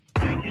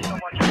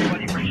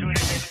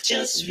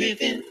Just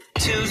Riffin.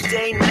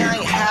 Tuesday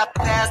night,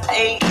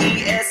 8:30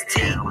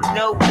 EST.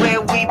 Know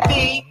where we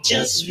be.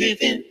 Just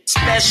Riffin.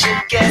 Special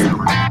guest,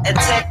 a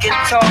tech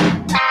and talk,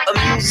 a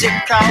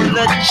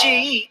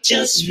musicology.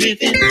 Just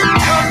Riffin.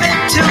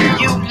 Coming to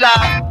you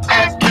live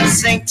at the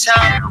same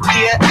time.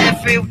 Here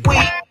every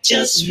week.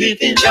 Just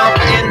Riffin.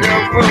 Jump in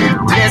the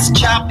room, let's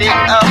chop it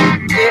up.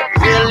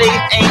 It really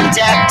ain't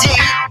that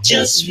deep.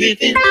 Just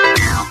Riffin.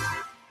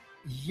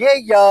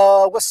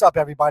 Yeah, what's up,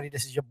 everybody?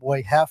 This is your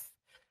boy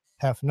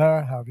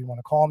Hefner, however you want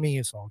to call me.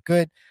 It's all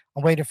good.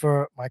 I'm waiting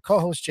for my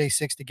co-host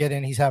J6 to get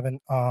in. He's having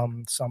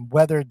some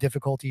weather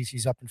difficulties.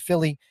 He's up in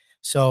Philly,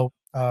 so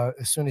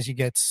as soon as he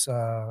gets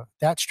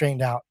that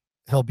straightened out,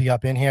 he'll be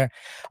up in here.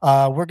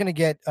 We're gonna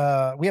get.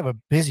 We have a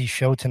busy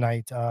show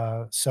tonight,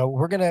 so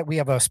we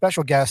have a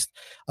special guest,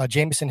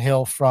 Jamieson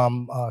Hill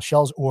from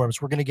Shell's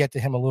Orbs. We're gonna get to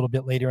him a little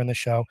bit later in the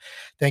show.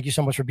 Thank you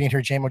so much for being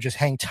here, Jamo. Just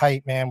hang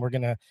tight, man. We're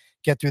gonna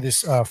get through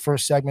this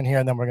first segment here,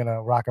 and then we're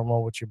gonna rock and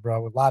roll with you,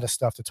 bro. A lot of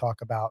stuff to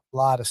talk about, a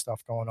lot of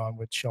stuff going on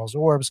with Shell's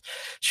Orbs,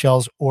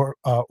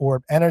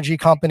 Orb Energy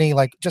Company,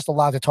 like just a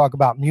lot to talk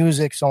about,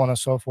 music, so on and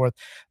so forth.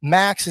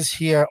 Max is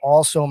here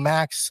also.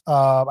 Max,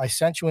 I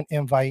sent you an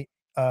invite.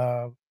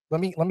 Let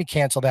me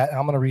cancel that.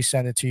 I'm gonna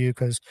resend it to you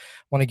because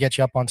I want to get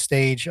you up on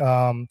stage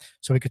so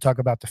we could talk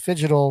about the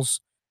Fidgetals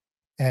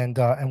and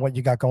what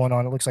you got going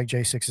on. It looks like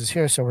J6 is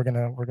here, so we're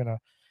gonna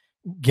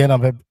get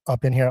them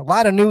up in here. A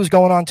lot of news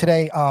going on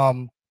today.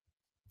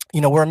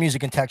 We're a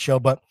music and tech show,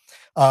 but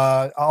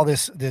all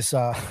this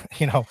Bitcoin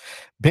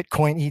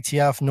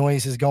ETF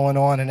noise is going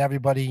on, and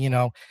everybody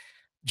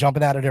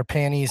jumping out of their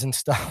panties and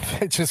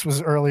stuff. It just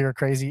was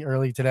crazy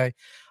early today.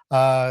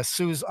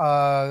 Suze,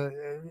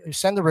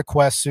 send a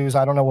request, Suze.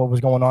 I don't know what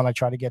was going on. I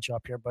tried to get you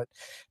up here, but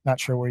not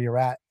sure where you're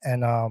at,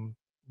 and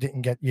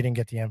didn't get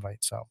the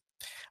invite. So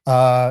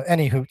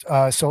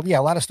so yeah,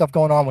 a lot of stuff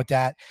going on with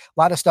that.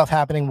 A lot of stuff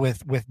happening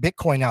with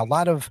Bitcoin now. A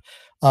lot of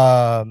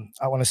I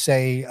want to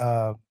say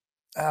I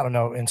don't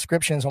know,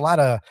 inscriptions. A lot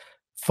of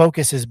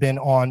focus has been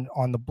on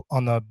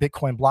the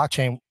Bitcoin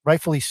blockchain,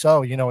 rightfully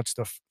so. It's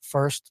the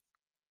first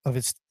of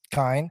its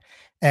kind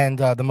and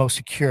the most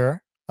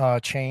secure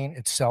chain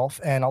itself,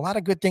 and a lot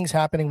of good things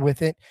happening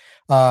with it.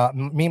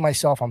 Me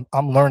myself,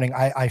 I'm learning.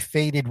 I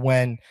faded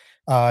when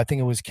I think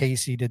it was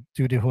Casey,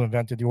 who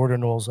invented the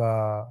ordinals,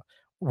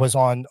 was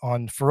on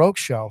Farouk's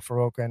show,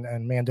 Farouk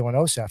and Mando and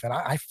Osef, and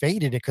I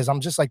faded it because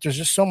I'm just like, there's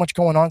just so much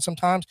going on.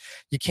 Sometimes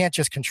you can't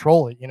just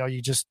control it.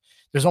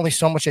 There's only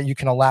so much that you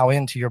can allow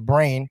into your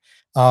brain.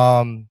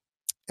 And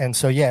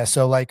so yeah,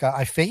 so like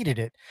I faded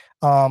it,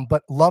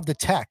 but love the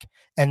tech,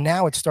 and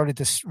now it started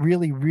to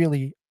really,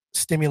 really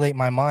stimulate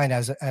my mind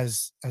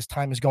as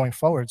time is going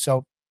forward.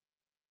 So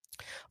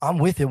I'm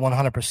with it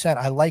 100%.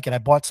 I like it. I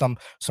bought some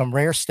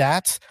rare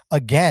stats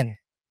again.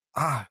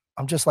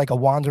 I'm just like a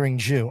wandering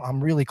Jew.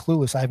 I'm really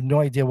clueless. I have no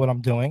idea what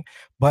I'm doing,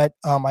 but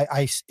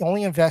I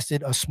only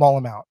invested a small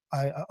amount,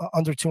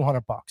 under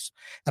 $200,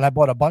 and I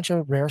bought a bunch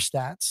of rare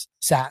sats.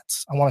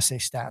 I want to say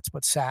stats,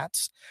 but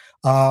sats.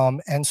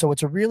 And so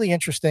it's a really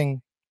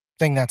interesting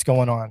thing that's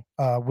going on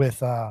with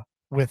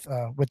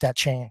that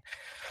chain.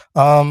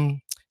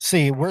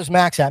 See, where's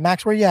Max at?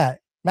 Max, where you at?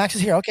 Max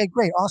is here. Okay,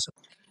 great, awesome.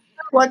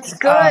 What's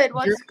good?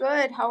 What's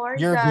good? How are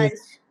you guys? Good.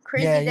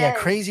 Crazy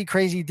day.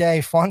 Crazy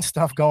day. Fun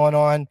stuff going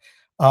on.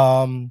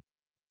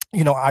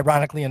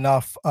 Ironically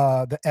enough,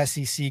 the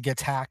SEC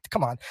gets hacked.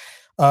 Come on.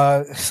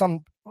 I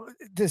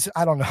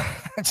don't know.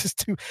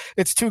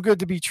 It's too good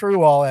to be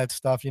true, all that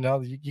stuff.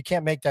 You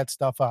can't make that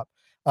stuff up.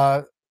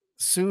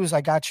 Suze,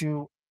 I got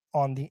you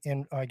on the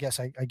in. I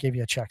guess I gave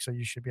you a check, so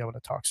you should be able to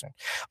talk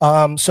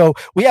soon. So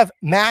we have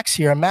Max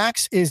here.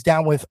 Max is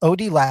down with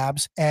OD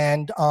Labs,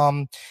 and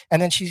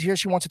then she's here.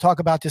 She wants to talk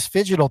about this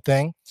Fidgetal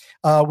thing,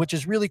 which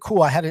is really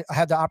cool. I had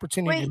the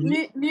opportunity.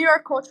 Wait, New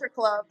York Culture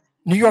Club.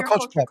 New York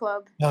Culture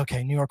Club.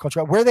 Okay, New York Culture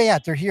Club. Where are they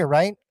at? They're here,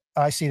 right?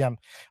 I see them.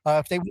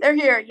 They're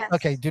here. Yes.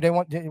 Okay. Do they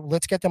want?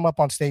 Let's get them up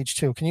on stage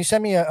too. Can you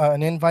send me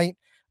an invite?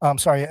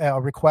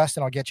 A request,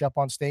 and I'll get you up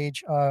on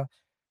stage.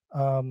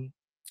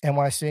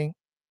 NYC.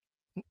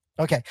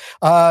 Okay.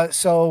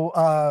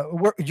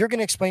 You're going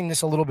to explain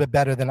this a little bit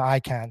better than I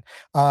can,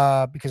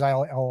 because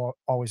I'll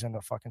always end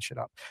up fucking shit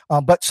up.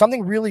 But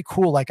something really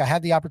cool, like I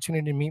had the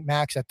opportunity to meet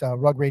Max at the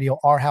Rug Radio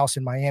R House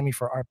in Miami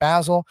for Art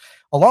Basel,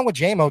 along with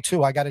JMO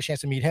too. I got a chance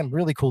to meet him.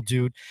 Really cool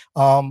dude.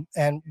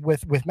 And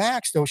with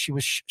Max though, she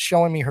was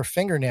showing me her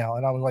fingernail,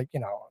 and I was like,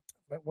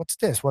 what's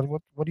this? What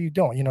are you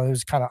doing? It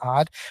was kind of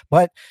odd,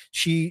 but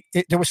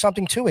there was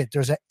something to it.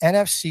 There's an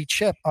NFC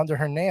chip under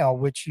her nail,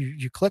 which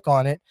you click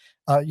on it,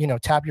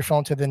 tap your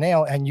phone to the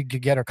nail, and you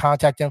could get her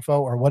contact info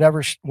or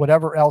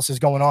whatever else is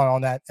going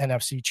on that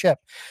NFC chip.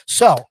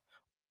 So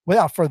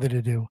without further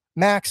ado,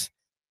 Max,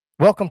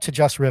 welcome to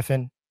Just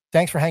Riffin.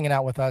 Thanks for hanging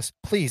out with us.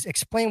 Please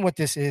explain what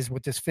this is,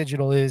 what this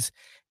Fidgetal is,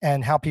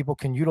 and how people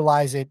can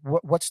utilize it.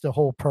 What's the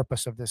whole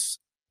purpose of this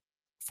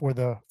for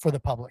the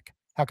public?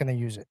 How can they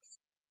use it?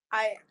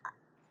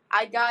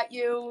 I got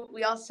you.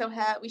 We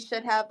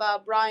should have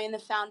Brian, the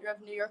founder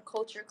of New York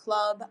Culture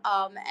Club.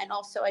 And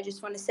also I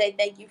just want to say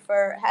thank you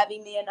for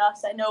having me and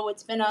us. I know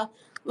it's been a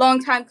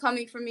long time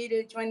coming for me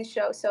to join the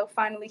show, so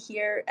finally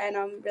here, and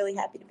I'm really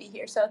happy to be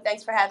here. So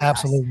thanks for having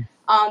us.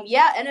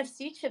 Yeah,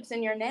 NFC chips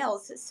in your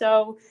nails.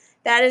 So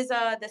that is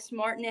the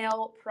smart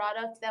nail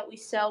product that we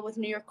sell with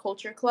New York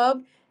Culture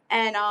Club.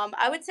 And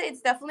I would say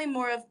it's definitely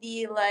more of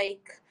the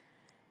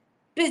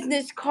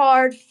business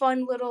card,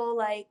 fun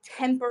little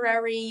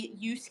temporary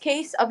use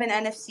case of an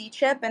NFC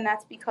chip, and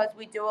that's because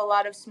we do a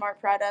lot of smart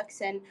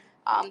products and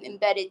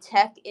embedded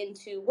tech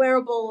into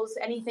wearables,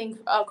 anything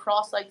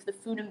across the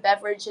food and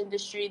beverage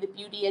industry, the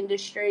beauty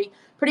industry,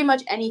 pretty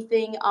much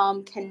anything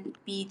can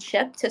be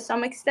chipped to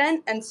some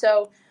extent, and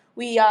so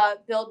we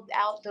build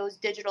out those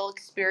digital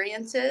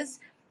experiences.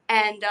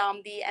 And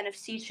the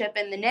NFC chip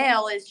in the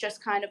nail is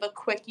just kind of a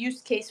quick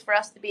use case for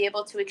us to be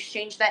able to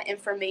exchange that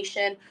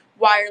information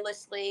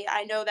wirelessly.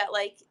 I know that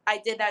I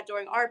did that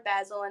during Art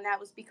Basel, and that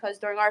was because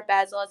during Art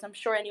Basel, as I'm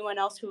sure anyone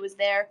else who was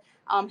there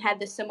had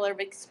the similar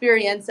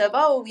experience of,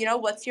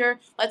 let's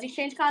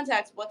exchange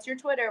contacts, what's your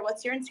Twitter,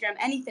 what's your Instagram,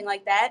 anything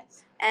like that.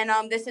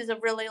 And this is a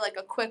really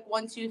a quick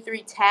 1, 2,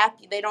 3 tap.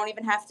 They don't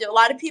even have to. A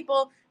lot of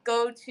people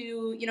go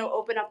to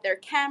open up their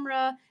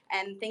camera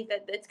and think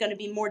that it's going to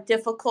be more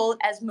difficult,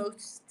 as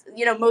most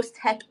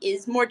tech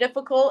is more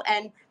difficult,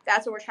 and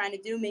that's what we're trying to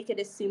do, make it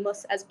as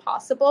seamless as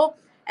possible.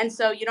 And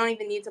so you don't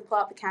even need to pull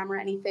out the camera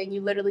or anything.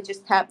 You literally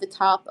just tap the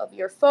top of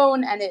your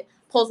phone, and it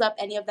pulls up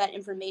any of that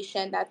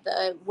information that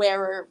the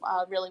wearer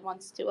really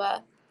wants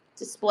to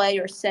display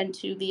or send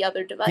to the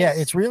other device. Yeah,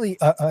 it's really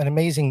an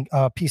amazing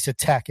piece of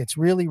tech. It's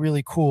really,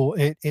 really cool.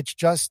 It's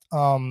just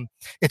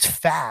it's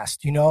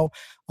fast. When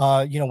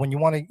you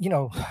want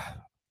to,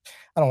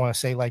 I don't want to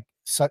say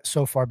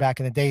so far back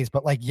in the days,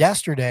 but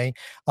yesterday,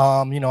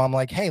 I'm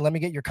like, hey, let me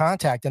get your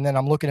contact. And then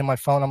I'm looking at my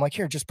phone. I'm like,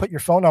 here, just put your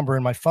phone number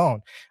in my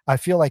phone. I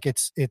feel like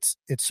it's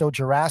so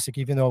Jurassic,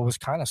 even though it was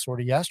kind of sort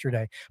of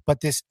yesterday.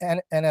 But this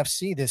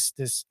NFC,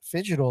 this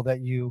phygital that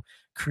you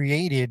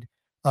created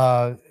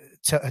to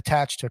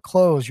attach to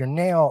clothes, your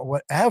nail,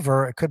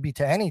 whatever, it could be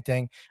to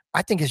anything.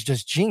 I think it's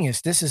just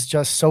genius. This is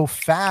just so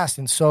fast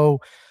and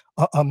so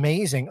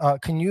amazing.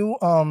 Can you,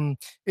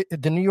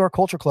 the New York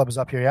Culture Club is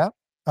up here.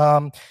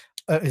 Yeah.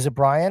 Is it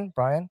Brian?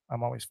 Brian,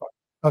 I'm always fun.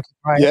 Okay,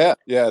 Brian.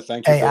 Yeah.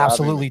 Thank you. Hey,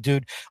 absolutely,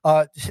 dude.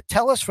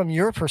 Tell us from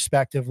your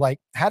perspective,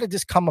 how did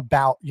this come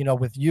about?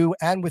 With you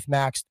and with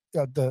Max,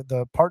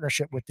 the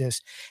partnership with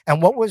this,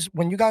 and what was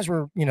when you guys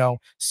were,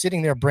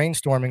 sitting there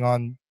brainstorming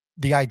on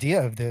the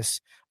idea of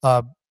this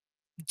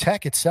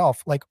tech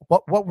itself?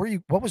 What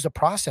was the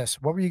process?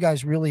 What were you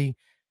guys really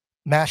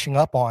mashing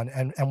up on,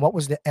 and what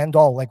was the end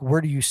all?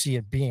 Where do you see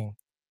it being?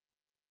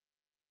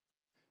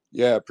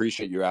 Yeah,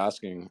 appreciate you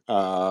asking.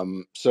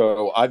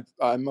 So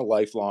I'm a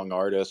lifelong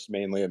artist,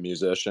 mainly a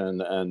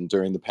musician, and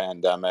during the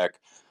pandemic,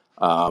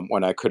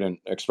 when I couldn't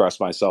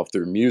express myself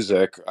through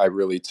music, I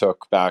really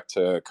took back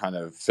to kind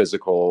of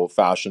physical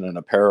fashion and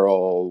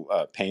apparel,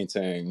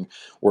 painting,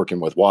 working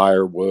with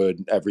wire,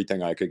 wood,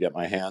 everything I could get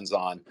my hands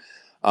on.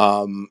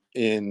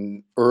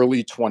 In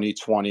early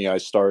 2020, I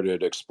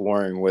started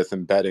exploring with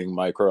embedding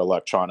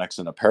microelectronics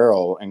in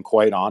apparel, and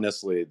quite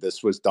honestly,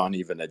 this was done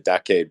even a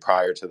decade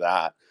prior to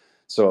that.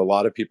 So a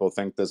lot of people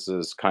think this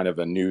is kind of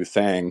a new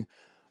thing,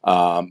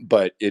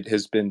 but it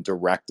has been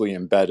directly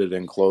embedded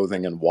in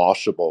clothing and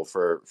washable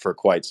for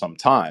quite some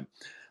time.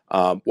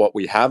 What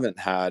we haven't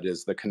had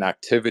is the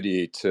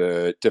connectivity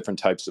to different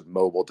types of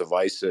mobile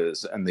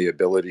devices and the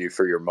ability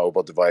for your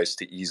mobile device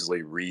to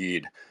easily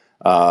read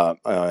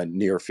a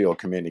near field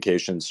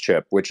communications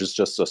chip, which is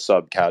just a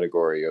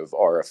subcategory of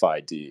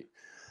RFID.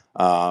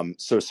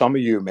 So some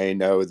of you may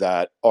know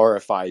that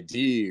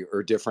RFID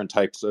or different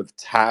types of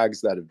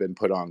tags that have been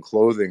put on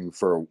clothing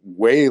for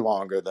way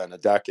longer than a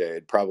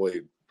decade,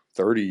 probably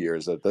 30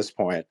 years at this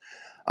point,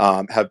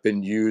 have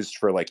been used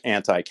for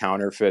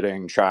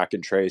anti-counterfeiting, track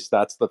and trace.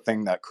 That's the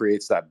thing that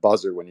creates that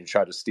buzzer when you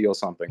try to steal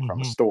something from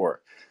a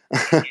store.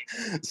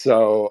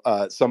 So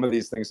some of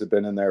these things have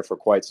been in there for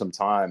quite some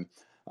time.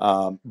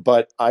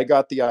 But I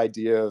got the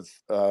idea of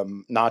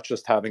not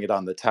just having it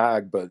on the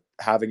tag, but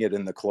having it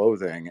in the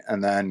clothing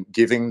and then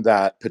giving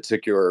that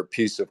particular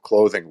piece of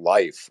clothing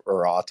life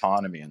or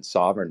autonomy and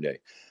sovereignty.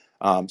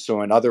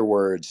 So in other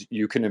words,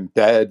 you can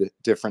embed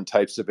different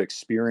types of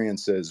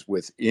experiences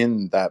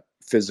within that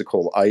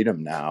physical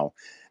item now,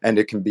 and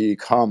it can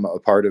become a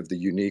part of the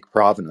unique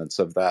provenance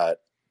of that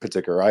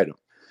particular item.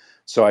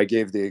 So I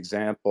gave the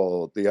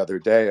example the other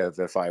day of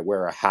if I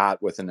wear a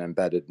hat with an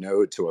embedded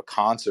node to a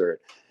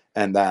concert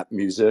and that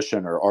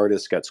musician or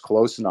artist gets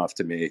close enough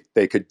to me,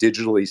 they could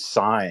digitally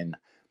sign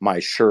my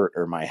shirt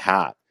or my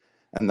hat.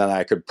 And then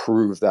I could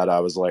prove that I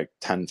was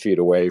 10 feet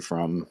away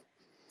from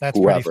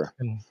whoever.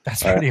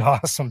 That's pretty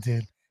awesome,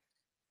 dude.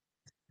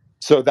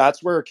 So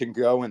that's where it can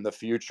go in the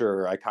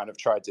future. I kind of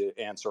tried to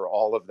answer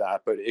all of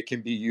that, but it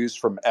can be used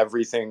from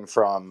everything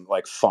from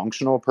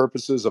functional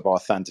purposes of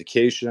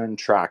authentication,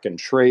 track and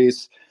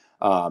trace,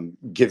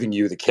 giving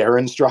you the care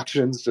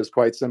instructions just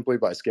quite simply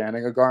by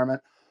scanning a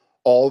garment,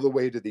 all the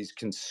way to these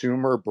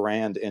consumer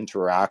brand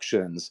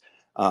interactions.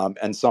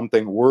 And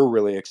something we're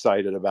really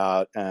excited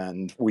about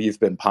and we've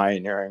been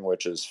pioneering,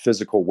 which is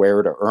physical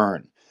wear to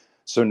earn.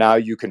 So now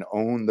you can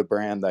own the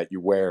brand that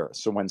you wear.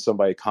 So when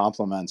somebody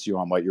compliments you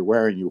on what you're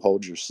wearing, you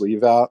hold your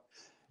sleeve out.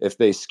 If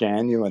they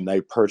scan you and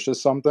they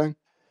purchase something,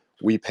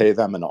 we pay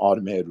them an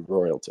automated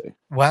royalty.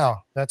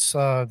 Wow, that's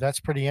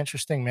pretty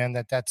interesting, man.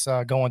 That's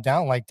going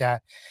down like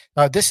that.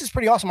 This is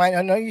pretty awesome.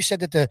 I know you said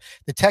that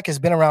the tech has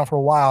been around for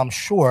a while, I'm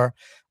sure,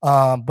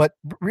 but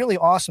really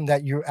awesome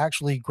that you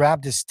actually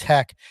grabbed this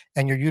tech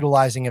and you're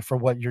utilizing it for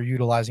what you're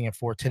utilizing it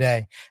for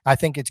today. I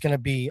think it's going to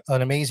be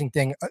an amazing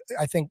thing.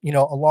 I think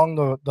along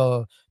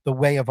the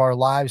way of our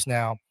lives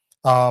now.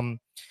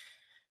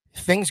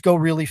 Things go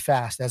really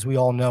fast, as we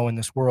all know in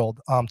this world,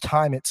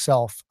 time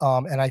itself.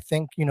 And I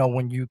think,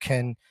 when you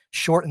can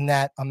shorten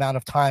that amount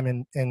of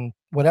time in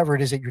whatever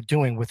it is that you're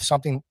doing with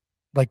something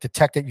like the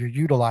tech that you're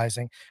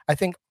utilizing, I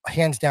think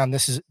hands down,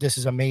 this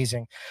is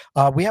amazing.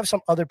 We have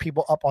some other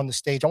people up on the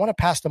stage. I want to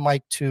pass the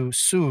mic to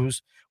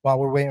Suze while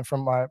we're waiting for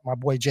my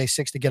boy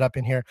J6 to get up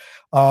in here.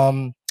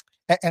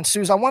 And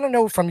Suze, I want to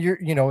know from your,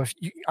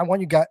 I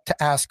want you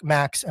to ask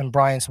Max and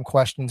Brian some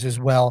questions as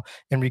well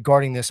in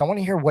regarding this. I want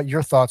to hear what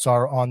your thoughts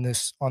are on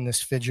this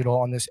phygital,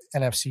 on this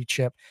NFC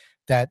chip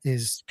that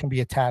can be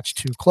attached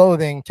to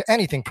clothing, to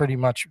anything pretty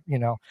much,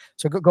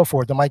 So go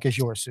for it. The mic is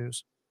yours,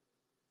 Suze.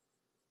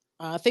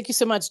 Thank you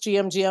so much,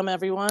 GM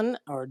everyone,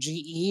 or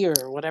GE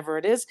or whatever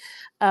it is.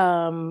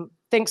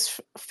 Thanks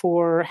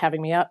for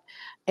having me up.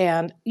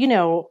 And,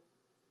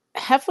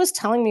 Hef was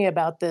telling me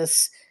about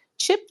this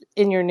chip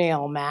in your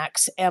nail,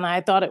 Max, and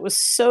I thought it was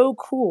so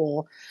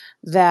cool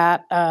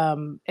that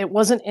it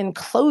wasn't in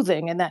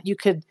clothing and that you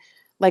could,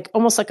 like,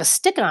 almost like a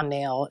stick-on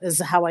nail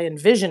is how I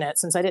envision it,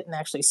 since I didn't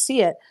actually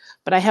see it.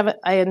 But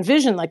I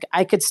envision like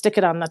I could stick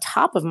it on the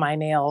top of my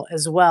nail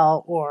as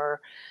well, or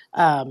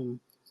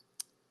on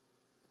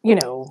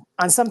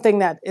something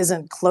that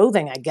isn't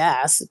clothing, I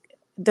guess.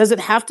 Does it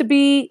have to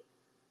be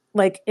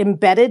like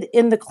embedded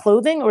in the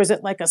clothing, or is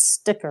it like a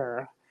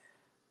sticker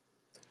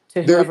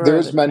to whoever?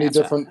 There's many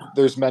different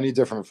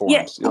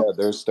forms. Yeah,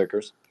 there's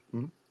stickers.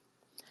 Mm-hmm.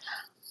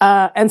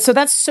 And so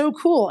that's so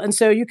cool. And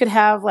so you could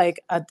have like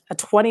a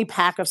 20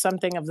 pack of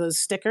something of those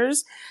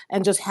stickers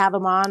and just have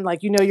them on,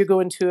 like, you're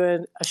going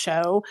to a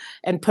show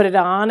and put it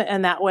on.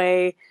 And that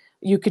way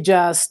you could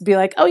just be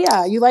like, oh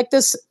yeah, you like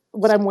this,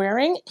 what I'm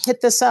wearing,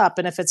 hit this up.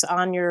 And if it's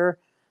on your,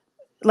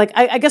 like,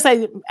 I guess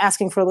I'm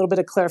asking for a little bit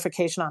of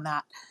clarification on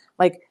that.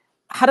 Like,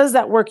 how does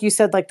that work? You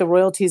said like the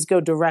royalties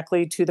go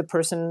directly to the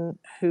person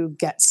who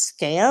gets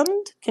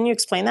scanned. Can you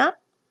explain that?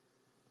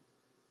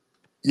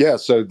 Yeah,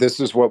 so this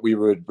is what we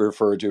would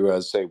refer to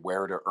as, say,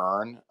 wear to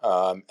earn.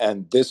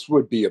 And this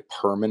would be a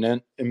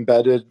permanent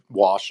embedded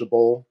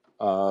washable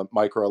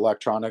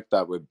microelectronic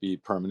that would be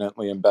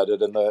permanently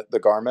embedded in the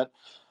garment.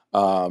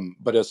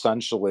 But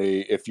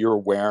essentially, if you're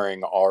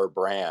wearing our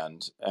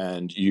brand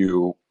and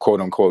you, quote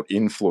unquote,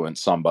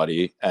 influence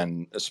somebody,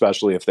 and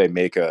especially if they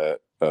make a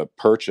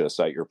purchase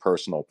at your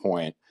personal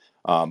point,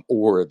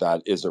 or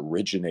that is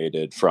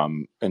originated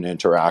from an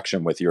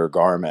interaction with your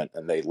garment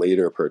and they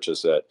later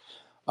purchase it,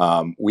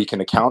 we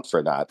can account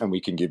for that and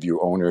we can give you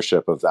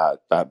ownership of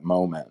that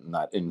moment and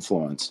that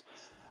influence.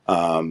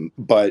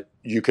 But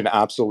you can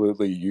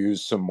absolutely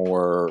use some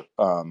more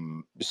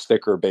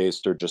sticker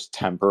based or just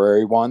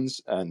temporary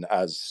ones. And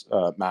as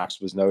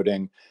Max was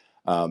noting,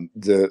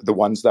 the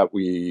ones that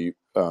we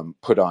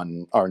put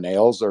on our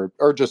nails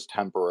are just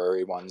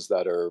temporary ones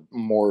that are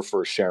more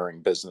for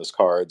sharing business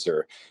cards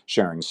or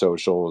sharing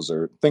socials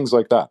or things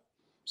like that.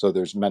 So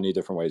there's many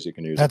different ways you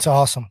can use it. That's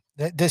awesome.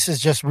 This is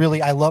just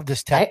really, I love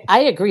this tech.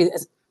 I agree.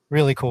 It's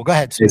really cool. Go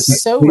ahead.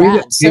 So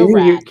rad.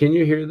 Can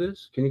you hear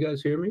this? Can you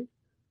guys hear me?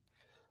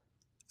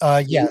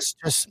 Yes,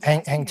 just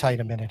hang tight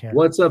a minute here.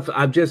 What's up?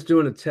 I'm just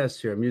doing a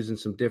test here. I'm using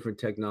some different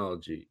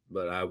technology,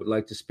 but I would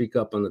like to speak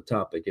up on the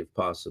topic if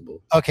possible.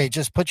 Okay,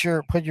 just put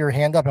your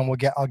hand up and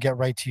I'll get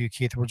right to you,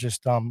 Keith. We're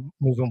just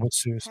moving with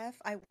Suze.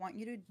 I want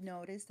you to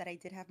notice that I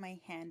did have my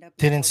hand up.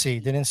 Didn't see.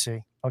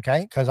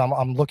 Okay, because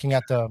I'm looking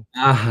at the.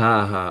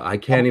 I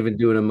can't even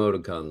do an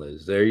emoticon,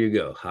 Liz. There you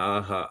go.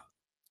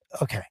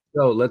 Okay.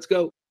 So let's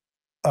go.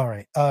 All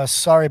right.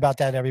 Sorry about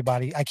that,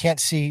 everybody. I can't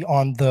see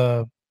on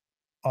the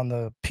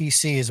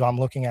PC as I'm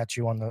looking at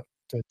you on the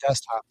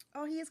desktop.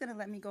 Oh, he is going to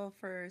let me go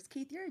first.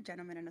 Keith, you're a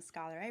gentleman and a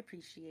scholar. I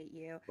appreciate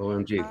you.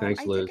 OMG,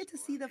 thanks, Liz. I did get to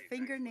see the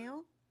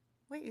fingernail.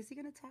 Wait, is he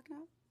going to talk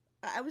now?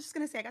 I was just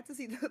going to say, I got to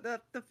see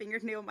the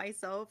fingernail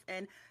myself,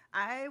 and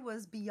I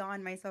was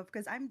beyond myself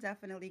because I'm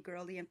definitely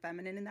girly and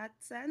feminine in that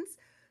sense.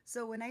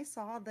 So when I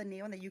saw the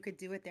nail and that you could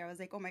do it there, I was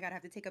like, oh my God, I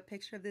have to take a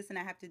picture of this and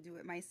I have to do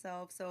it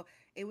myself. So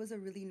it was a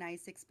really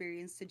nice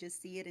experience to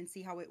just see it and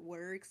see how it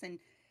works and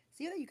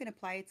see that you can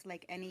apply it to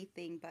like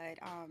anything. But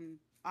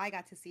I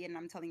got to see it and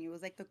I'm telling you, it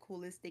was like the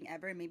coolest thing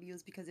ever. Maybe it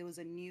was because it was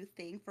a new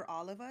thing for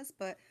all of us.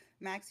 But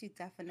Max, you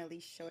definitely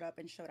showed up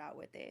and showed out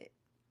with it.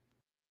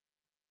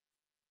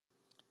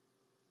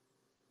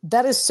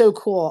 That is so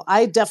cool.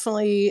 I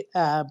definitely,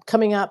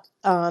 coming up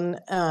on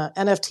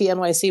NFT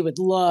NYC, would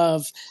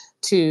love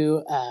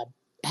to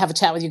have a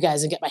chat with you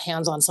guys and get my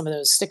hands on some of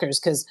those stickers,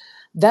 because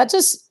that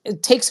just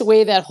it takes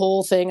away that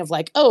whole thing of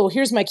like, oh,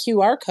 here's my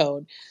QR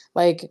code,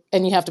 like,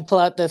 and you have to pull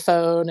out the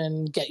phone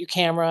and get your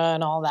camera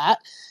and all that.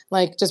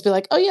 Like, just be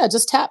like, oh yeah,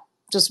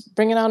 just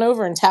bring it on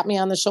over and tap me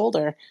on the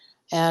shoulder,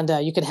 and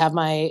you could have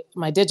my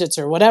digits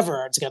or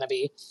whatever it's going to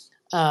be.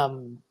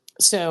 Um,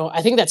 so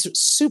I think that's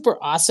super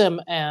awesome,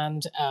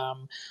 and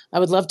I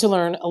would love to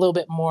learn a little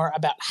bit more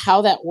about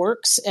how that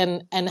works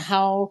and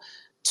how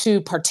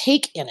to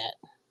partake in it.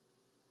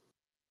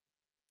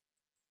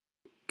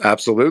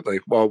 Absolutely.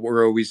 Well,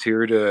 we're always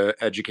here to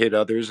educate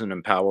others and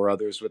empower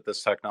others with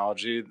this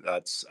technology.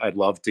 I'd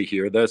love to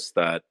hear this,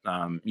 that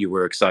you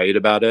were excited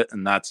about it.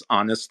 And that's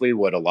honestly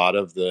what a lot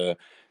of the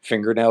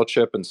fingernail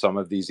chip and some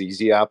of these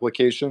easy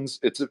applications,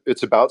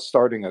 it's about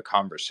starting a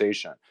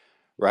conversation,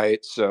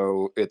 right?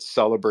 So it's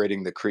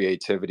celebrating the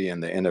creativity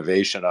and the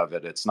innovation of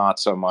it. It's not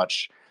so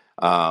much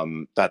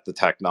that the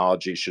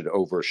technology should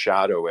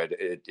overshadow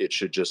it. It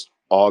should just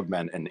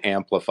augment and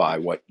amplify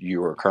what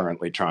you are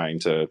currently trying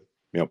to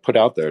put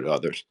out there to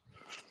others.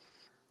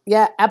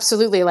 Yeah,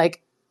 absolutely.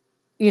 Like,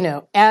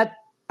 at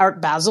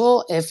Art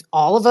Basel, if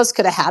all of us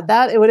could have had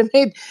that, it would have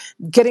made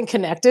getting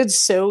connected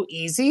so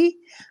easy.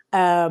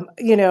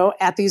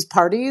 At these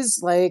parties,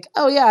 like,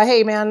 oh yeah,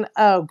 hey man,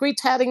 great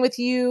chatting with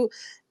you.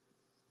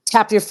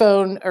 Tap your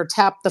phone or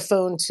tap the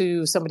phone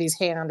to somebody's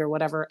hand or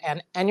whatever,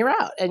 and you're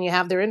out and you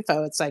have their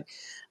info. It's like,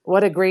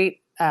 what a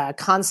great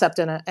concept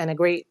and a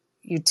great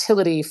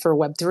utility for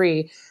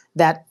Web3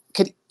 that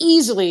could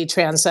easily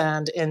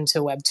transcend into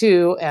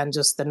Web2 and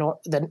just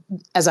the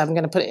as I'm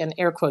going to put it in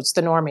air quotes,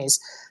 the normies.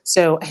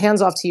 So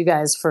hands off to you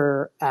guys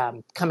for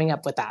coming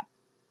up with that.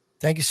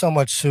 Thank you so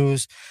much,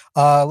 Suze.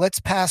 Let's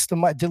pass the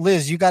mic to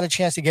Liz. You got a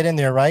chance to get in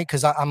there, right?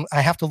 Because I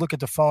have to look at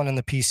the phone and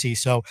the PC.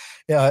 So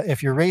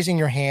if you're raising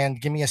your hand,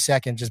 give me a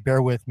second. Just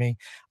bear with me.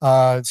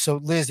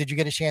 So Liz, did you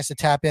get a chance to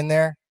tap in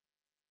there?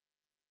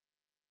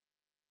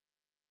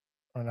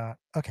 Or not?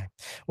 Okay,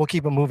 we'll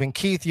keep it moving.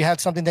 Keith, you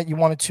had something that you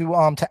wanted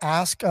to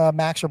ask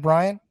Max or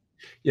Brian?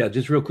 Yeah,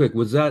 just real quick.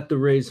 Was that the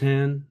raised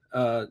hand,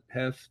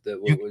 Hef?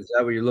 Was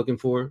that what you're looking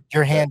for?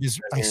 Your hand is.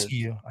 I see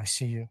you. I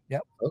see you.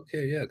 Yep.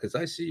 Okay, yeah, because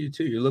I see you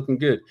too. You're looking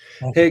good.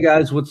 Thank Hey you.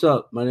 guys, what's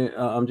up? My name,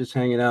 I'm just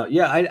hanging out.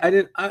 Yeah, I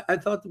didn't. I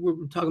thought that we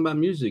were talking about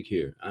music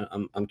here.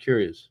 I'm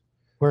curious.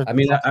 We're I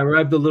mean, I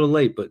arrived a little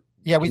late, but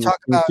yeah, we can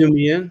talked you about tune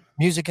me in?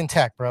 music and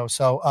tech, bro.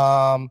 So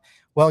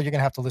well, you're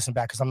gonna have to listen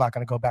back because I'm not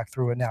gonna go back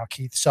through it now,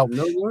 Keith. So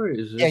No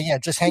worries.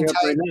 just hang Hit me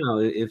up tight. right now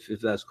if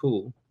that's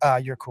cool.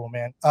 You're cool,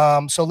 man.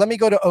 So let me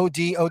go to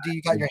OD. OD,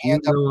 you got your You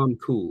hand up. know I'm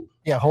cool.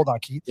 Yeah, hold on,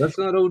 Keith. That's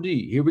not OD.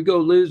 Here we go,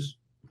 Liz.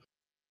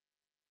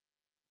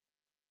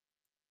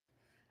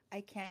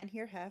 I can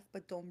hear Hef,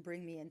 but don't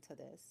bring me into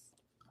this.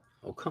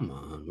 Oh, come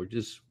on.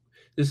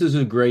 This is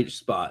a great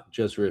spot.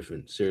 Just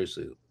riffing.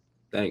 Seriously.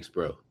 Thanks,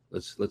 bro.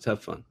 Let's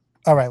have fun.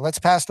 All right, let's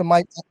pass the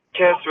mic.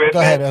 Just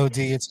Go ahead, riffing. OD.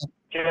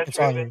 It's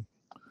on you.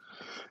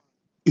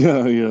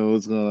 Yeah,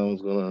 what's going on?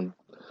 What's going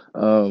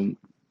on?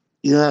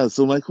 Yeah,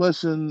 so my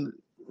question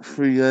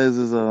for you guys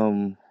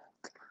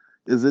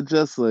is it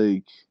just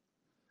uh,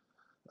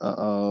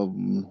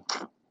 um,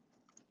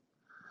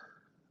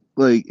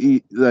 like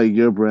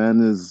your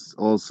brand is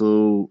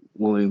also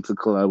willing to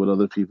collab with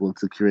other people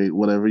to create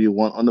whatever you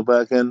want on the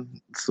back end?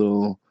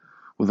 So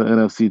with an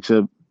NFC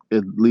chip,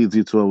 it leads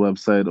you to a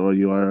website or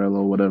URL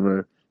or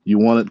whatever you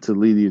want it to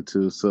lead you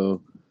to.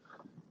 So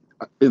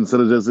instead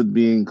of just it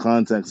being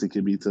context, it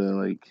could be to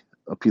like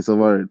a piece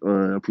of art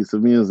or a piece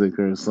of music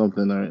or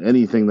something or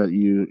anything that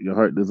your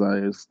heart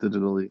desires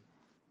digitally.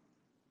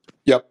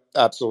 Yep,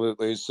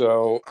 absolutely.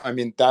 So, I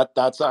mean,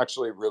 that's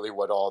actually really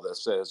what all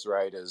this is,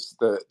 right? Is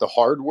the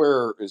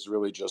hardware is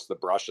really just the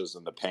brushes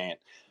and the paint.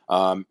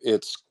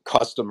 It's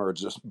customer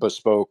just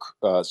bespoke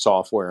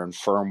software and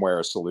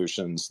firmware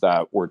solutions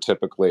that we're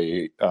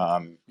typically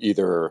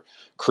either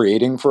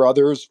creating for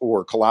others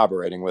or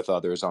collaborating with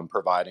others on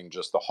providing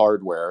just the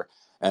hardware,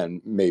 and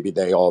maybe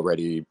they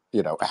already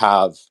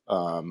have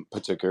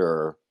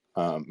particular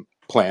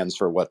plans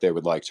for what they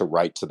would like to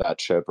write to that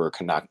chip or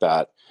connect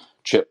that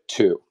chip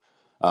to.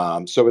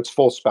 So it's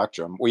full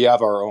spectrum. We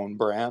have our own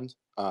brand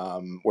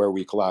where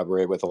we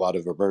collaborate with a lot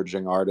of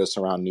emerging artists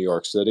around New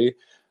York City,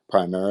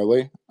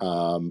 primarily.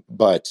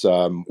 But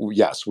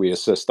yes, we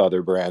assist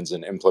other brands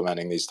in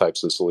implementing these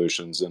types of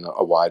solutions in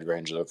a wide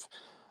range of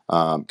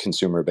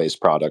consumer-based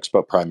products,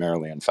 but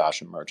primarily in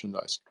fashion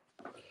merchandise.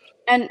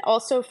 And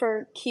also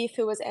for Keith,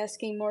 who was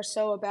asking more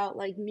so about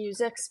like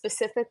music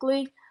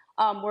specifically,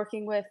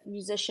 working with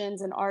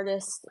musicians and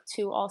artists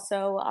to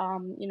also,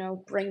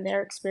 bring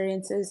their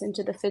experiences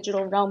into the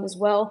digital realm as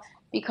well.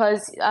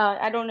 Because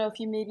I don't know if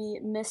you maybe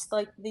missed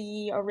like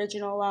the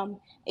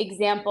original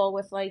example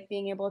with like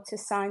being able to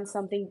sign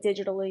something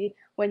digitally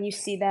when you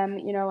see them,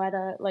 at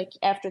a like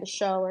after the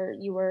show or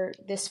you were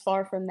this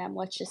far from them,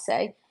 let's just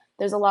say.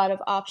 There's a lot of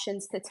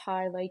options to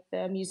tie like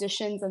the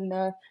musicians and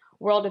the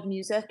world of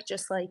music,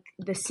 just like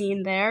the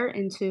scene there,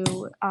 into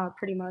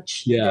pretty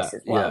much Yeah, this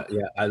as yeah, well.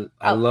 yeah.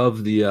 I Oh,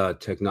 love the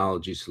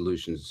technology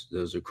solutions.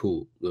 Those are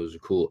cool. Those are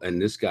cool.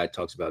 And this guy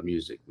talks about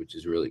music, which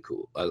is really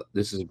cool.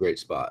 This is a great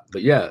spot.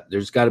 But yeah,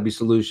 there's got to be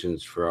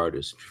solutions for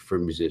artists, for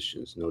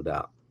musicians, no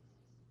doubt.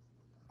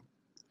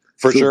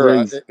 For So,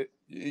 sure. Greg,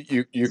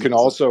 You can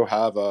also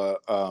have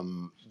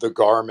the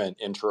garment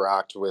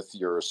interact with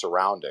your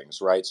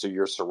surroundings, right? So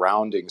your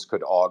surroundings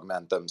could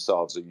augment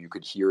themselves, or you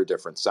could hear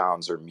different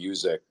sounds or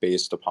music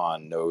based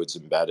upon nodes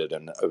embedded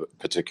in a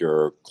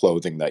particular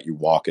clothing that you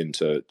walk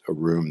into a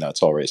room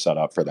that's already set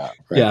up for that,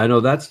 right? Yeah, I know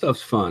that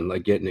stuff's fun,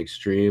 like getting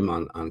extreme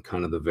on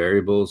kind of the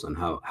variables and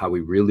how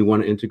we really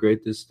want to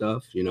integrate this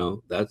stuff.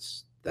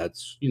 That's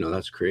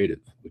creative,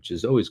 which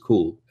is always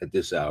cool at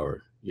this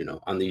hour,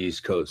 on the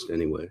East Coast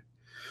anyway.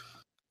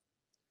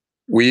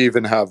 We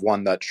even have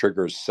one that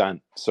triggers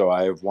scent. So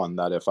I have one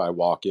that if I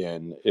walk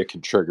in, it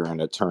can trigger and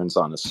it turns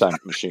on a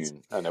scent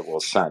machine and it will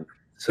scent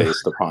So,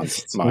 based upon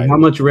so my how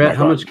much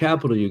garment.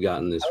 capital you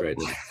got in this right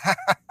now?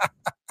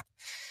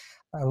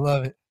 I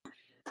love it.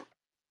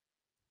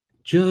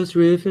 Just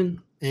riffing.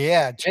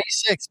 Yeah,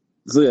 J6.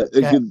 so yeah,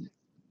 Yeah,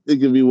 it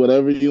could be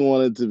whatever you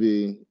want it to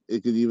be.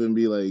 It could even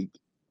be like,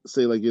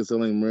 say, like you're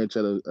selling merch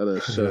at a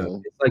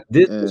show, It's like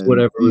this is and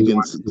whatever you we can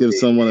want it to give be.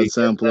 someone a You get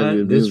sample of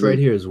your that? This right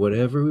music. here is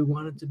whatever we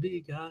want it to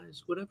be,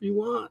 guys. Whatever you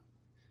want.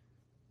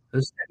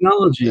 It's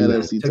technology, man.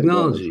 NFC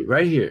Technology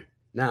right here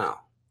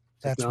now.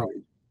 that's right.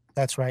 Technology.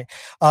 That's right.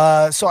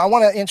 So I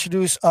want to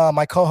introduce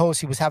my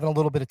co-host. He was having a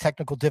little bit of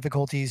technical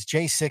difficulties.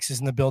 J6 is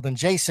in the building.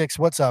 J6,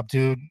 what's up,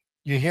 dude?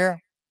 You here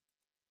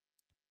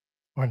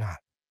or not?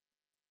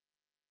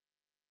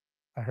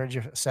 I heard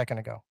you a second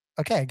ago.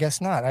 Okay, I guess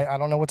not. I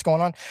don't know what's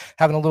going on.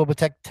 Having a little bit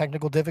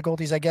technical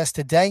difficulties, I guess,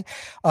 today.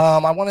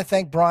 I want to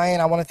thank Brian.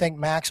 I want to thank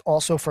Max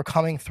also for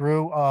coming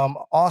through.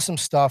 Awesome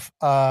stuff.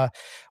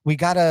 We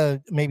got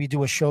to maybe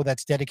do a show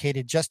that's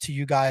dedicated just to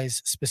you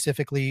guys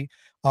specifically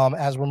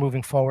as we're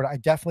moving forward. I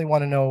definitely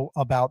want to know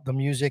about the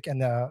music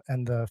and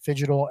the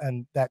digital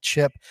and that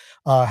chip,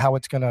 how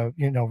it's going to,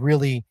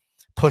 really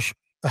push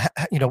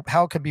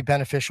how it could be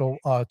beneficial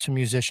to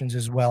musicians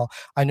as well.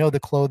 I know the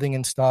clothing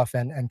and stuff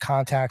and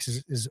contacts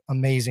is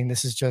amazing.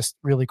 This is just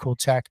really cool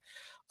tech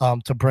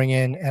to bring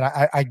in, and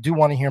I do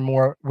want to hear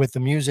more with the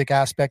music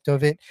aspect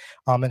of it,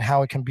 and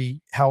how it can be,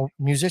 how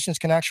musicians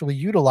can actually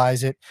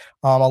utilize it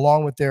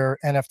along with their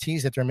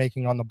NFTs that they're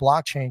making on the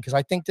blockchain, because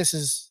I think this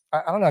is,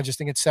 I don't know, I just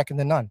think it's second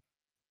to none.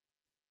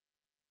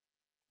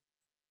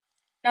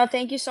 no,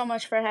 thank you so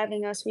much for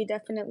having us. We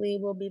definitely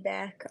will be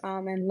back,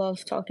 and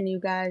love talking to you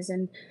guys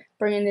and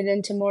bringing it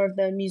into more of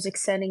the music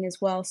setting as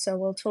well. So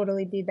we'll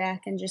totally be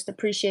back and just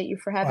appreciate you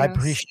for I having us.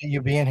 appreciate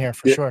you being here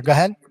for Yeah. sure. Go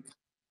ahead.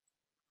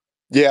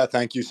 Yeah,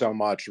 thank you so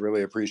much.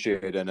 Really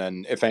appreciate it.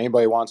 And if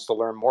anybody wants to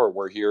learn more,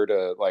 we're here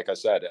to, like I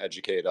said,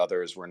 educate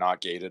others. We're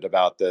not gated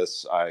about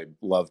this. I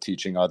love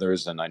teaching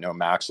others, and I know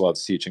Max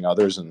loves teaching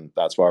others, and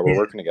that's why we're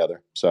working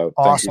together. So thank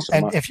you Awesome. so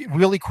And much. if you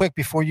really quick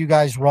before you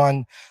guys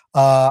run,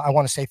 I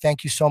want to say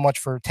thank you so much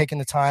for taking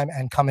the time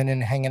and coming in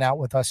and hanging out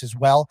with us as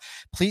well.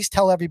 Please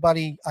tell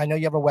everybody, I know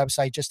you have a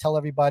website, just tell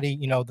everybody,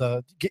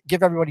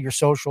 give everybody your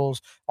socials,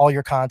 all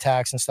your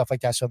contacts and stuff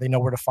like that, so they know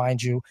where to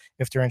find you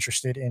if they're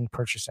interested in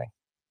purchasing.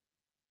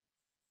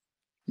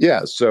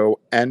 Yeah, so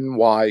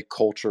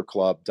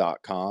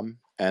nycultureclub.com,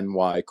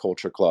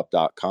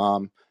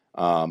 nycultureclub.com.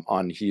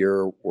 On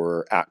here,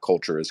 we're at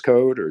Culture is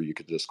Code, or you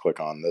could just click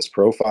on this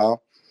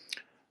profile.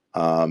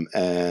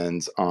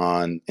 And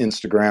on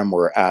Instagram,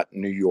 we're at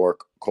New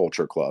York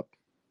Culture Club.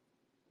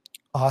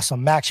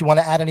 Awesome. Max, you want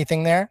to add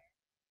anything there?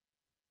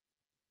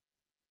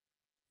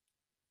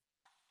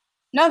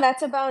 No,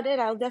 that's about it.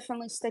 I'll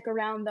definitely stick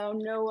around though.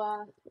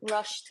 No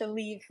rush to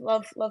leave.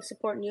 Love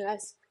supporting you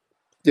guys.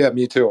 Yeah,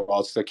 me too.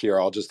 I'll stick here.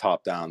 I'll just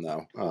hop down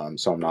though,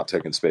 so I'm not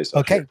taking space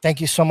up Okay, here.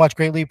 thank you so much.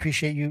 Greatly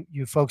appreciate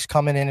you folks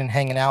coming in and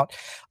hanging out.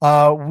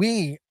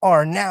 We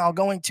are now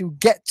going to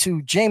get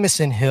to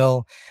Jamieson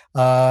Hill.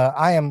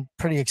 I am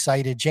pretty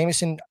excited.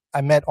 Jamieson,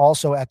 I met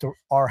also at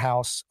our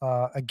house.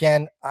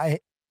 Again, I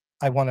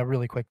want to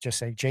really quick just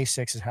say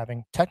J6 is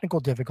having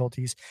technical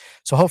difficulties,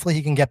 so hopefully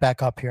he can get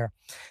back up here.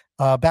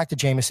 Back to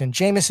Jamieson.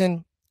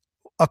 Jamieson,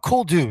 a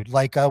cool dude.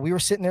 Like we were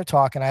sitting there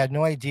talking. I had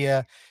no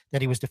idea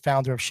that he was the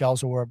founder of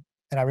Shells Orb.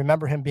 And I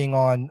remember him being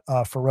on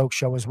Farouk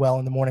show as well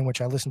in the morning, which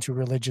I listened to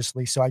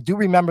religiously. So I do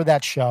remember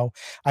that show.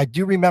 I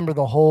do remember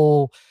the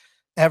whole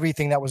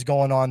everything that was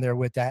going on there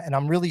with that. And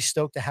I'm really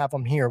stoked to have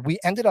him here. We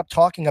ended up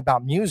talking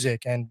about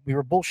music and we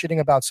were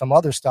bullshitting about some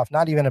other stuff,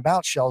 not even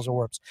about Shells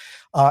Orbs.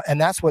 And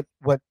that's what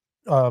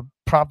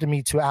prompted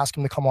me to ask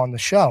him to come on the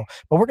show.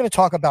 But we're going to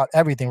talk about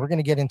everything. We're going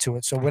to get into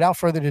it. So without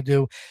further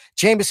ado,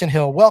 Jamieson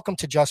Hill, welcome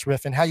to Just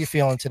Riffin. How you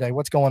feeling today?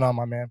 What's going on,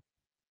 my man?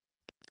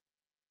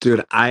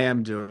 Dude, I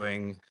am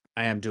doing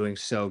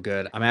so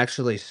good. I'm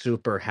actually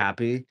super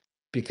happy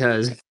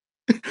because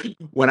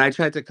when I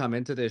tried to come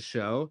into this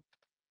show,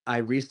 I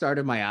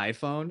restarted my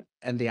iPhone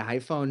and the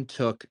iPhone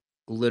took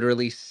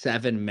literally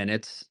 7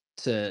 minutes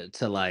to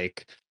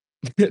like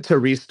to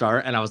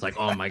restart, and I was like,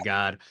 oh my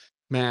God,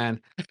 man.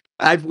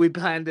 We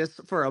planned this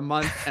for a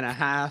month and a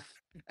half,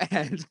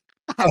 and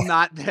I'm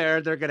not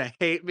there. They're gonna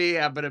hate me.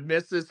 I'm gonna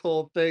miss this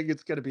whole thing.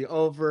 It's gonna be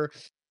over.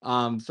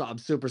 So I'm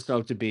super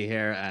stoked to be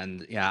here.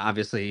 And yeah,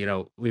 obviously,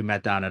 we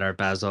met down at our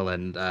Basel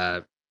and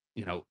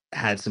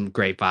had some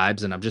great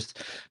vibes. And I'm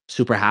just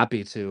super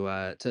happy to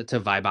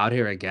vibe out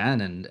here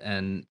again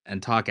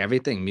and talk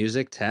everything,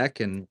 music, tech,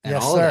 and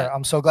Yes, all of sir. that.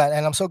 I'm so glad.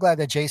 And I'm so glad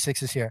that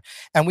J6 is here.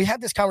 And we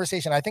had this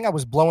conversation. I think I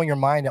was blowing your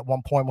mind at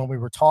one point when we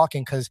were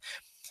talking because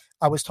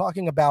I was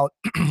talking about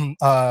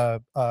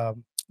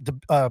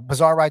the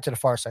Bizarre Ride to the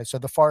Far Side. So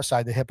the Far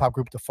Side, the hip hop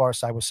group, the Far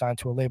Side, was signed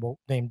to a label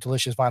named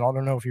Delicious Vinyl. I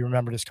don't know if you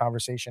remember this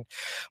conversation,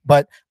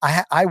 but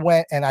I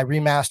went and I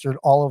remastered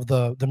all of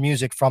the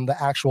music from the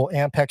actual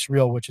Ampex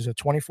reel, which is a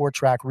 24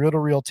 track reel to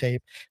reel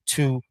tape,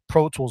 to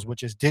Pro Tools,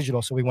 which is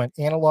digital. So we went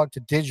analog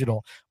to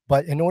digital.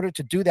 But in order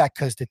to do that,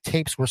 because the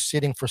tapes were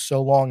sitting for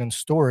so long in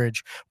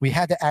storage, we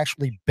had to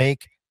actually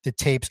bake the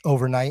tapes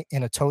overnight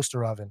in a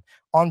toaster oven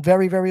on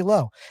very, very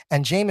low.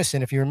 And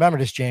Jamieson, if you remember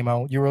this,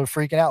 JMO, you were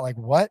freaking out like,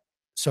 what?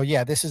 So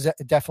yeah, this is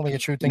definitely a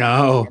true thing.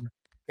 No.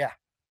 Yeah.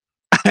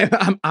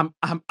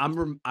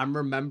 I'm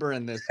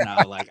remembering this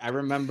now. Like I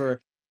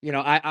remember,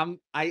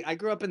 I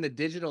grew up in the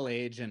digital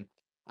age, and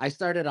I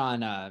started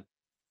on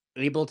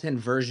Ableton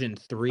version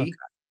 3 Okay.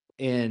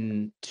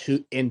 in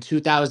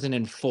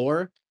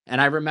 2004. And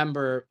I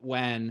remember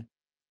when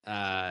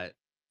I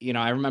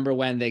remember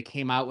when they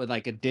came out with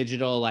like a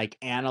digital like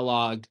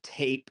analog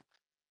tape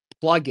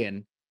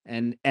plugin,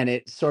 and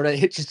it sort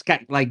of it just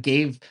got like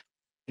gave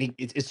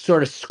it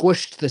sort of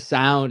squished the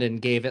sound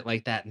and gave it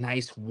like that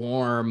nice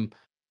warm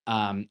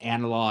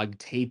analog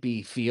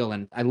tapey feel.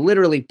 And I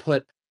literally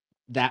put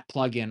that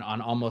plugin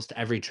on almost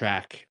every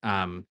track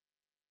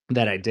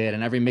that I did,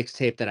 and every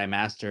mixtape that I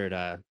mastered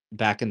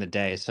back in the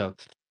day. So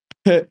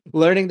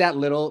learning that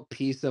little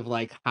piece of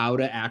like how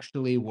to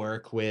actually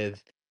work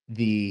with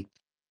the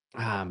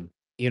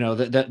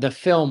the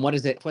film. What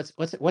is it?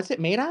 What's it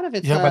made out of?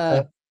 You talking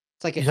about the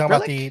It's like you talking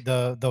about acrylic.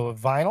 the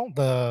vinyl,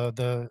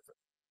 the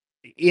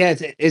Yeah,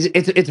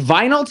 it's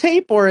vinyl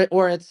tape, or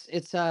it's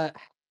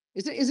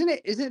isn't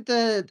it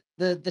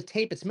the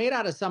tape? It's made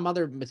out of some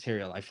other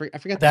material. I forget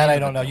the that name I of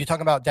don't it know. though. You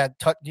talking about that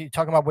you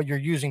talking about what you're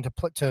using to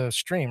put to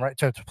stream, right?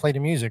 To play the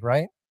music,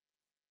 right?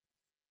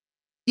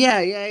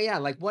 Yeah.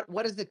 Like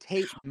what is the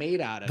tape made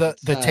out of?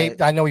 It's The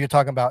tape, I know what you're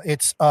talking about.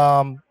 It's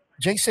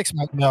J6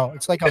 might know.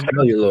 It's like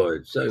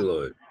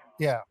Celluloid.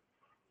 yeah,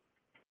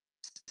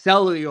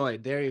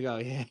 celluloid. There you go.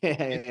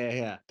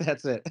 Yeah.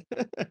 That's it.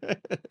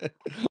 it's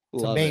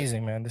Love it.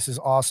 amazing, man. This is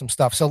awesome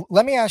stuff. So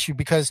let me ask you,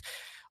 because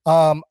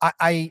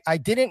I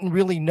didn't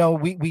really know,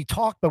 we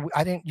talked, but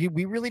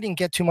we really didn't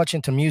get too much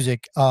into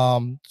music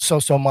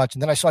so much.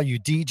 And then I saw you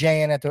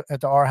DJing at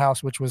the R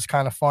House, which was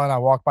kind of fun. I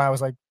walked by, I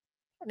was like,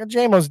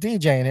 JMO's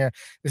DJing here.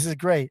 This is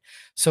great.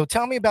 So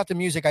tell me about the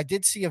music. I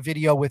did see a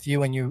video with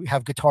you and you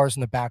have guitars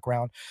in the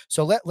background.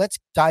 So let's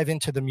dive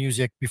into the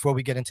music before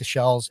we get into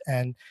shells.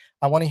 And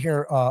I want to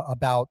hear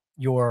about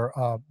your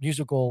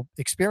musical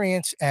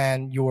experience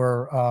and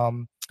your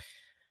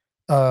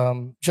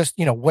just,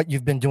 what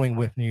you've been doing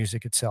with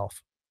music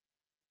itself.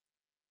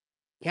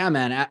 Yeah,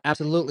 man,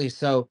 absolutely.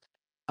 So,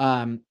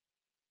 um,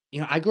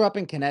 I grew up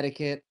in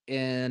Connecticut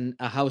in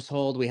a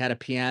household. We had a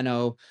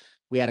piano,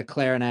 we had a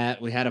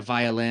clarinet, we had a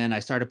violin. I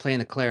started playing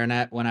the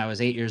clarinet when I was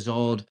 8 years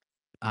old.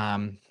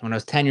 When I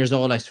was 10 years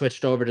old, I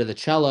switched over to the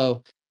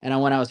cello.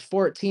 And when I was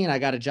 14, I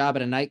got a job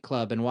at a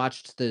nightclub and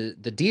watched the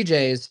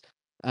DJs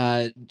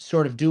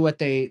sort of do what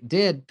they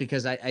did,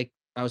 because I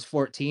was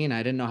 14.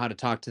 I didn't know how to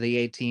talk to the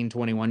 18,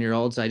 21-year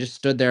olds. I just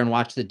stood there and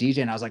watched the DJ,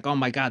 and I was like, oh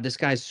my God, this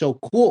guy's so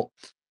cool.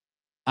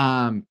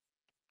 Um,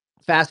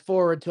 Fast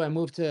forward to I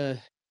moved to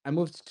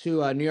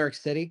New York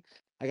City.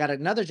 I got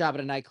another job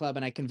at a nightclub,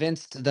 and I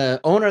convinced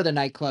the owner of the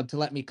nightclub to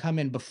let me come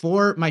in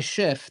before my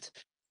shift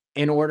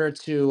in order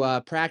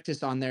to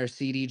practice on their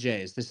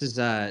CDJs. This is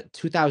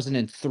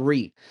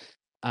 2003.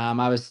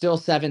 I was still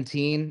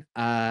 17.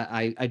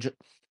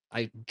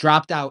 I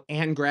dropped out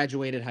and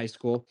graduated high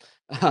school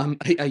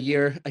a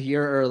year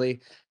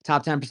early,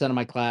 top 10% of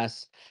my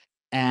class,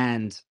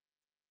 and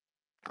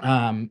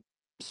um,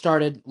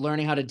 started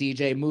learning how to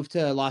DJ, moved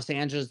to Los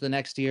Angeles the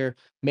next year,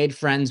 made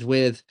friends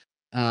with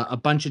a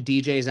bunch of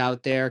DJs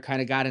out there,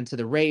 kind of got into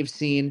the rave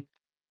scene,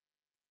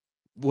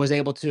 was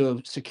able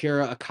to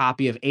secure a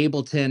copy of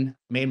Ableton,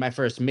 made my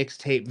first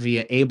mixtape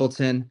via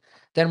Ableton,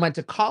 then went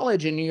to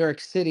college in New York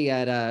City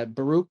at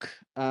Baruch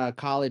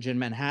College in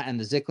Manhattan,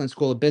 the Zicklin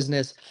School of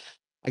Business.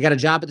 I got a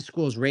job at the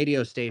school's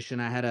radio station.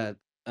 I had a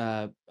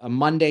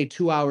Monday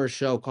 2-hour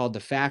show called The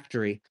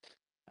Factory,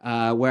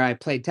 where I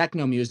played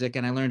techno music,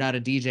 and I learned how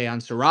to DJ on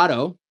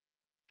Serato.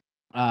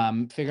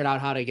 Figured out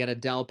how to get a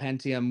Dell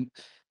Pentium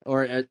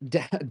or a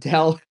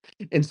Dell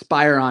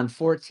Inspiron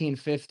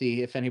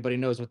 1450, if anybody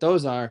knows what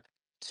those are,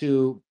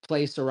 to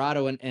play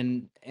Serato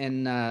and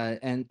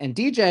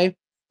DJ.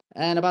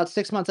 And about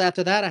 6 months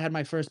after that, I had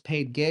my first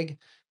paid gig.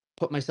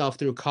 Put myself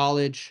through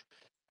college.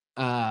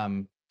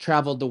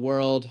 Traveled the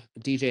world,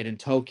 DJ'd in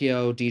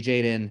Tokyo,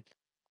 DJ'd in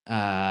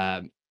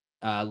uh,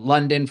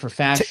 London for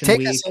Fashion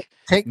Take us Week,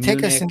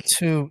 take us Munich.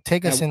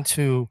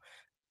 into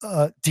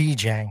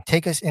DJing.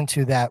 Take us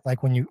into that,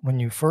 like when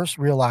you first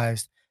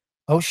realized,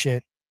 oh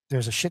shit,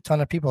 there's a shit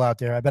ton of people out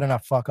there. I better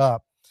not fuck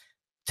up.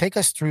 Take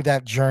us through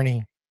that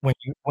journey when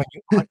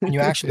you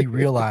actually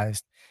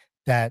realized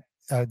that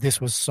this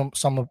was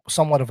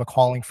somewhat of a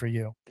calling for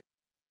you.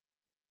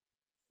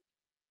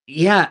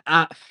 Yeah,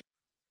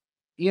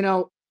 you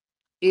know,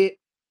 it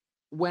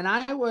when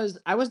I was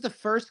the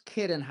first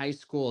kid in high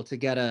school to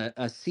get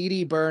a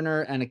CD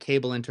burner and a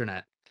cable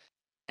internet.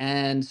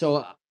 And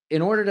so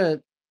in order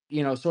to,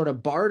 sort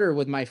of barter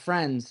with my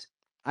friends,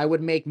 I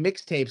would make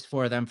mixtapes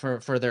for them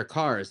for their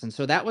cars. And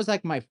so that was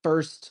like my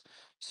first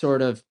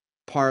sort of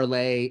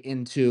parlay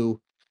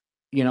into,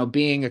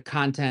 being a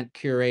content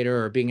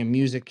curator or being a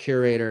music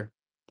curator.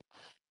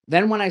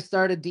 Then when I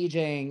started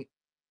DJing,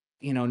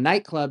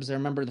 nightclubs, I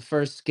remember the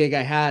first gig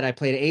I had, I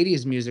played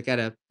 80s music at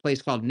a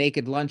place called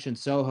Naked Lunch in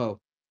Soho.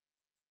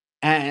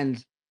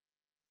 And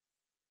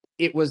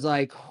it was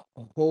like,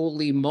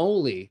 holy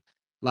moly,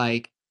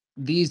 like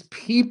these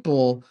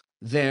people,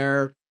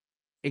 their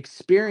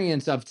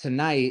experience of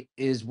tonight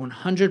is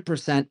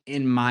 100%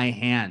 in my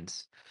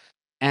hands.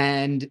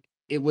 And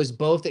it was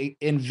both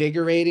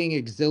invigorating,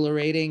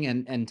 exhilarating,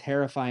 and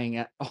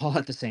terrifying all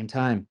at the same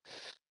time.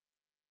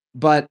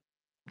 But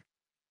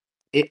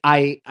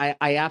I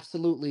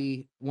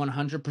absolutely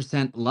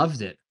 100%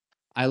 loved it.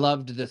 I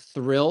loved the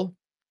thrill.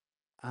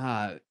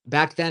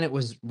 Back then, it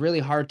was really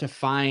hard to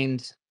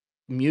find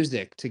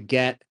music to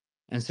get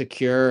and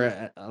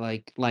secure,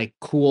 like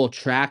cool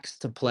tracks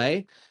to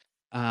play.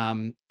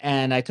 And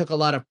I took a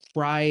lot of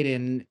pride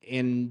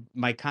in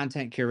my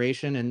content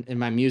curation and in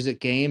my music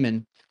game,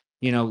 and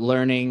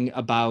learning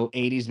about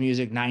 80s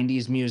music,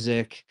 90s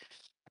music,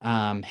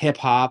 hip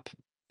hop.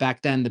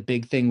 Back then, the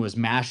big thing was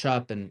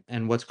mashup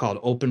and what's called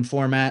open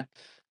format.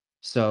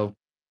 So,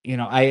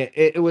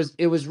 it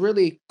was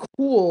really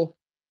cool,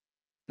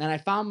 and I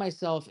found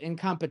myself in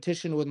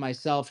competition with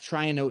myself,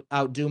 trying to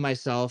outdo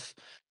myself,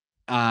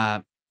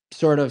 uh,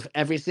 sort of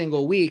every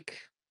single week,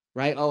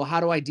 right? Oh, how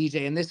do I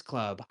DJ in this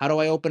club? How do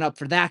I open up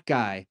for that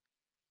guy?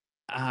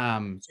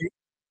 Um,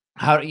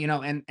 how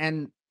and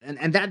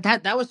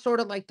that was sort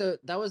of like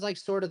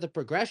the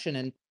progression.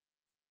 And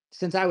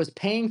since I was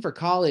paying for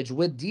college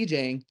with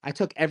DJing, I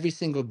took every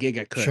single gig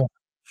I could, Sure,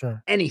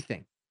 sure.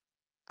 anything.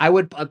 I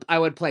would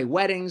play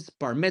weddings,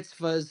 bar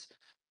mitzvahs,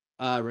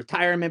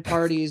 retirement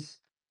parties,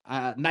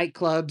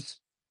 nightclubs,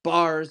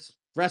 bars,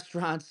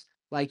 restaurants,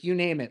 like you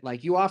name it.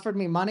 Like you offered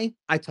me money,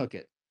 I took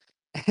it.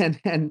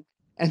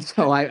 And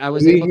so I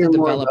was We able to hear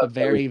more develop a about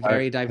that very,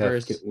 very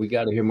diverse. We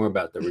got to hear more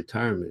about the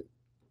retirement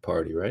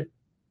party, right?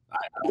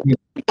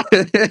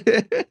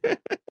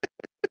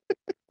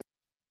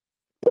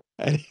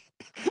 and,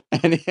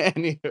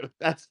 anywho,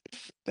 that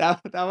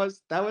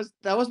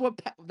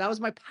was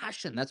my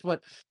passion. That's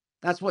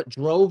what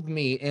drove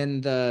me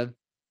in the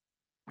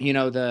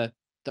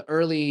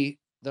early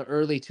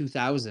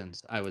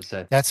 2000s, I would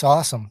say. That's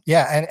awesome.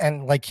 Yeah,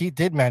 and like he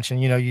did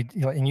mention,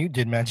 and you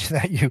did mention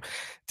that you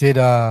did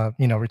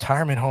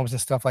retirement homes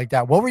and stuff like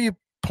that. What were you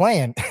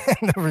playing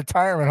in the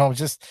retirement homes?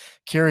 Just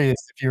curious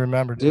if you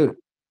remembered.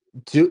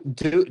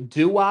 Dude,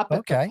 doo-wop at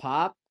the Okay.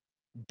 pop,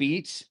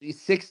 beach,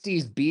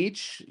 60s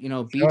beach, Beach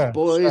Sure, sure,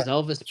 Boys,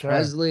 Elvis sure.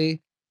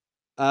 Presley,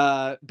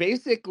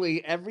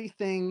 basically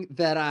everything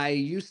that I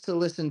used to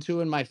listen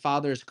to in my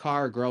father's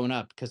car growing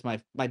up, because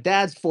my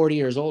dad's 40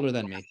 years older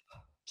than me.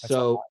 That's a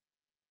So,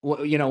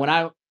 when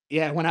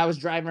I was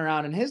driving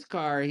around in his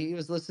car, he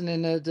was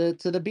listening to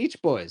the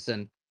Beach Boys.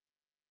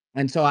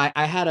 And so I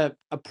had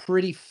a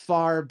pretty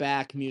far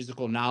back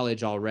musical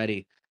knowledge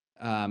already,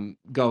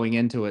 going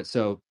into it.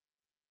 So,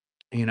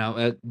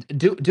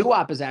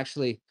 doo-wop is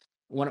actually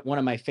one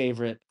of my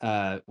favorite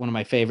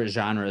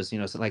genres.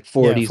 So like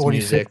yeah, 40s 40s,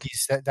 music.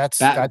 50s. That's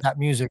That that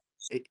music,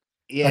 i-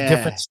 a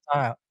different yeah,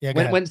 style. Yeah, go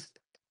when ahead. when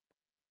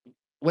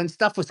when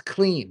stuff was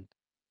clean,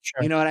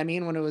 you Sure. know what I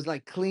mean? When it was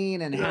like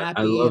clean and Yeah,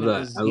 I happy, love and it that.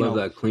 was, I love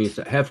that clean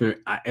stuff. Hefner,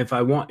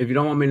 if you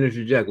don't want me to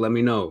interject, let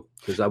me know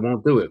because I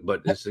won't do it.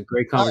 But it's a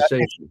great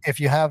conversation. If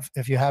you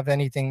have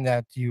anything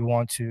that you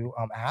want to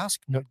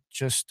ask, no,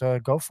 just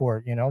go for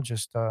it.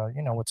 Just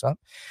what's up.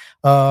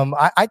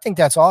 I think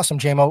that's awesome,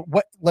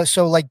 JMO.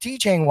 So like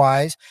DJing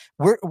wise,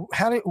 where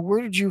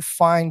did you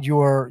find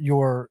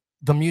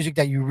the music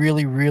that you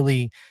really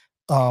really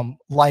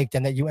liked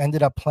and that you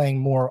ended up playing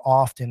more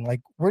often?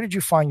 Like where did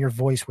you find your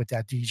voice with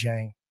that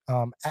DJing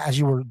as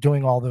you were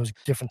doing all those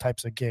different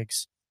types of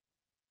gigs?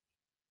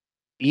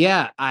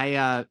 yeah.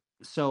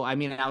 So I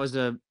mean, I was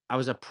a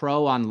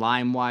pro on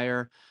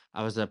LimeWire.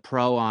 I was a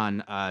pro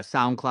on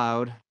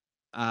SoundCloud.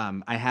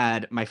 I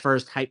had my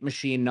first Hype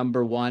Machine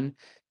 #1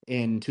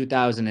 in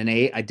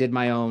 2008. I did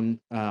my own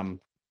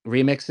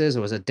remixes. It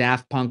was a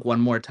Daft Punk One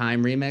More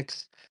Time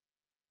remix.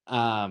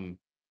 Um,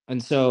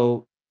 and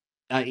so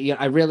yeah,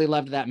 I really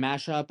loved that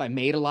mashup. I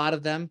made a lot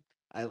of them.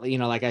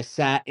 Like I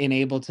sat in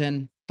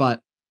Ableton,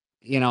 but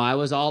I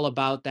was all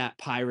about that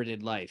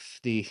pirated life,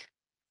 the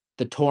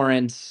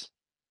torrents,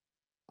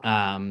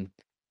 um,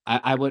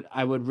 I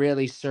would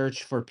really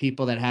search for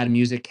people that had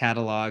music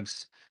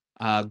catalogs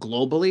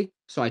globally.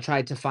 So I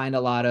tried to find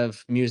a lot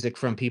of music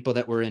from people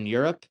that were in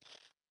Europe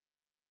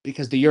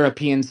because the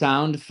European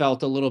sound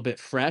felt a little bit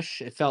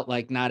fresh. It felt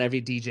like not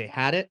every DJ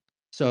had it.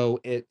 So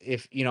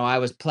if I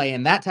was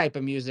playing that type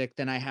of music,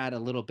 then I had a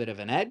little bit of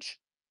an edge.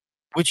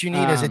 Which you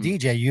need as a Um,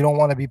 DJ. You don't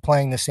want to be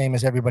playing the same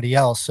as everybody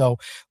else. So,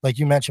 like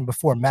you mentioned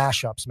before,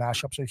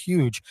 mashups are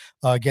huge.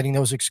 Getting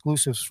those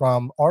exclusives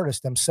from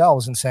artists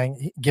themselves and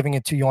giving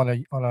it to you on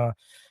a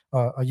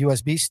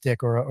USB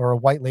stick or a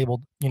white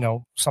labeled,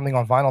 something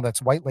on vinyl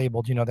that's white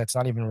labeled, that's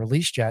not even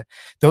released yet.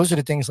 Those are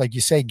the things, like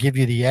you say, give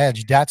you the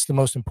edge. That's the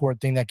most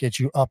important thing that gets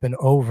you up and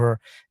over,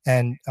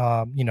 and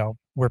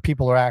where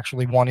people are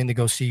actually wanting to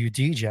go see you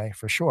DJ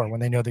for sure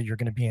when they know that you're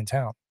going to be in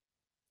town.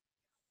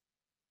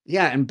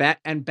 Yeah,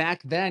 and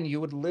back then you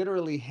would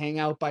literally hang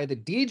out by the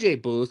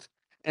DJ booth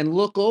and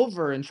look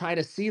over and try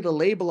to see the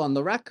label on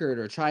the record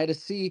or try to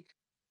see,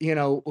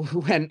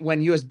 when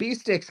USB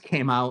sticks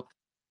came out,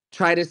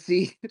 try to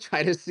see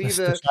try to see The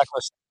the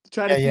checklist.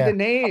 try to Yeah, see yeah. the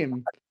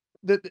name.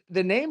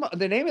 The name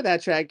of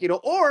that track,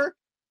 or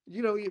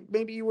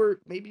maybe you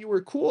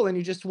were cool and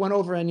you just went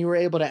over and you were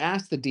able to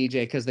ask the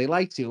DJ because they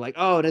liked you, like,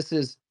 oh, this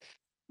is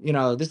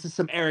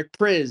some Eric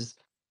Priz,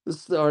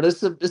 this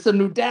is a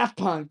new Daft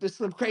Punk, this is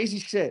some crazy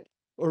shit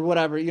or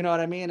whatever, you know what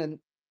I mean? And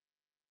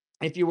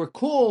if you were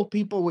cool,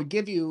 people would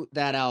give you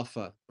that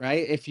alpha,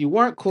 right? If you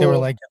weren't They were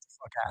cool, like, "Get the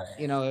fuck out of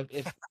here."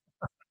 if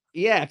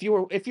yeah, if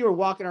you were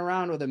walking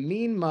around with a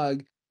mean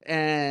mug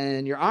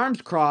and your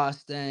arms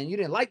crossed and you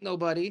didn't like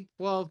nobody,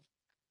 well,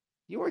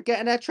 you weren't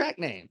getting that track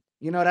name.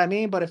 You know what I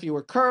mean? But if you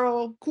were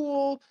cool,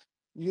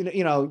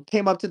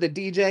 came up to the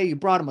DJ, you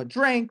brought him a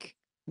drink,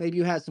 maybe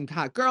you had some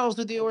hot girls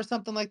with you or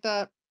something like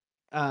that.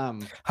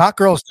 Um, Hot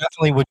girls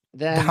definitely would. The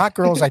then hot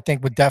girls, I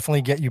think, would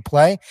definitely get you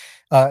play.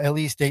 At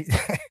least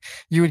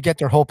you would get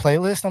their whole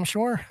playlist. I'm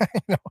sure.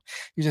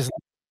 You just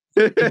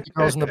keep the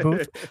girls in the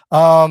booth.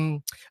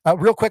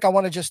 Real quick, I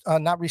want to just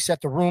not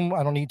reset the room.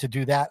 I don't need to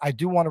do that. I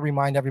do want to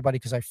remind everybody,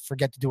 because I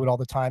forget to do it all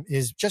the time,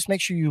 is just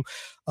make sure you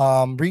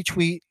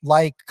retweet,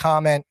 like,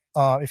 comment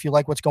if you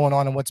like what's going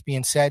on and what's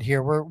being said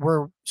here.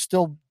 We're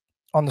still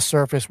on the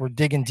surface. We're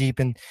digging deep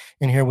in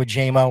here with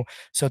JMO.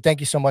 So thank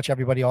you so much,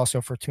 everybody,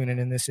 also for tuning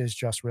in. This is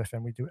Just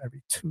Riffin. We do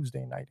every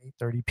Tuesday night,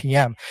 8:30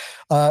 p.m.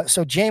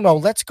 So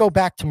JMO, let's go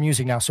back to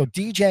music now. So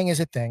DJing is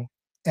a thing,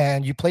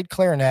 and you played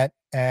clarinet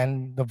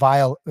and the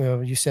viol.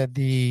 You said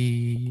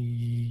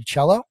the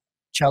cello.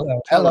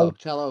 Cello. Hello.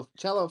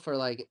 cello for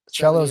like 7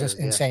 Cello is years.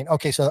 Yeah. insane.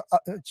 Okay, so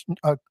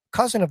a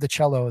cousin of the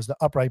cello is the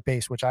upright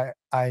bass, which I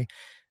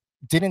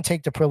didn't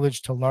take the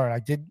privilege to learn. I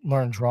did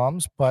learn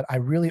drums, but I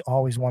really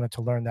always wanted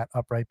to learn that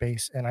upright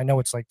bass. And I know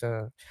it's like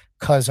the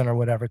cousin or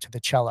whatever to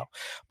the cello,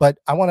 but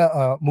I want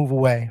to move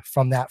away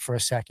from that for a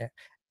second.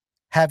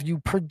 Have you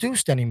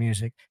produced any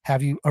music?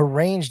 Have you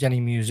arranged any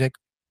music?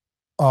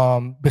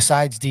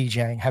 Besides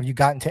DJing, have you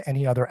gotten to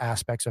any other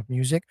aspects of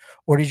music,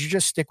 or did you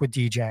just stick with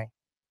DJing?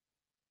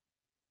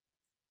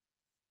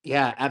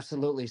 Yeah,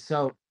 absolutely.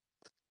 So,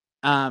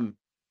 um,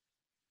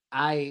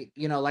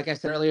 like I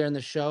said earlier in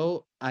the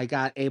show, I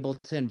got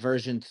Ableton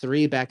version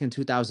 3 back in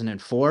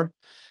 2004.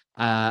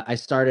 I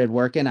started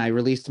working. I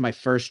released my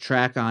first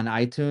track on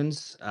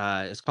iTunes.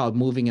 It's called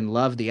Moving in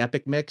Love, the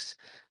Epic Mix.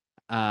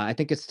 I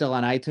think it's still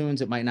on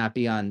iTunes. It might not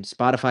be on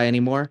Spotify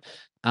anymore.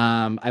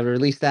 I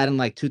released that in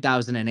like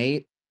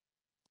 2008.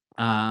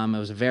 It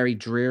was a very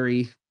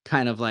dreary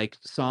kind of like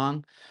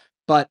song,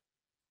 but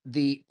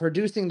the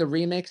producing the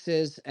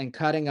remixes and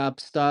cutting up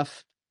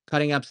stuff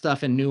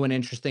in new and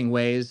interesting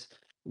ways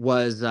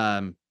was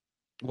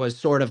was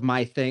sort of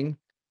my thing.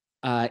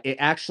 It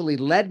actually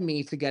led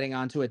me to getting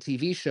onto a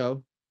TV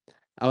show.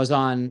 I was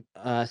on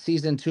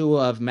season 2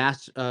 of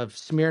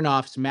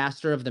Smirnoff's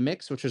Master of the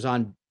Mix, which was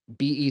on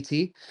BET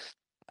in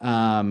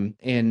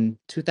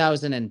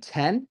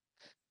 2010.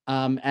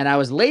 And I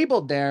was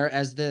labeled there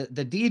as the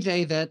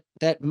DJ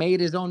that made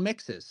his own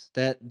mixes,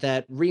 that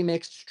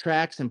remixed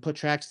tracks and put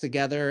tracks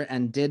together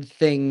and did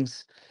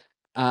things,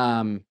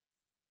 um,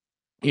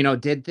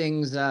 did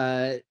things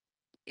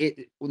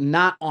it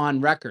not on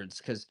records,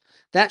 because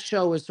that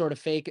show was sort of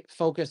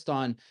focused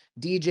on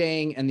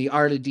DJing and the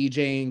art of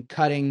DJing,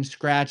 cutting,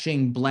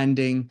 scratching,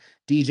 blending,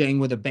 DJing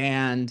with a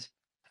band,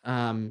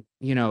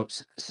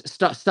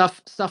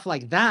 stuff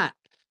like that.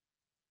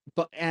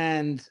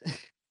 And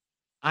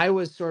I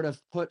was sort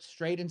of put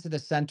straight into the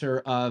center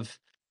of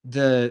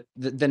the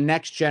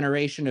next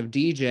generation of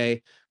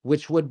DJ,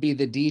 which would be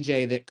the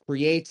DJ that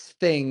creates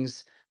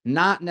things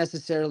not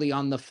necessarily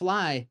on the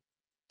fly,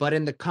 but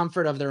in the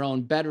comfort of their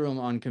own bedroom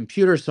on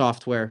computer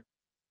software.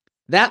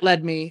 That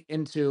led me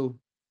into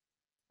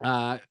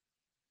uh,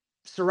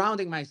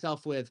 surrounding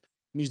myself with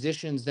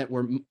musicians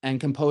and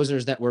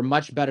composers that were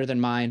much better than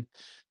mine.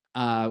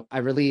 I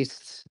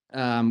released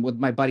with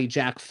my buddy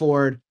Jack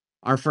Ford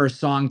our first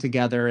song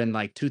together in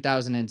like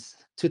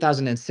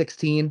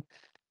 2016.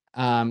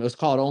 It was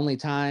called Only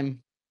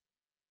Time,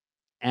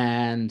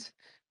 and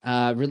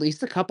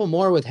released a couple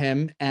more with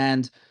him.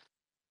 And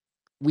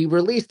we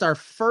released our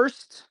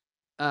first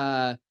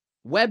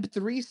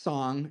Web3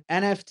 song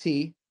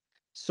NFT,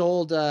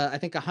 sold I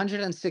think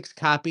 106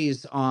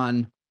 copies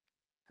on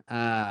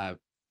Sound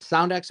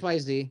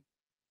XYZ.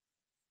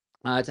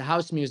 It's a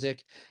house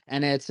music,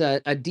 and it's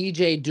a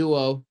DJ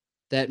duo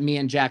that me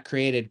and Jack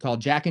created called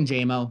Jack and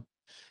JMO.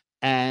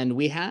 And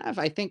we have,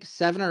 I think,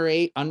 7 or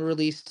 8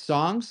 unreleased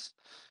songs.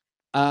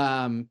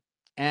 And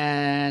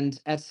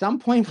at some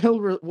point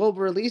we'll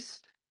release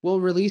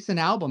an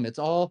album. It's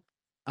all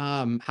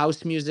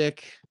house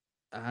music,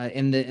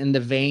 in the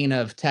vein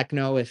of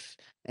techno, if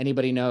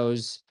anybody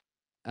knows,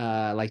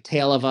 like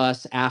Tale of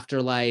Us,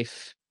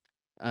 Afterlife.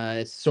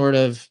 It's sort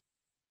of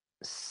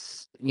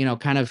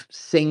kind of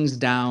sings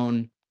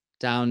down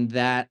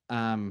that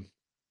down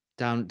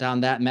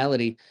that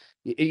melody.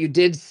 You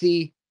did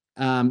see,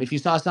 if you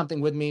saw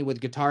something with me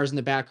with guitars in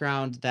the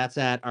background, that's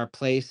at our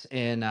place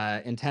in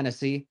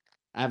Tennessee.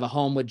 I have a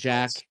home with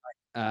Jack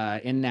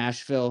in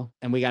Nashville,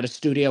 and we got a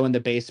studio in the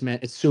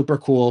basement. It's super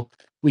cool.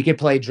 We could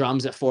play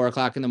drums at 4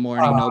 o'clock in the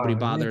morning. Nobody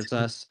bothers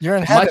us. You're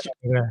in heaven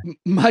over there.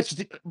 Much.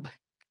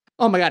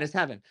 Oh my God, it's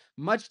heaven.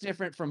 Much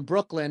different from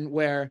Brooklyn,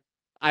 where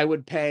I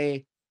would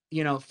pay,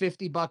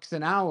 $50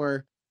 an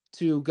hour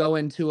to go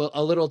into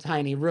a little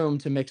tiny room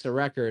to mix a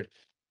record,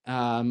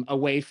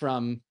 away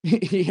from,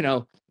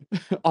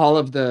 all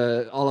of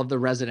the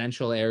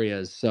residential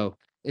areas. So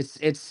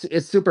it's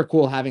super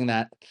cool having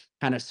that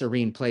kind of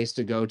serene place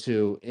to go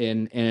to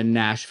in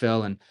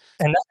Nashville, and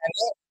And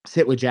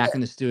sit with Jack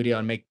in the studio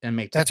and make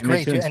that's make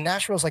great, dude. tunes. And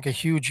Nashville's like a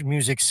huge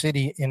music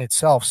city in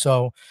itself.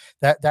 So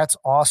that's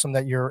awesome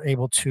that you're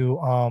able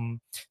to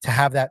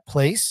have that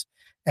place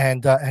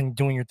and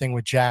doing your thing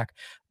with Jack.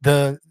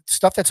 The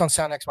stuff that's on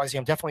Sound XYZ,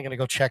 I'm definitely going to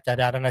go check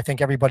that out. And I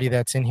think everybody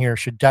that's in here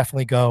should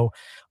definitely go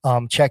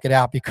check it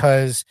out,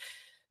 because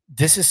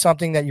this is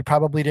something that you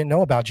probably didn't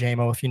know about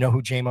JMO, if you know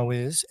who JMO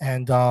is.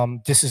 And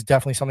this is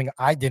definitely something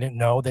I didn't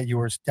know, that you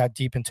were that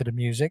deep into the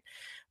music,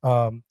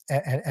 and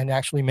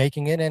actually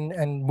making it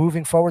and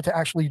moving forward to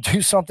actually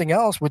do something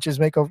else, which is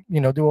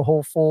do a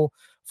whole full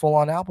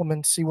on album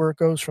and see where it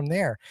goes from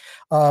there.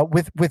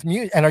 With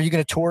music, and are you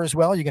going to tour as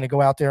well? Are you going to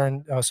go out there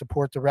and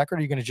support the record? Or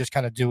are you going to just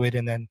kind of do it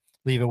and then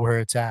leave it where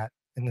it's at,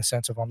 in the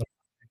sense of on the?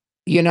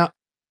 You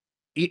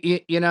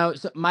know,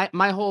 so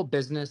my whole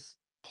business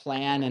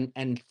plan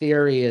and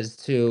theory is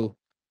to,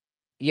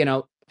 you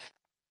know,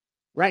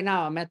 right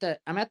now I'm at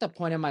the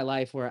point in my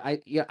life where I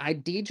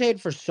DJ'd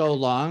for so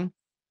long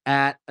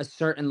at a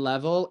certain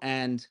level,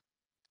 and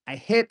I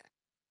hit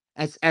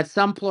at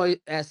some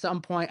point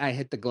I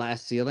hit the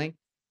glass ceiling.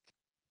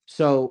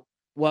 So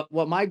what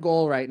my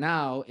goal right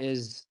now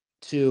is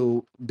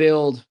to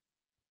build,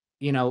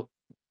 you know,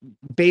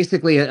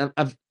 basically a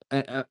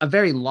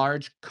very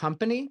large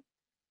company,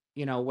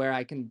 where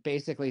I can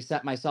basically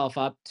set myself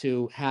up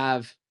to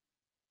have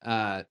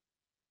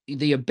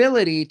the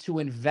ability to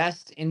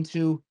invest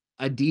into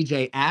a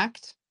DJ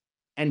act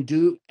and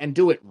do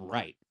it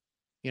right.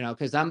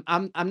 Because I'm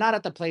not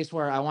at the place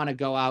where I want to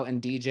go out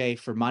and DJ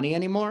for money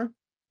anymore.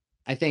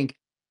 I think,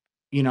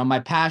 my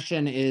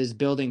passion is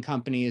building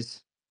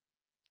companies,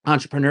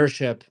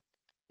 entrepreneurship,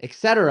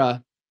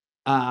 etc.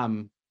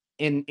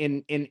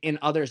 In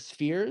other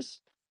spheres,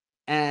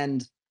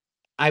 and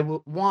I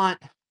would want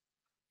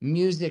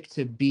music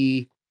to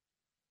be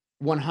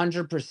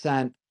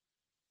 100%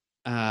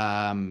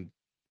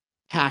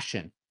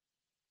 passion.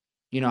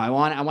 I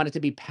want it to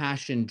be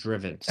passion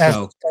driven. As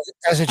So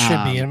as it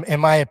should be. um In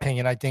my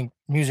opinion, I think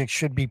music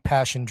should be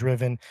passion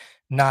driven,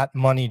 not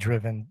money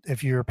driven.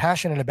 If you're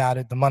passionate about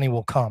it, the money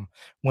will come.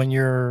 When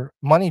you're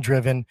money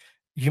driven,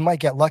 you might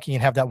get lucky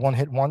and have that one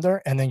hit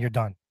wonder, and then you're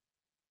done.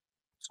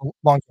 So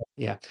long term.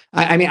 yeah.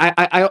 I mean,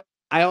 I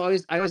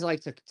always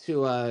like to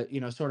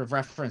sort of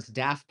reference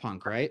Daft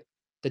Punk, right?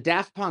 The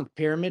Daft Punk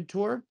Pyramid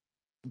Tour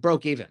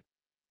broke even.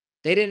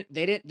 They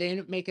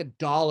didn't make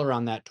 $1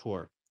 on that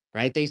tour,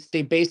 right?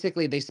 They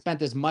basically they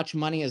spent as much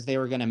money as they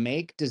were going to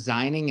make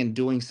designing and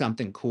doing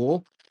something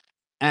cool.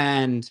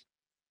 And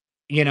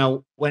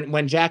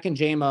when Jack and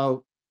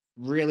JMO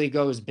really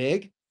goes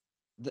big,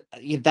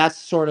 that's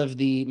sort of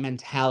the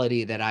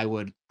mentality that I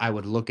would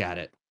look at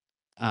it.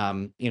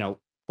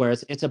 Where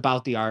it's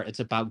about the art, it's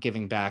about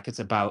giving back, it's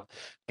about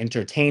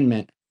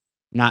entertainment,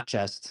 not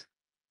just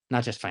Yeah,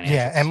 and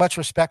financials. much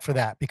respect for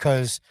that,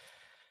 because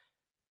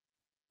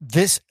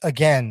this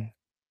again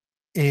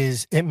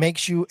it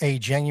makes you a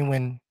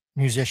genuine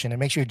musician. It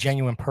makes you a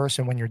genuine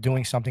person when you're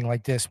doing something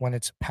like this, when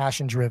it's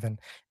passion driven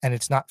and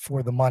it's not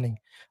for the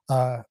money.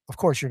 Of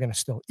course, you're going to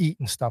still eat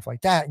and stuff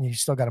like that, and you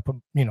still got to put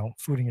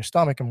food in your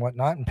stomach and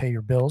whatnot and pay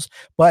your bills.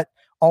 But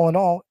all in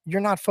all,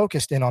 you're not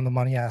focused in on the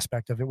money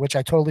aspect of it, which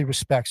I totally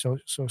respect. So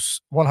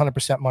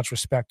 100% much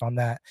respect on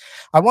that.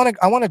 I want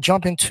to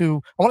jump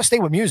into. I want to stay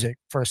with music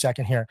for a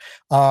second here.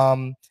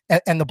 And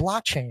the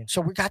blockchain.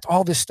 So we got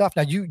all this stuff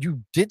now.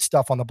 You did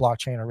stuff on the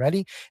blockchain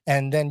already,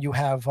 and then you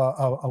have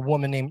a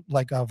woman named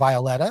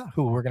Violetta,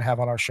 who we're going to have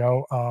on our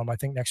show. I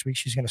think next week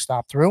she's going to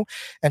stop through,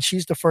 and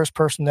she's the first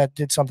person that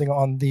did something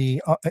on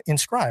the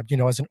inscribed,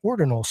 as an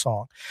ordinal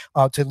song,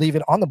 to leave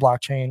it on the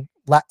blockchain,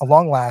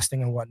 long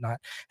lasting and whatnot.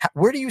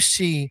 Where do you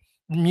see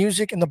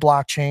music in the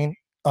blockchain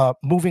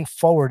moving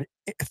forward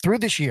through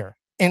this year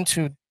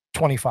into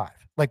 25?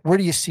 Like, where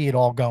do you see it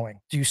all going?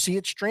 Do you see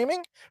it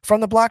streaming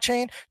from the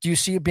blockchain? Do you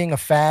see it being a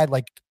fad,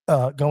 like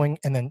going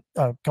in and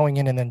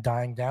then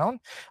dying down,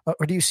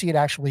 or do you see it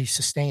actually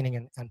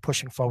sustaining and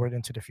pushing forward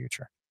into the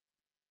future?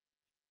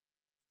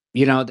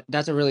 You know,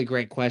 that's a really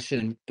great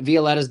question.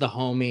 Violetta's the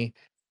homie.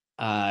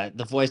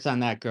 The voice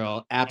on that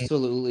girl,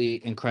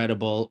 absolutely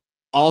incredible.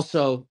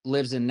 Also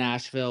lives in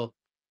Nashville.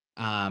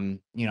 You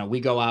know, we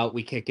go out,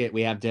 we kick it,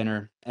 we have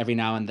dinner every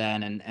now and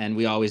then, and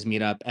we always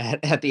meet up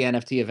at the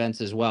NFT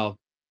events as well.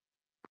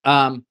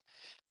 Um,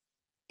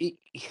 e-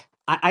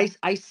 I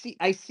see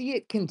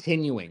it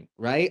continuing,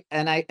 right?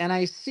 And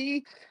I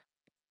see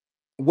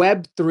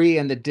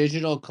Web3 and the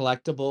digital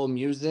collectible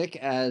music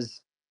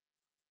as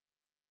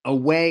a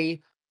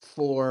way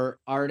for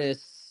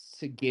artists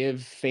to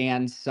give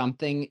fans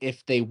something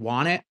if they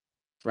want it,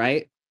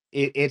 right?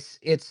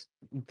 It's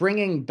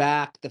bringing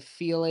back the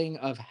feeling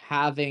of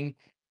having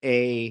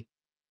a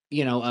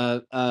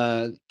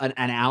an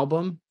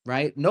album,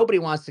 right? Nobody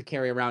wants to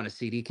carry around a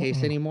CD case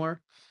Mm-mm.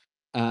 anymore.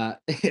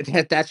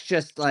 That's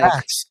just like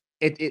Facts.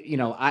 it. You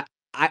know,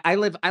 I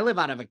live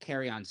out of a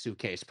carry-on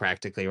suitcase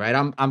practically, right?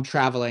 I'm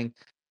traveling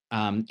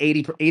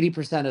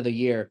 80% of the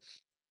year,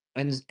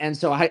 and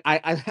so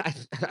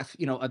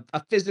you know,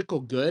 a physical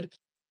good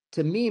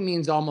to me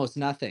means almost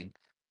nothing.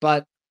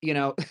 But you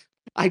know,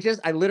 I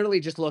literally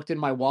just looked in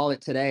my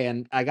wallet today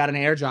and I got an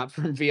airdrop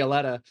from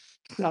Violetta,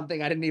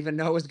 something I didn't even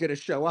know was going to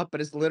show up,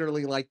 but it's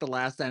literally like the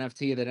last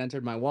NFT that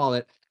entered my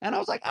wallet, and I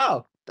was like,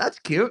 oh, that's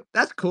cute,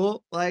 that's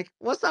cool, like,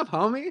 what's up,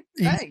 homie,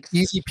 thanks.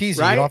 Easy peasy. You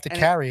don't Right, have to and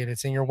it, carry it.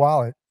 It's in your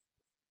wallet.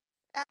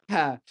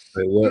 yeah,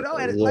 Wait, you what? know,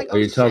 and it's What like, are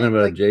oh you talking shit,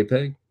 about? A like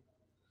JPEG?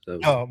 So,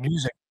 No,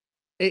 music.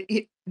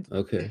 it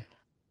okay.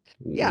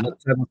 yeah. What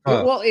type of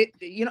file? Well,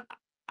 you know,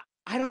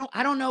 I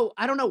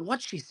don't know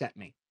what she sent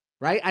me,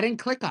 right? I didn't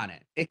click on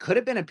it. It could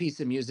have been a piece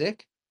of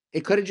music.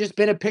 It could have just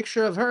been a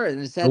picture of her and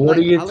it So said what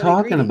are like you holiday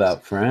talking greetings.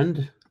 about,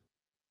 friend?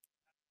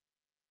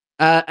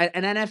 An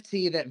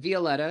NFT that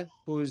Violetta,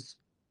 who's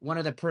one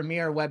of the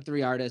premier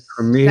Web3 artists, sent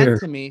Premiere.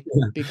 to me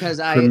because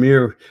I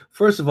Premiere.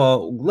 First of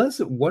all, what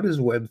is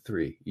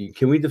Web3?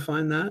 Can we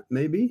define that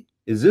maybe?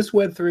 Is this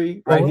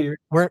Web3 right Well, here?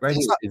 we're Right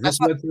here. Is this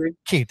that's not Web3?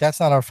 Keith. That's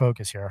not our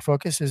focus here. Our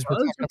focus is we're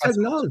Oh, it's talking the about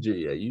some. technology.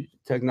 Yeah,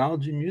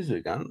 technology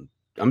music.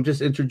 I'm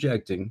just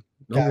interjecting.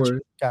 No Gotcha,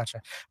 worries.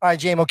 gotcha. All right,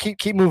 JMO,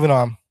 keep moving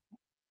on.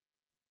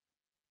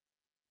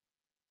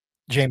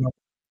 JMO.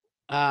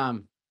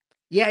 um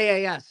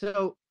yeah.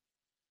 So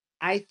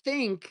I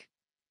think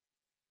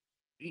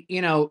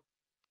you know,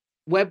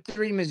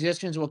 Web3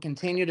 musicians will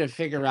continue to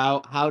figure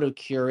out how to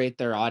curate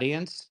their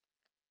audience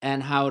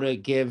and how to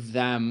give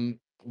them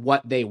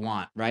what they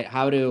want, right?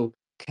 How to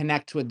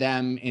connect with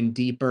them in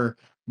deeper,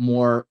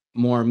 more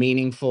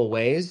meaningful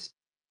ways.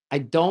 I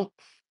don't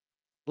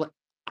like-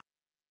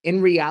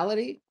 In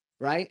reality,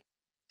 right?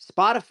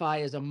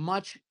 Spotify is a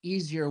much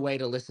easier way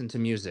to listen to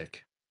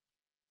music.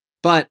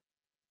 But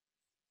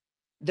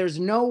there's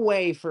no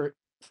way for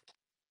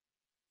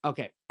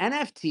okay,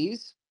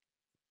 NFTs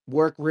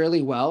work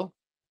really well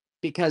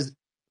because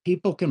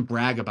people can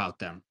brag about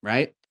them,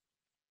 right?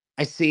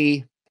 I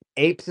see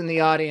apes in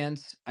the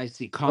audience. I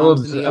see Oh,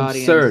 Kongs in the absurd.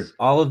 audience.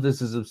 All of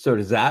this is absurd.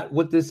 Is that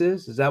what this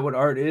is? Is that what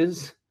art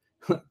is?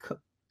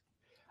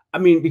 I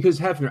mean, because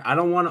Hefner, I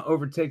don't want to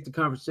overtake the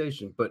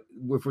conversation, but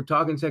if we're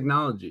talking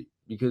technology,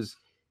 because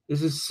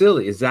this is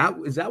silly. Is that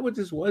what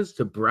this was,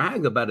 to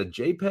brag about a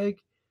JPEG?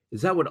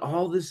 Is that what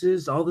all this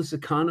is? All this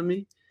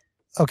economy?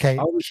 Okay,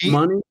 All this Keith.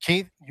 money?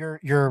 Keith,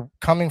 you're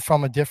coming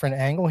from a different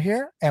angle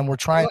here, and I'm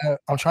trying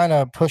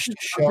to push the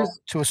I'm show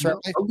just to a certain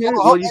no, place. okay. Hold,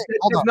 Well, hold, you hey, said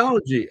hold on.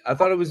 technology. I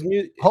thought it was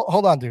music.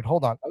 Hold on, dude.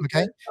 Hold on.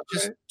 Okay. Okay,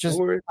 okay. No Just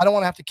worries. I don't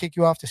want to have to kick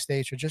you off the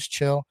stage, so just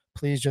chill.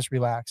 Please just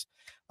relax.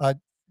 Uh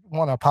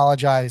want to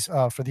apologize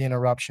for the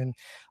interruption.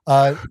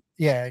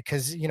 Yeah,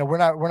 because we're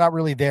not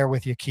really there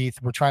with you, Keith.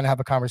 We're trying to have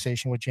a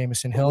conversation with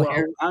Jamieson Hill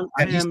here. Well,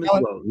 I And he's am as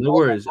telling well. No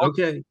hold on, worries. hold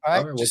Okay. on. All All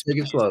right. right. We'll Just take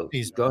it slow.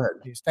 please, Go man.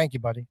 ahead. Please. Thank you,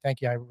 buddy.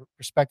 Thank you. I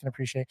respect and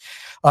appreciate.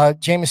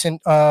 Jamieson,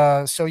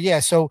 so yeah,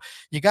 so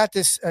you got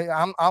this.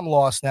 I'm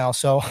lost now.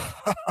 So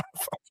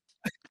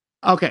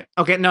Okay.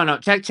 No.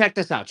 Check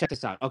this out. Check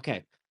this out.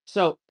 Okay.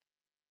 So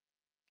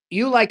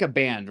you like a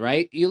band,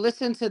 right? You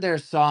listen to their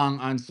song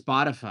on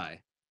Spotify,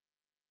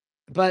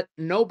 but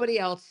nobody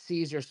else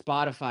sees your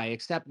Spotify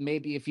except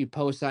maybe if you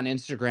post on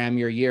Instagram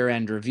your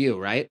year-end review,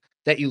 right?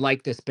 That you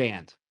like this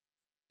band.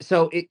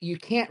 So you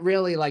can't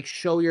really like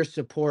show your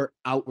support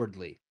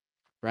outwardly,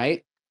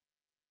 right?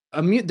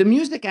 The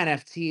music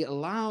NFT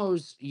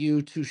allows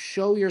you to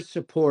show your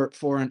support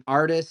for an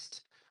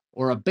artist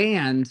or a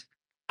band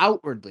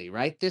outwardly,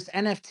 right? This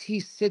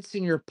NFT sits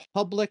in your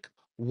public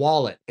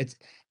wallet.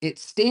 It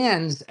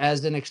stands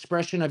as an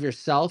expression of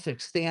yourself.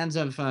 It stands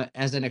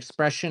as an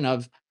expression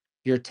of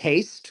your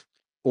taste,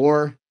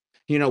 or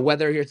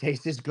whether your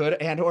taste is good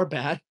and or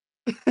bad.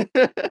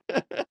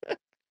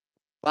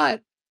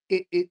 But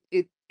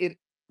it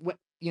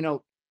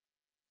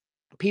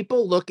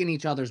people look in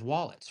each other's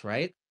wallets,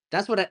 right?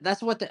 That's what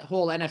the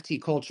whole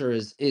NFT culture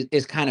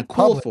is kind of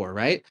cool public, for,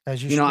 right?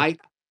 as you You know, should. I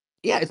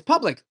Yeah, it's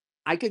public.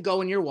 I could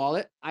go in your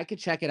wallet. I could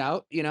check it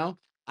out.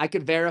 I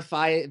could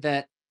verify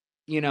that,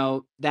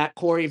 that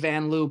Corey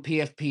Van Loo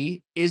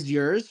PFP is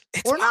yours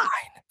It's or not.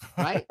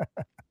 mine.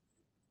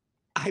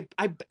 Right?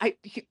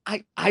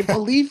 I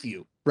believe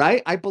you.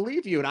 Right? I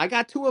believe you, and I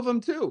got 2 of them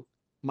too.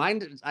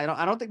 Mine, I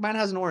don't think mine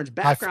has an orange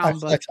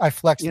background, but I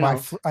flexed you know,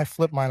 I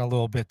flipped mine a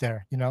little bit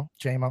there,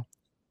 JMO.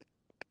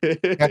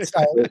 That's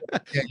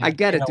yeah, I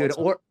get you it, know dude. what's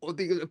up. Or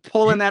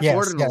pulling that Yes,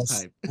 ordinal yes.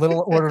 type.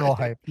 Little ordinal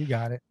hype. You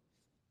got it.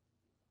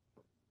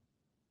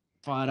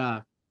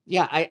 But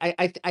yeah,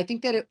 I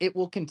think that it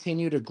will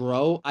continue to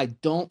grow. I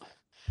don't,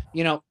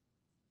 you know,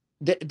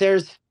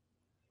 there's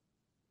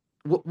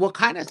what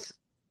kind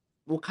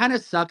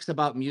of sucks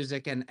about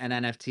music and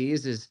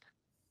NFTs is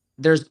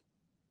there's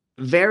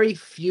very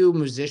few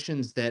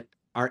musicians that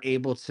are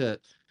able to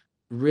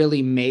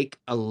really make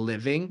a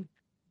living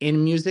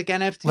in music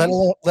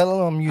NFTs. Let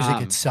alone music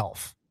Um,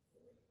 itself.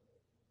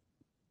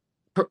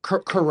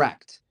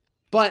 correct,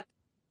 but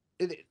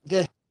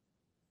the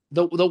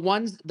the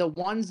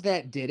ones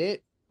that did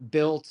it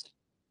built,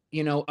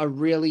 a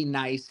really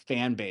nice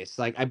fan base.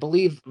 Like, I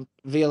believe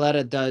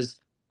Violetta does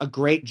a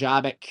great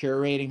job at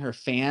curating her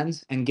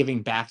fans and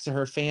giving back to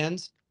her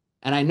fans.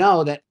 And I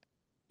know that,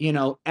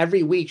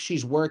 every week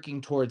she's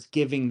working towards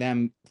giving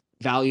them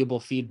valuable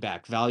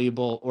feedback,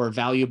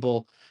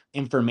 valuable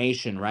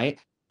information, right?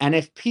 And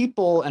if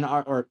people and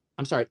art, or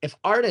I'm sorry, if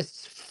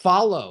artists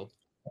follow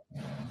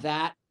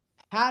that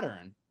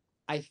pattern,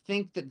 I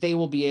think that they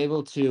will be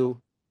able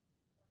to,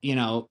 you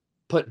know,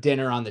 put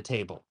dinner on the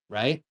table,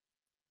 right?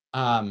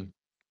 Um,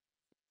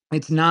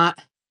 it's not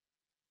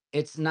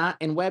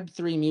in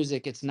Web3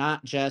 music, it's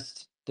not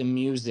just the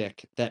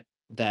music that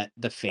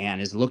the fan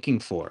is looking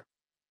for.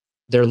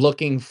 They're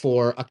looking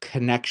for a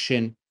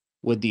connection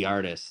with the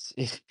artists.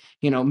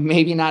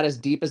 Maybe not as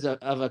deep as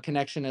of a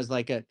connection as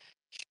like a,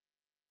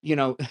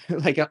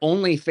 like a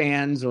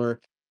OnlyFans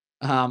or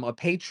a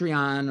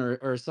Patreon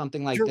or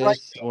something like You're right,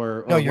 this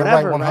though. No, or you're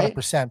right whatever, right?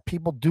 100%.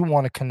 People do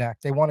want to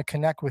connect. They want to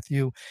connect with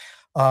you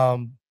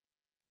um,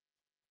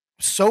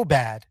 so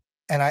bad.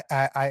 And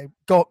I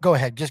go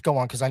ahead, just go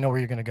on because I know where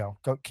you're going to go.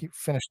 Go keep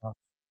finish on.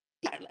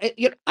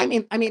 Yeah,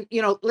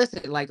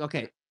 listen, like,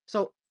 okay,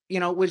 so,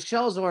 with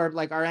Shells or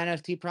like our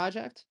NFT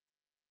project,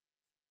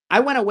 I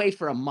went away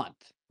for a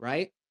month,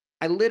 right?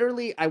 I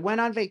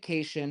went on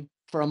vacation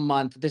for a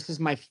month. This is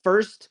my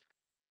first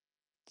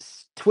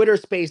Twitter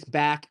space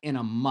back in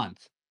a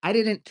month. I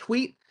didn't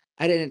tweet,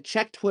 I didn't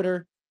check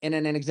Twitter in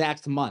an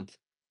exact month.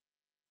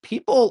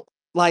 People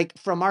like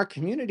from our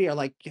community are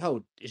like,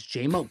 yo, is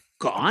JMO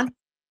gone?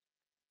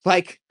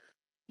 Like,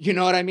 you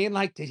know what I mean?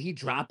 Like, did he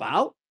drop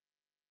out?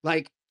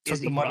 Like, is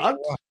Took the he money and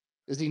bugged? run.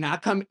 Is he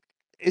not coming?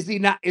 Is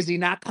he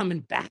not coming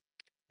back?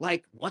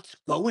 Like, what's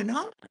going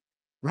on?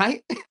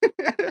 Right?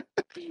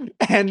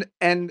 and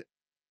and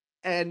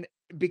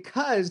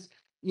because,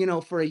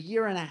 for a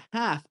year and a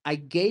half, I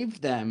gave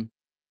them,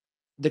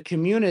 the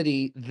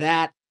community,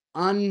 that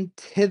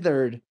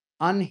untethered,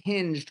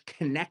 unhinged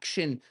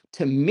connection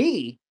to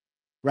me,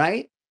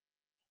 right?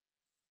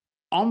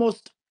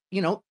 Almost,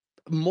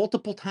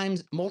 multiple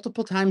times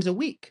a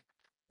week,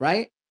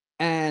 right?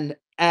 And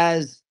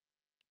as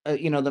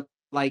the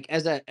like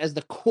as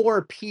the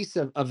core piece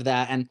of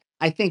that, and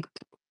I think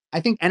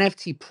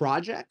NFT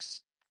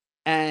projects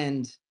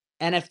and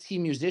NFT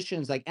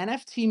musicians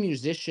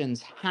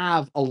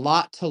have a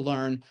lot to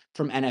learn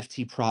from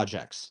NFT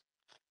projects,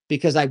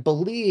 because I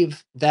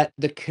believe that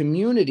the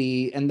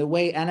community and the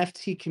way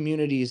NFT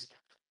communities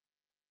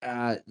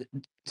uh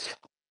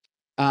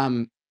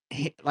um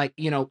like,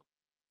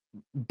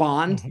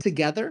 bond Mhm.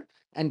 together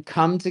and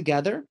come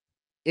together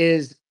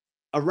is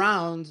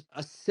around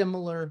a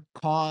similar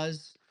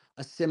cause,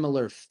 a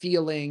similar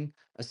feeling,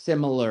 a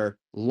similar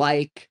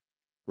like,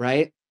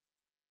 right?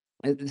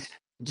 It's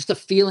just a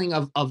feeling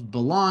of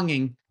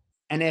belonging.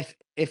 And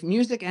if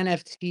music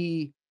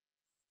NFT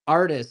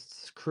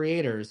artists,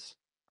 creators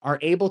are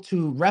able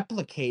to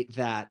replicate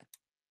that,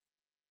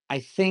 I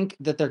think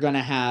that they're going to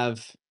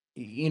have,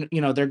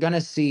 they're going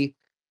to see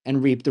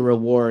and reap the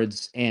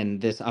rewards in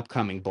this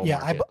upcoming bull Yeah,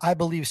 market. I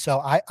believe so.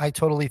 I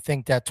totally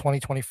think that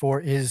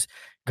 2024 is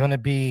gonna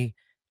be,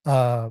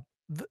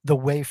 the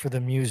way for the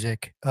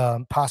music,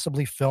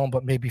 possibly film,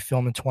 but maybe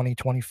film in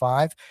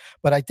 2025.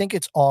 But I think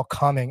it's all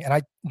coming, and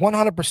I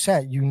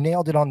 100%, you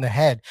nailed it on the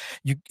head.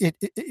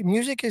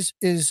 Music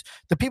is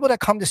the people that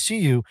come to see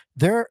you,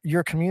 they're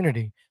your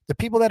community. The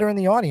people that are in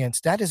the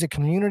audience, that is a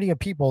community of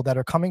people that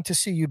are coming to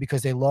see you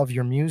because they love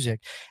your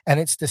music, and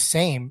it's the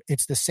same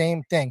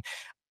thing.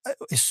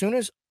 As soon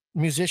as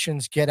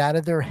musicians get out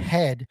of their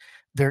head,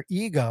 their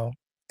ego,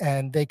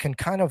 and they can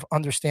kind of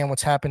understand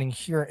what's happening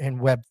here in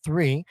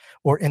Web3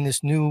 or in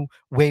this new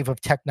wave of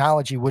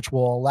technology, which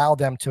will allow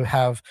them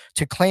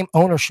to claim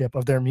ownership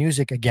of their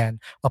music again,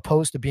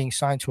 opposed to being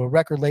signed to a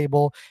record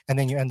label, and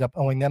then you end up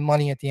owing them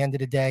money at the end of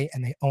the day,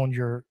 and they own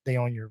your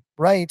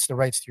rights, the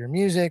rights to your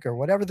music, or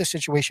whatever the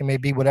situation may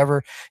be,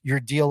 whatever your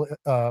deal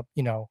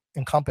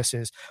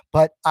encompasses.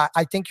 But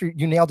I think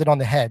you nailed it on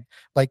the head.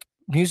 Like,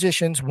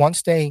 musicians,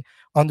 once they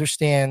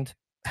understand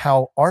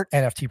how art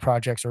NFT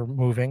projects are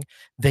moving,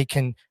 they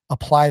can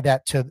apply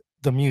that to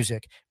the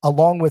music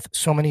along with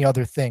so many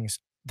other things,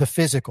 the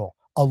physical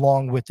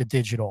along with the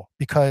digital,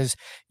 because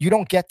you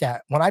don't get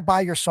that when I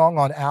buy your song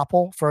on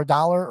Apple for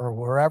 $1 or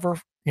wherever,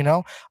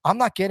 I'm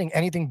not getting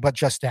anything but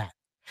just that.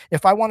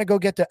 If I want to go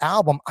get the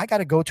album, I got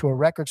to go to a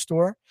record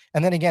store.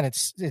 And then again,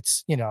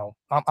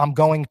 I'm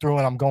going through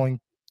and I'm going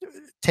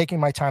taking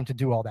my time to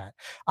do all that.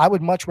 I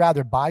would much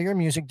rather buy your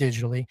music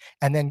digitally.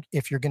 And then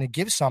if you're going to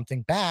give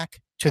something back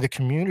to the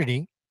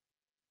community,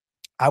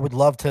 I would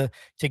love to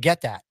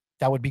get that.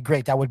 That would be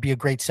great. That would be a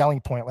great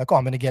selling point. Like, oh,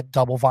 I'm going to get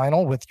double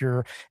vinyl with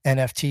your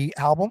NFT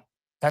album.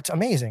 That's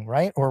amazing,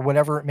 right? Or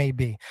whatever it may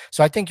be.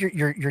 So I think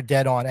you're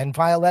dead on. And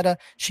Violetta,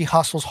 she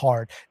hustles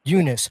hard.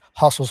 Eunice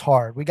hustles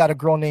hard. We got a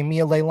girl named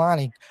Mia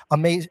Leilani.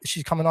 Amazing.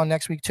 She's coming on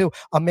next week too.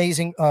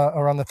 Amazing.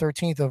 Or on the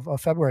 13th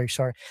of February.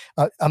 Sorry.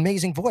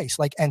 Amazing voice.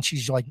 Like, and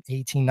she's like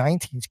 18,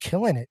 19. She's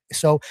killing it.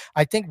 So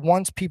I think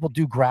once people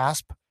do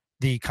grasp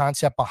the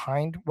concept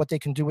behind what they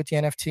can do with the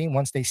NFT,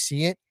 once they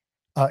see it,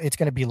 it's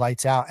going to be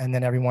lights out, and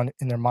then everyone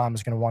and their mom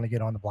is going to want to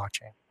get on the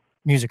blockchain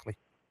musically.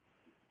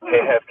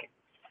 Hey, Hef,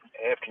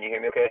 can you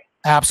hear me okay?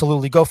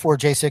 Absolutely. Go for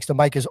it, J6. The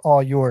mic is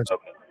all yours.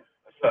 Okay.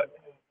 So,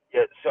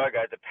 yeah, sorry,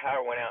 guys. The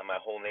power went out in my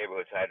whole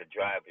neighborhood, so I had to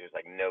drive. There's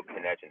like no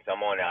connection. So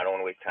I'm on it. I don't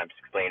want to waste time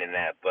explaining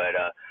that. But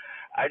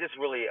I just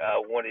really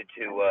wanted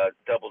to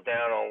double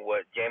down on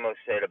what JMO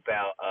said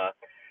about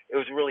it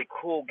was really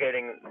cool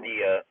getting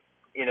the,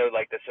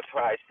 like the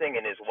surprise thing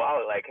in his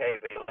wallet. Like, hey,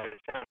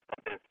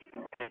 something.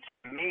 And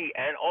to me,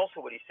 and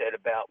also what he said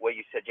about what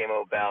you said,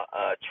 JMO, about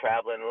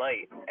traveling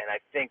light. And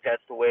I think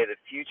that's the way of the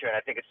future, and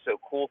I think it's so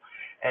cool.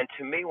 And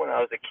to me, when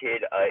I was a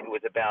kid, it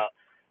was about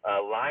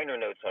liner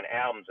notes on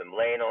albums and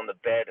laying on the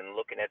bed and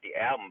looking at the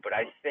album. But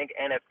I think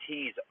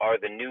NFTs are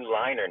the new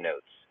liner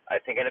notes. I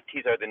think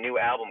NFTs are the new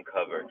album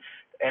cover.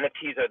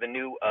 NFTs are the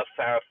new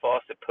Farrah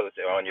Fawcett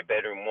poster on your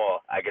bedroom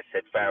wall. I guess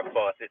said Farrah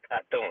Fawcett.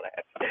 Don't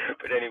laugh.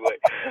 But anyway,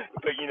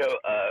 but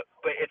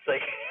but it's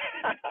like,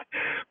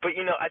 but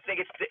I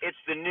think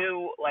it's the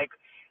new, like,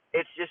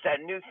 it's just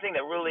that new thing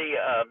that really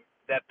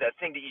that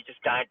thing that you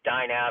just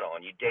dine out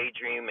on. You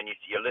daydream and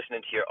you're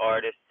listening to your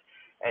artist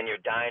and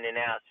you're dining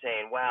out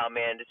saying, wow,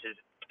 man,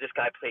 this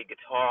guy played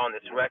guitar on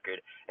this record,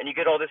 and you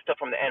get all this stuff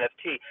from the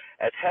NFT.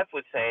 As Hef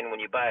was saying,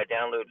 when you buy a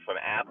download from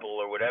Apple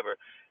or whatever,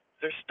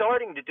 they're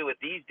starting to do it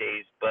these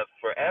days, but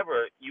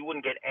forever you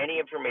wouldn't get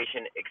any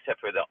information except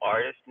for the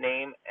artist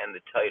name and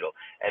the title,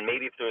 and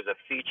maybe if there was a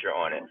feature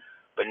on it.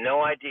 But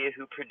no idea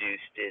who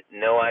produced it,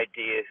 no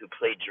idea who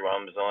played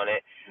drums on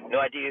it,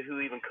 no idea who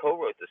even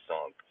co-wrote the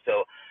song.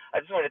 So I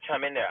just wanted to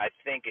chime in there. I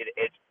think it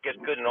gets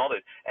good in all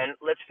this. And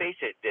let's face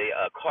it, the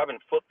carbon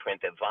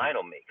footprint that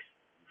vinyl makes,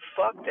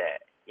 fuck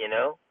that,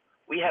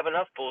 We have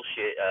enough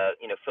bullshit,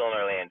 filling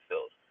our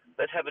landfills.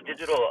 Let's have a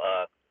digital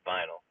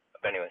vinyl.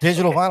 Anyway,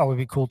 Digital okay. vinyl would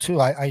be cool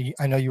too. I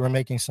know you were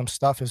making some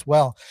stuff as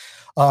well.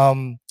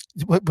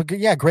 But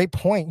yeah, great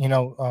point.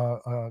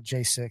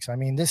 J6. I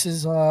mean, this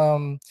is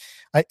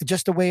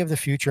just the way of the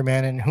future,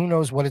 man. And who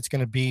knows what it's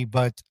going to be,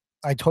 but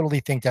I totally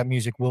think that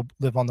music will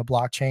live on the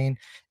blockchain.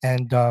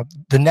 And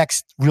the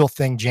next real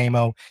thing,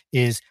 JMO,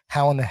 is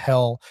how in the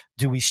hell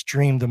do we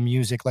stream the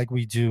music like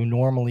we do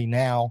normally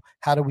now?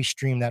 How do we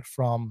stream that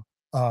from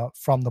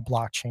the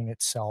blockchain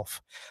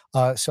itself?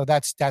 So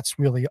that's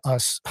really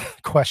us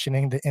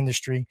questioning the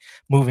industry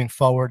moving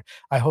forward.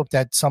 I hope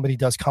that somebody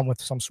does come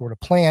with some sort of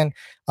plan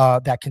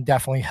that can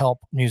definitely help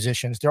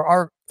musicians. There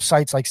are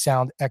sites like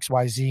Sound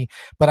XYZ,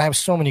 but I have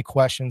so many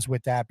questions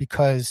with that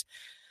because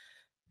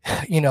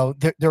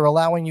they're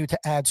allowing you to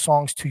add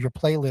songs to your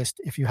playlist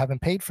if you haven't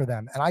paid for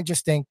them. And I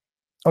just think,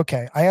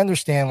 okay, I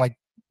understand, like,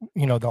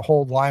 the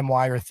whole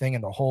LimeWire thing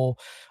and the whole,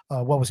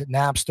 what was it,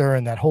 Napster,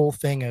 and that whole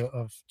thing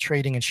of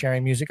trading and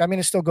sharing music. I mean,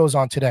 it still goes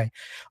on today.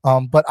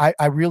 But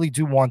I really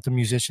do want the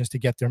musicians to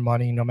get their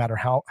money, no matter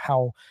how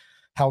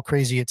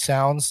crazy it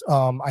sounds.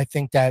 I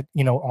think that,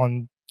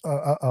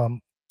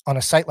 on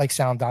a site like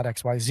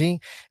sound.xyz,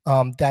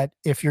 that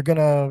if you're going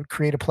to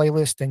create a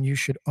playlist, then you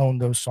should own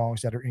those songs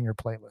that are in your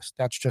playlist.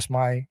 That's just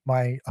my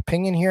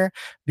opinion here,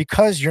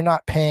 because you're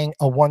not paying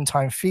a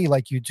one-time fee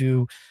like you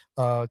do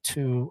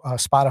to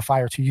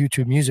Spotify or to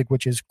YouTube Music,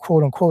 which is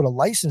quote unquote a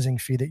licensing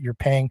fee that you're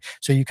paying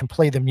so you can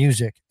play the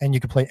music and you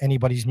can play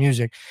anybody's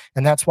music.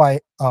 And that's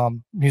why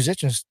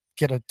musicians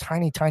get a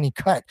tiny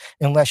cut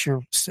unless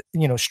you're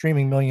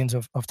streaming millions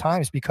of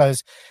times,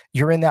 because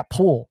you're in that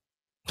pool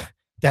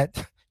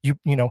that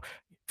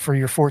for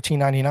your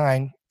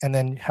 $14.99, and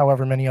then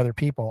however many other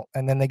people,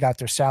 and then they got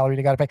their salary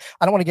they got to pay.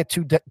 I don't want to get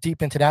too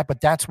deep into that,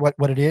 but that's what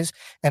it is,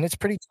 and it's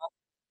pretty tough.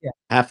 Yeah.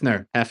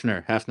 Hefner.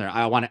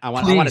 I want to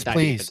dive deep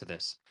Please. into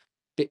this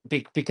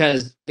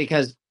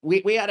because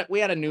we had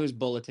a news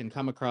bulletin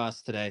come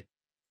across today.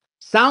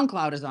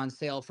 SoundCloud is on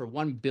sale for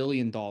 $1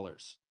 billion.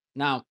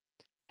 Now,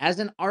 as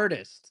an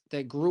artist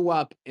that grew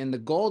up in the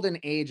golden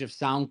age of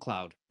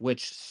SoundCloud,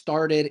 which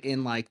started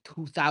in like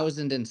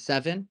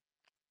 2007,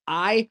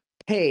 I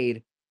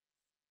paid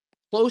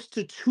close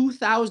to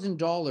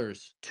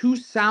 $2,000 to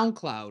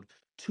SoundCloud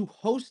to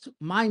host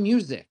my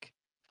music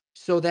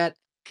so that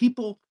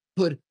people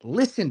could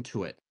listen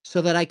to it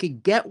so that I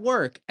could get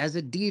work as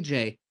a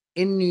DJ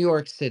in New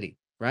York City,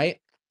 right?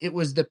 It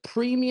was the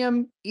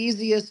premium,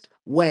 easiest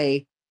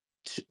way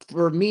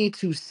for me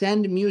to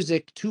send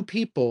music to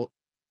people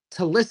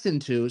to listen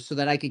to so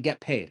that I could get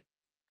paid.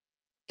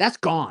 That's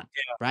gone,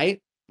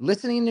 right?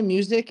 Listening to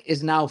music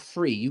is now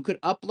free. You could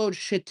upload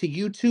shit to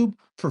YouTube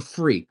for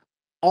free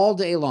all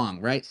day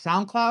long, right?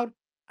 SoundCloud,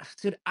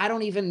 dude, I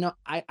don't even know.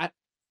 I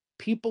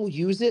people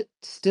use it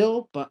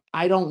still, but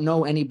I don't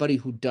know anybody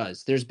who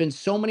does. There's been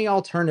so many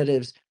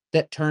alternatives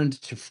that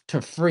turned to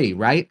free,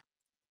 right?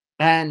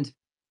 And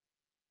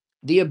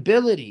the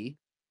ability,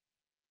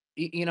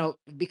 you know,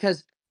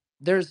 because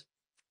there's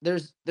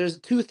there's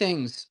two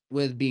things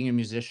with being a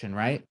musician,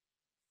 right?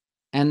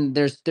 And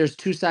there's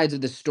two sides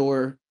of the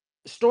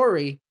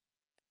story,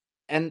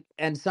 and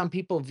some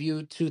people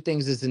view two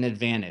things as an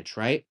advantage,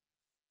 right?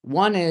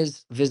 One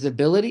is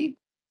visibility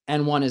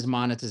and one is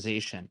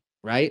monetization,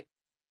 right?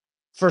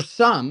 For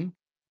some,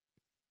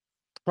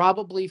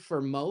 probably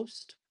for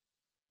most,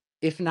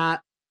 if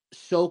not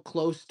so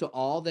close to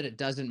all that it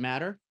doesn't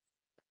matter,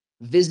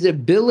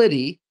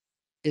 visibility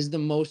is the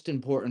most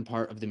important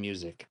part of the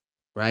music,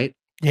 right?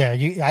 Yeah, I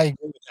agree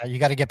with that. You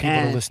got to get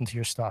people to And listen to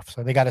your stuff,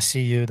 so they got to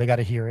see you, they got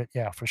to hear it.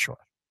 Yeah, for sure.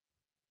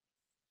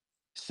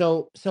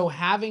 so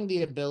having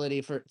the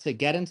ability to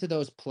get into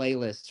those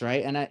playlists,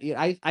 right? And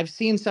I've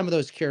seen some of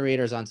those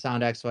curators on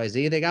Sound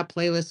XYZ. They got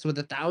playlists with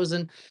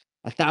 1,000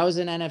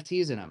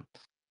 NFTs in them,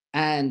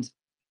 and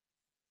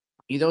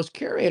those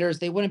curators,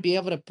 they wouldn't be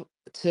able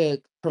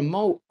to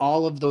promote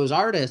all of those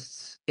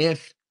artists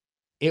if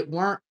it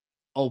weren't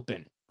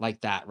open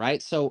like that,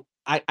 right? So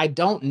I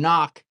don't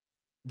knock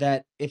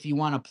that if you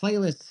want to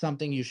playlist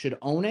something, you should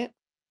own it.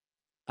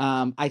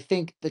 I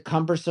think the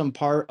cumbersome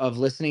part of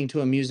listening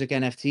to a music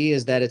NFT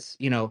is that it's,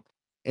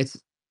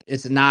 it's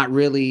it's not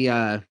really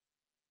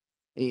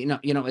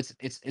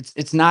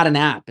it's not an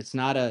app. It's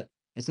not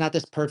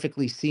this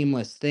perfectly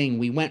seamless thing.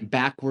 We went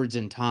backwards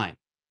in time,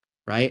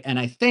 right? And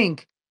I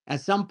think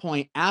at some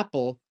point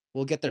Apple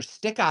will get their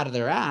stick out of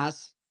their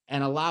ass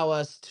and allow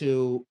us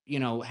to,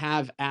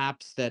 have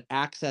apps that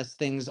access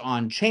things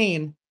on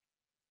chain,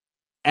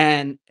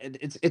 and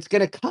it's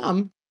going to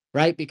come,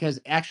 right? Because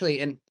actually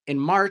in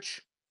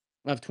March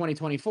of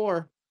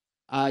 2024,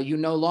 you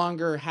no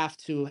longer have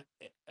to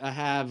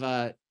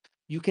have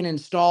you can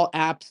install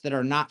apps that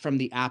are not from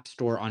the App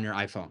Store on your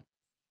iPhone.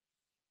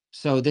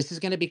 So this is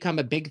going to become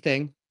a big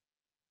thing,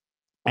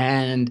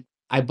 and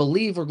I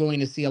believe we're going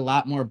to see a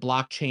lot more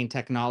blockchain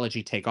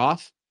technology take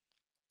off.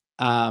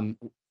 Um,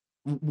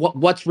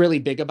 what's really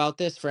big about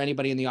this for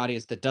anybody in the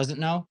audience that doesn't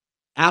know?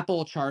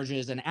 Apple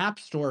charges an App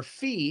Store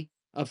fee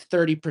of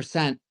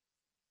 30%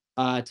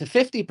 to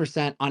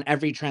 50% on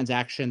every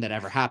transaction that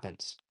ever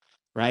happens,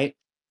 right?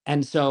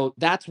 And so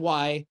that's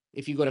why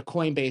if you go to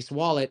Coinbase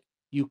Wallet,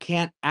 you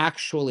can't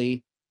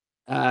actually,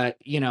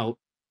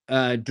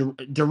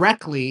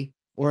 directly,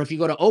 or if you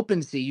go to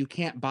OpenSea, you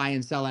can't buy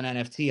and sell an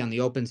NFT on the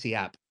OpenSea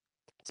app.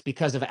 It's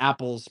because of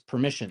Apple's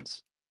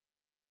permissions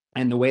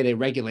and the way they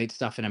regulate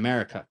stuff in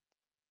America,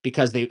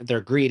 because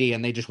they're greedy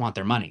and they just want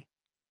their money,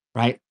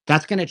 right?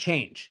 That's going to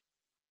change,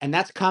 and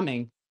that's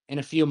coming in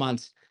a few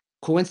months.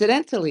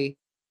 Coincidentally,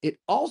 it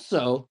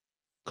also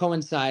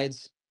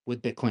coincides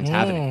with Bitcoin's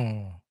halving.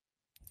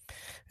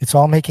 It's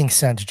all making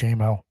sense,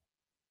 JMO.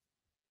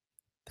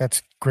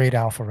 That's great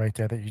alpha right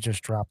there that you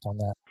just dropped on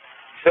that.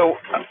 So,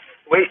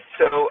 wait,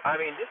 so, I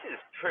mean, this is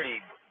pretty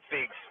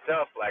big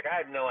stuff. Like, I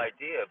had no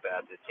idea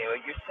about this.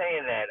 You're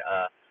saying that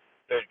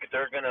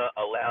they're going to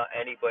allow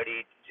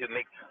anybody to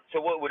make.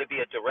 So, what would it be,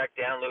 a direct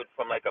download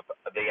from, like,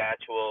 the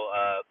actual,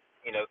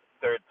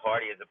 third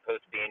party as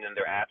opposed to being in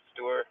their app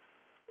store?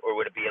 Or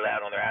would it be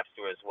allowed on their app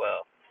store as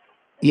well?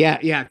 Yeah,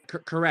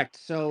 correct.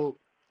 So,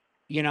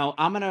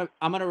 I'm gonna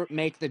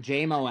make the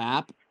JMO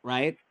app,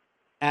 right?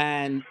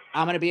 And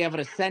I'm gonna be able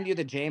to send you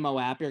the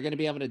JMO app. You're gonna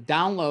be able to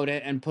download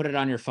it and put it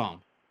on your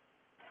phone.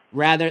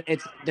 Rather,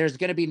 there's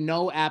gonna be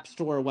no app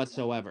store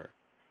whatsoever.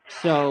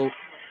 So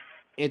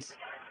it's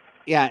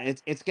yeah,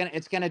 it's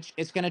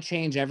gonna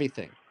change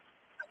everything.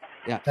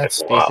 Yeah,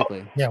 That's Wow.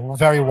 basically. yeah, well,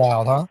 very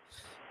wild, huh?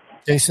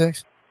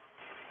 J6.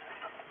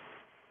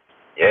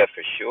 Yeah,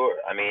 for sure.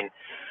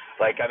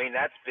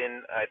 That's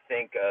been, I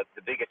think,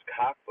 the biggest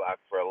cock block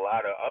for a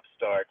lot of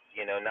upstarts.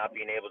 Not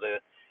being able to,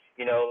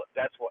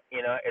 that's what,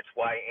 it's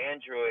why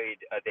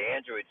the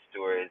Android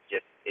store is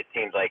just. It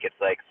seems like it's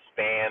like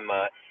spam.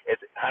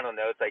 I don't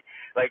know. It's like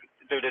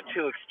they're the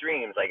two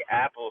extremes. Like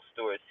Apple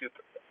store is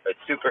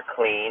super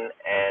clean,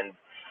 and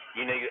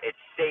it's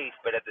safe,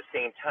 but at the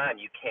same time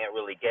you can't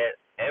really get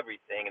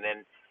everything. And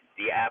then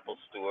the Apple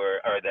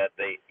store, or the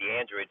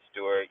Android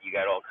store, you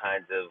got all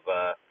kinds of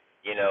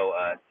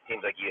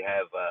seems like you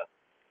have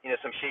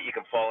some shit you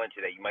can fall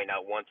into that you might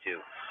not want to.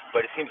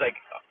 But it seems like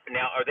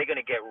now, are they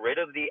going to get rid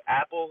of the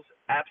Apple's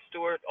App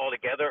Store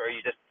altogether, or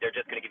they're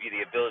just going to give you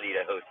the ability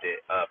to host it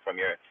from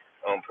your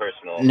own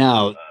personal?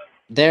 No,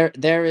 there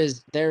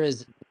is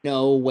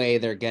no way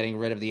they're getting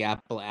rid of the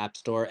Apple App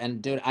Store.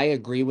 And dude, I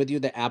agree with you.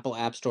 The Apple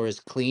App Store is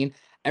clean.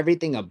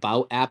 everything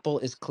about Apple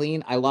is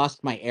clean. I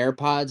lost my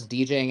AirPods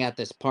DJing at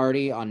this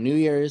party on New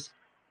Year's,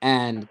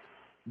 and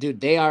dude,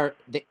 they are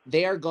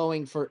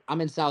going for.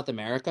 I'm in South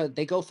America.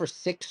 They go for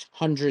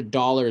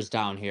 $600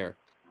 down here,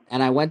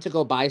 and I went to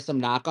go buy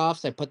some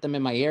knockoffs. I put them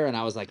in my ear, and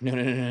I was like, no,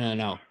 no, no, no, no,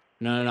 no.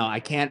 No, no, no. I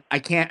can't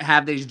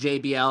have these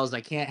JBLs. I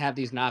can't have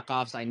these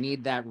knockoffs. I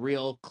need that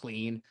real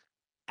clean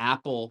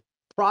Apple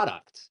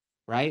product,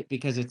 right?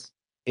 Because it's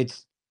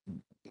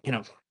you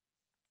know,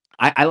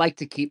 I like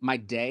to keep my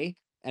day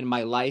and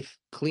my life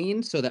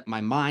clean so that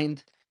my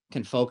mind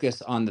can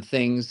focus on the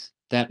things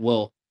that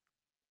will,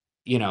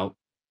 you know,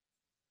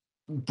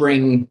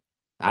 bring,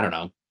 I don't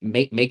know,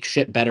 make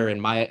shit better in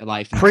my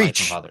life and the life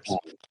of Preach. others.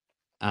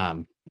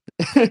 Um,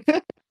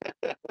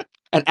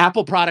 and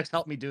Apple products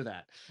help me do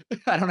that.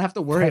 I don't have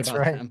to worry That's about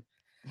right. them.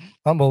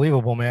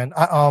 Unbelievable, man.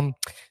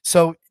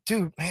 So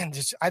dude, man,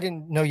 just I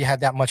didn't know you had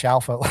that much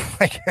alpha.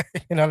 Like,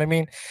 you know what I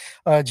mean?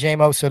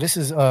 JMO. So this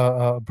is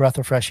a breath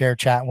of fresh air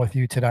chatting with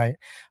you tonight.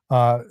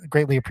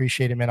 Greatly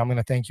appreciate it, man. I'm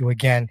gonna thank you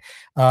again.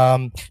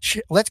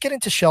 Let's get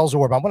into Shell's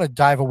Orb. I want to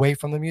dive away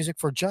from the music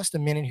for just a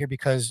minute here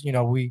because you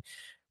know we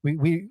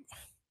we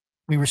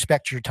we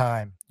respect your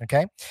time.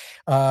 Okay.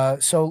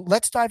 So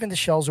let's dive into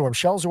Shell's Orb.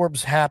 Shell's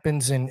Orbs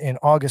happens in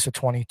August of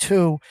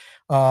 22.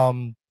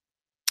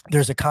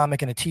 There's a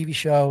comic and a TV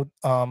show.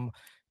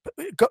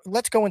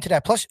 Let's go into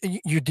that. Plus,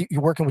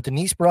 you're working with the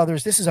Nice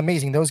brothers. This is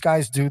amazing. Those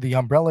guys do the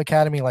Umbrella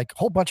Academy, like a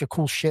whole bunch of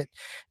cool shit.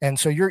 And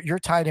so you're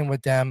tied in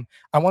with them.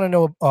 I want to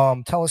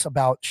know. Tell us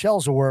about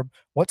Shell's Orb.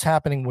 What's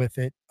happening with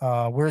it?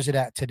 Where is it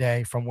at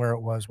today from where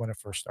it was when it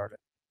first started?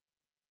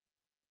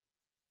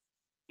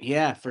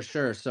 Yeah, for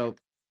sure. So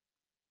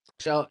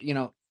Shell,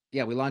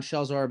 yeah, we launched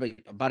Shell's Orb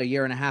about a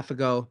year and a half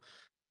ago.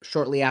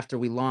 Shortly after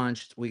we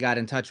launched, we got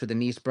in touch with the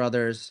Nice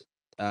brothers,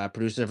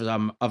 producers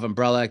of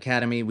Umbrella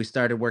Academy. We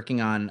started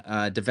working on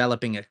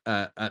developing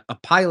a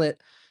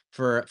pilot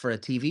for a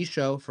TV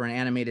show, for an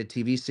animated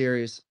TV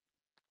series.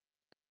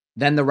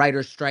 Then the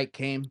writer's strike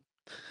came,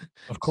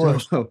 Of so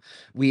course.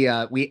 we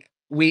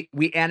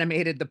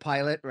animated the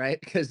pilot, right?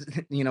 Because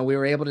we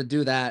were able to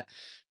do that.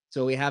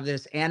 So we have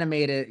this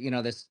animated,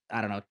 this, I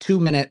don't know, 2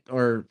 minute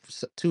or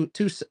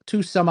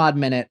two some odd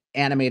minute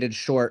animated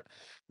short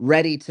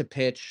ready to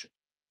pitch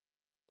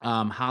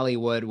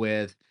Hollywood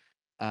with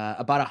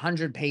about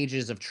 100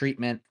 pages of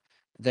treatment.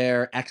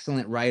 They're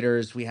excellent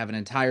writers. We have an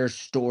entire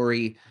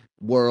story,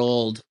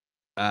 world,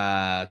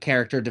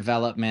 character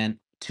development,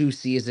 2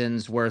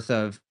 seasons worth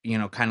of,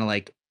 kind of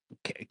like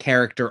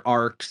character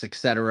arcs,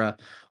 etc.,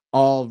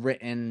 all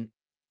written,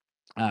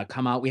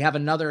 come out. We have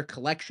another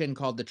collection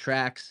called The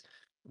Tracks,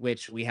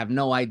 which we have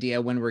no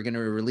idea when we're going to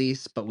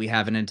release, but we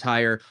have an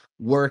entire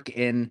work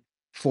in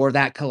for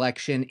that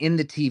collection in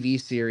the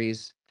TV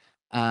series.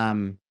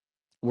 We're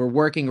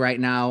working right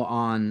now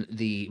on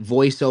the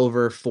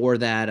voiceover for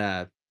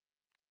that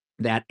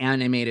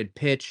animated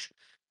pitch,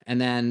 and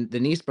then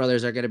the Nice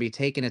brothers are going to be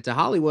taking it to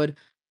Hollywood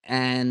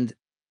and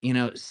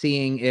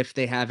seeing if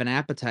they have an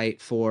appetite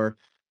for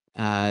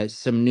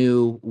some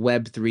new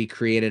Web3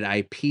 created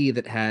IP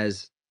that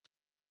has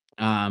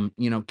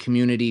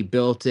community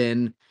built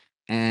in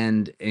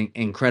and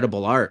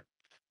incredible art.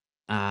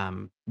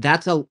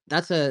 That's a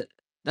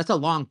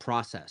long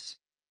process,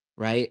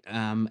 right?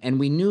 And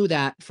we knew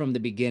that from the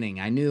beginning.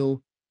 I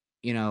knew,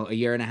 a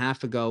year and a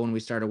half ago when we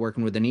started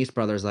working with the Nice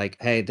brothers, like,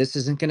 hey, this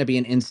isn't going to be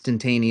an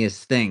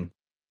instantaneous thing.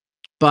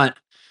 But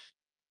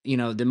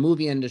the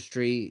movie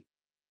industry,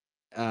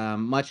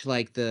 much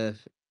like the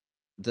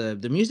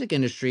music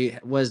industry,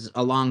 was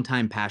a long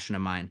time passion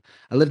of mine.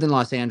 I lived in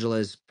Los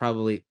Angeles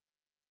probably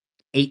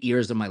 8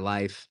 years of my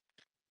life.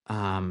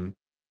 Um,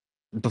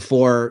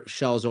 Before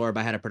Shell's Orb,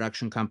 I had a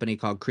production company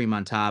called Cream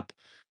on Top.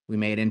 We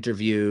made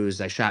interviews.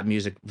 I shot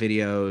music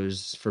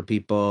videos for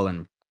people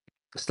and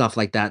stuff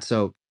like that.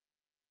 So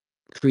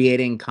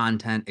creating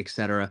content,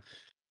 etc.,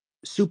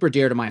 super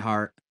dear to my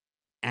heart.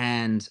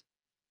 And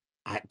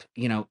I,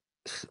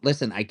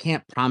 listen, I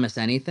can't promise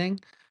anything,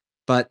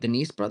 but the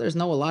Nice brothers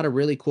know a lot of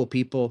really cool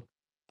people.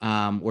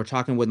 We're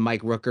talking with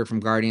Mike Rooker from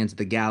Guardians of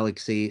the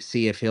Galaxy,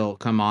 see if he'll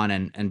come on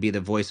and be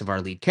the voice of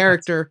our lead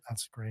character.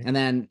 That's great. And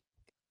then,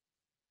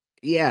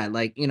 yeah,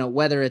 like,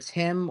 whether it's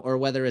him or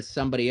whether it's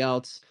somebody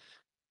else,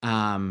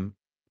 um,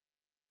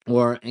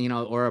 or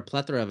a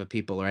plethora of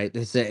people, right?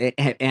 It's a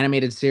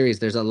animated series.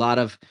 There's a lot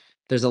of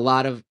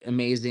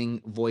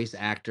amazing voice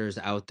actors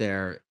out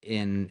there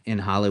in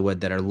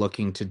Hollywood that are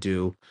looking to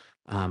do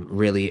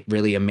really,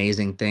 really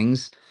amazing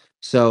things.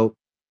 So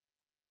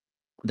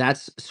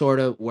that's sort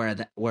of where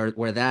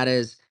that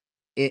is.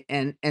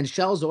 And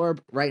Shell's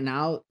Orb right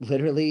now,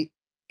 literally,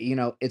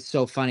 it's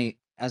so funny.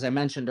 As I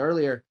mentioned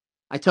earlier,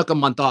 I took a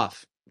month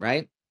off,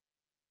 right?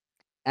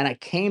 And I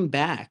came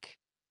back,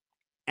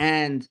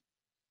 and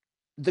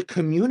the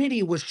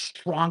community was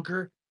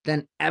stronger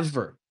than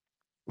ever.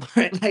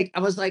 Right? Like, I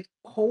was like,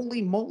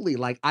 holy moly.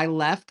 Like, I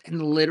left,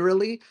 and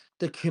literally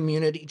the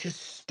community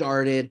just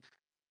started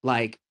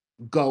like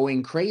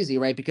going crazy,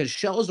 right? Because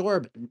Shell's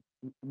Orb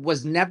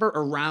was never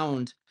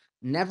around,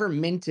 never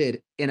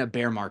minted in a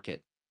bear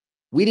market.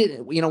 We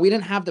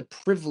didn't have the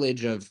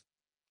privilege of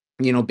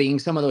being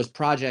some of those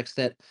projects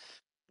that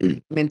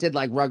minted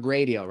like Rug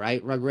Radio,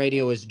 right? Rug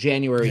Radio was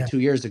January Yeah. 2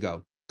 years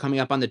ago, coming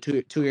up on the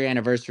two-year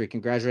anniversary.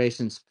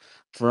 Congratulations,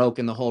 Farouk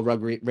and the whole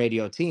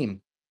Radio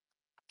team.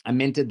 I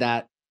minted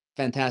that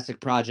fantastic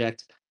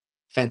project,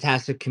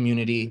 fantastic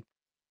community,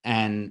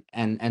 and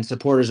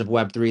supporters of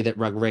Web3 that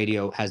Rug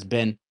Radio has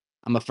been.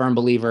 I'm a firm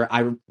believer.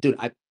 I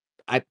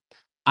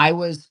I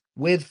was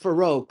with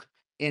Farouk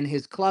in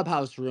his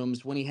clubhouse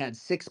rooms when he had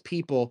 6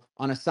 people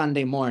on a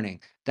Sunday morning.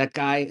 That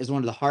guy is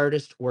one of the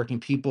hardest working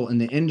people in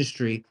the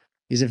industry.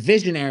 He's a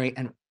visionary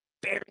and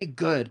very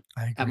good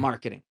I at agree.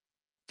 marketing.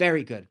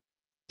 Very good.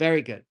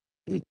 Very good.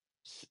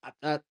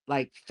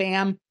 Like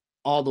fam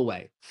all the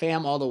way.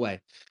 Fam all the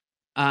way.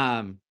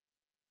 Um,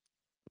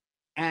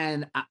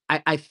 and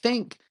I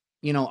think,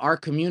 our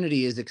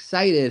community is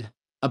excited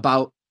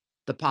about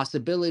the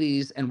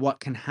possibilities and what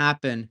can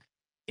happen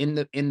in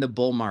the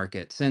bull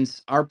market,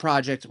 since our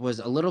project was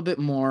a little bit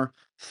more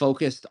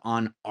focused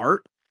on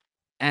art.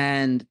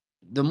 And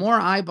the more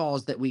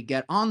eyeballs that we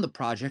get on the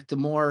project, the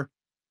more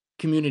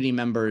community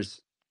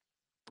members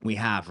we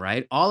have,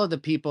 right? All of the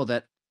people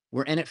that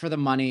were in it for the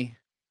money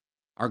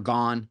are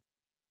gone.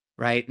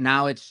 Right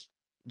now, it's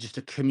just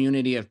a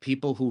community of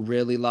people who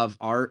really love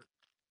art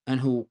and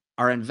who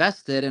are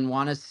invested and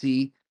want to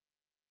see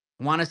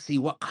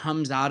what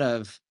comes out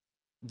of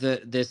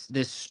this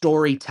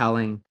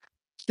storytelling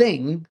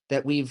thing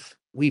that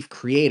we've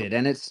created.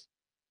 And it's,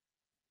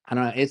 I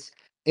don't know,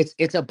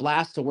 it's a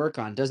blast to work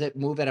on. Does it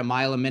move at a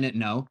mile a minute?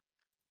 No.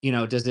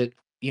 Does it,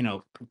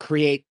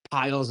 create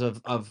piles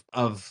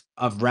of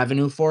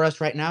revenue for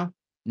us right now?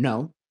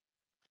 No.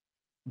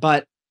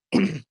 But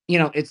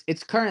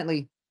it's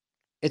currently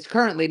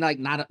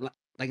not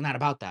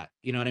about that.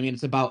 You know what I mean?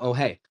 It's about, oh,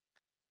 hey,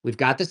 we've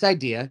got this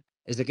idea.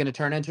 Is it going to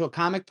turn into a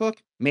comic book?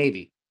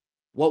 Maybe.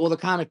 What will the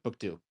comic book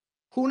do?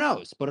 Who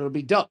knows? But it'll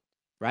be dope,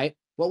 right?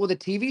 What will the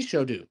TV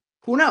show do?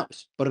 Who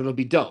knows? But it'll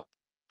be dope.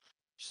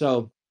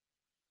 So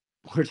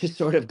we're just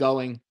sort of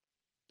going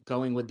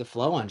with the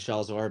flow on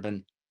Shell's Orb,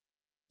 and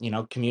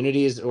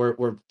communities, or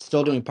we're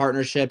still doing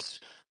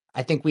partnerships.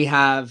 I think we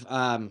have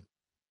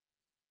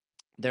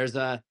there's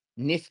a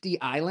Nifty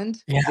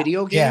Island Yeah.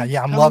 video Yeah. game Yeah.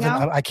 I'm coming loving.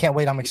 out. I can't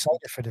wait. I'm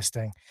excited for this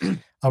thing.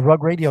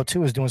 Rug Radio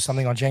 2 is doing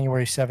something on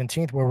January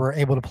 17th where we're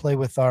able to play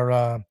with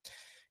our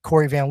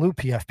Corey Van Loo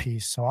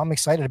PFPs. So I'm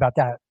excited about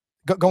that.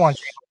 Go on.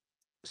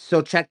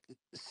 So check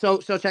this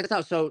out.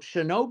 So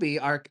Shinobi,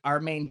 our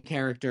main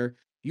character,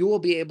 you will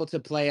be able to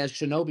play as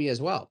Shinobi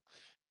as well.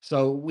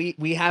 So we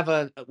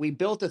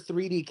built a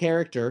 3D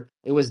character.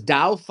 It was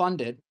DAO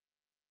funded.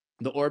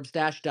 The Orb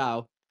Stash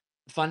DAO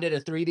funded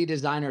a 3D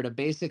designer to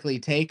basically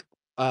take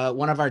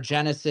one of our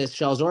Genesis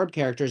Shell's Orb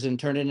characters and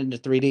turn it into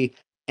 3D,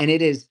 and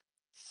it is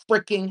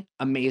freaking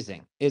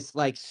amazing. It's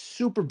like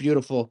super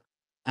beautiful,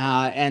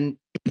 and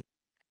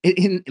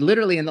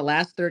literally in the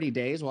last 30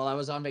 days while I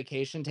was on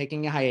vacation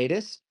taking a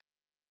hiatus,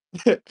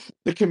 the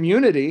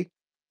community,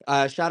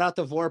 shout out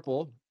to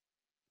Vorpal,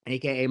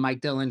 aka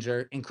Mike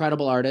Dillinger,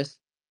 incredible artist.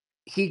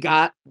 He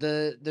got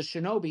the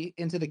Shinobi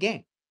into the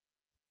game.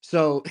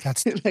 So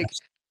That's like,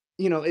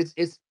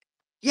 it's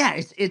yeah,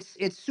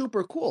 it's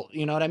super cool.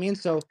 You know what I mean?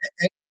 So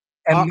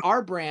and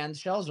our brand,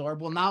 Shell's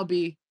Orb, will now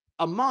be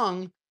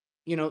among,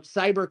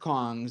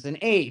 cyberkongs and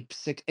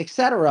apes,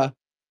 etc.,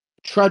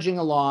 trudging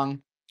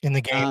along, in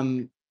the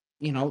game.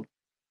 you know,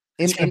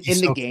 It's gonna be in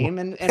the so cool. game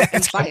and It's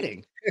gonna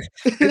fighting.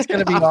 it's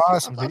gonna be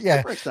awesome, I'm dude. Yeah.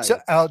 super So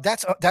excited.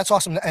 that's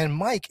awesome. And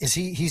Mike,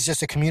 he's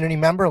just a community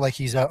member, like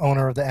he's a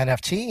owner of the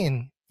NFT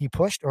and he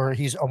pushed, or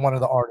he's one of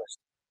the artists?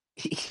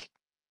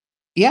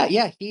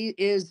 Yeah, he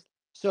is.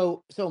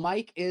 So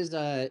Mike is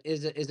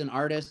an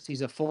artist.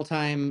 He's a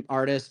full-time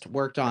artist,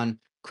 worked on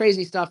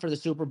crazy stuff for the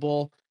Super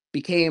Bowl,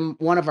 became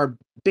one of our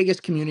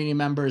biggest community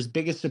members,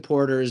 biggest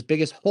supporters,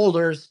 biggest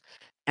holders,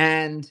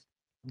 and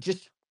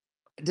just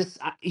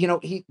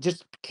he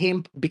just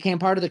became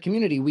part of the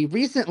community. We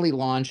recently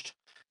launched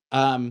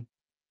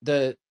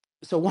the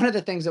so one of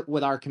the things that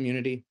with our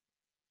community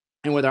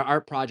and with our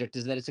art project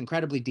is that it's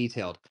incredibly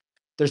detailed.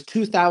 There's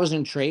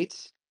 2,000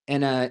 traits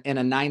in a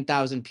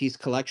 9,000 piece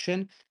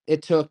collection.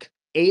 It took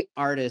 8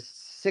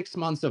 artists 6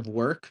 months of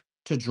work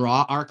to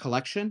draw our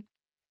collection.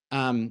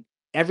 Um,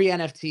 every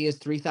NFT is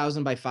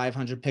 3,000 by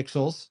 500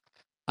 pixels.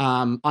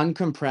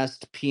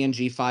 Uncompressed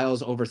PNG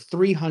files, over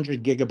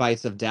 300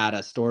 gigabytes of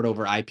data stored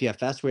over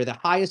IPFS. We're the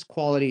highest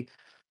quality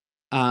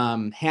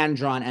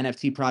hand-drawn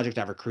NFT project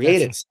ever That's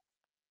created, insane.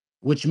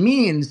 which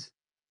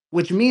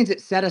means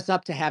it set us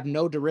up to have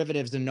no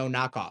derivatives and no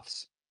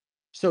knockoffs.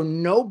 So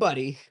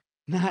nobody,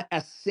 not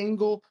a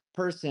single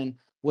person,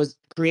 was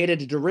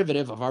created a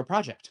derivative of our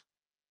project.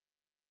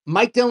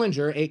 Mike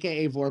Dillinger,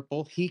 aka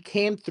Vorpal, he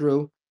came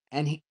through,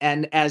 and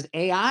as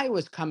AI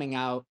was coming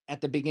out at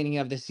the beginning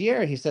of this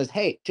year, he says,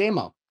 "Hey,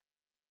 JMO,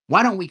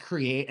 why don't we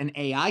create an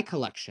AI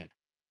collection?"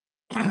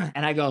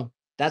 And I go,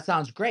 "That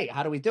sounds great.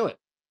 How do we do it?"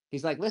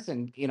 He's like,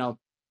 "Listen,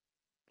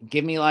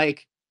 give me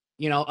like,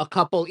 a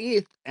couple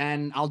ETH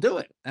and I'll do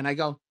it." And I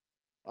go,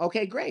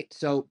 "Okay, great."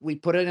 So we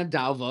put it in a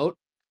DAO vote.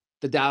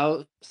 The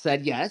DAO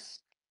said yes.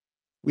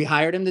 We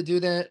hired him to do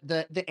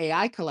the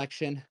AI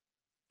collection,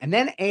 and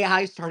then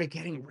AI started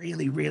getting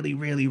really, really,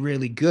 really,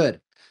 really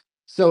good.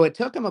 So it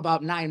took him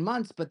about 9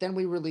 months, but then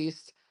we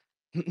released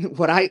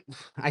what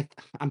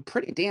I'm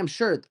pretty damn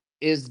sure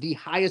is the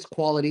highest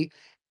quality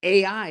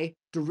AI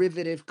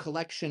derivative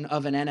collection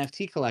of an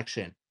NFT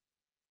collection.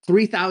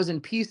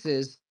 3,000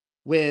 pieces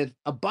with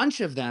a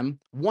bunch of them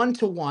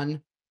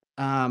one-to-one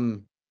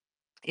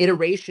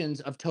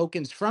iterations of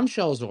tokens from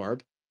Shell's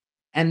Orb,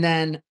 and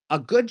then a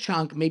good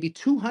chunk, maybe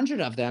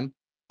 200 of them,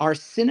 are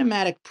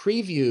cinematic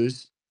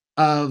previews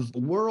of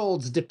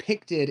worlds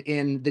depicted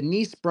in the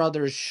Nice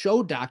Brothers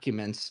show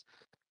documents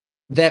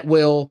that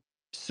will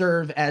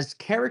serve as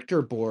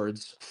character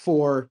boards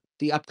for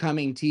the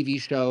upcoming TV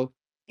show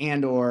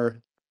and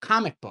or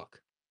comic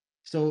book.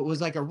 So it was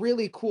like a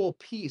really cool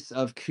piece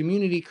of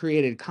community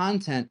created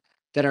content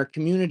that our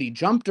community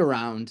jumped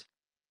around,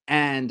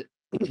 and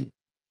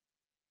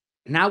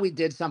now we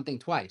did something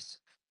twice.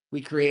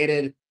 We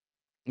created,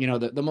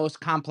 the most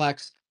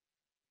complex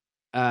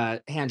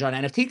hand-drawn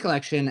NFT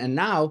collection, and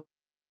now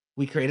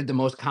we created the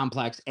most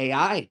complex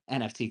AI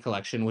NFT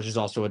collection, which is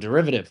also a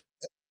derivative.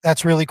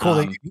 That's really cool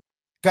that Um, you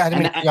I didn't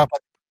and mean to cut you off,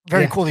 but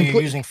very yeah, cool that you're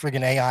complete. using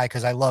friggin' AI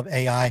because I love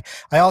AI.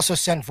 I also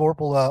sent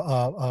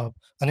Vorpal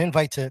an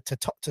invite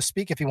to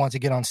speak if he wants to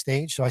get on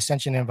stage. So I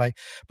sent you an invite.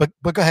 But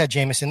go ahead,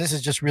 Jamieson. This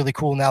is just really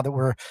cool now that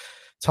we're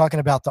talking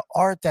about the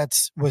art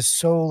that's was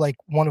so like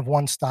one of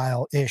one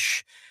style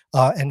ish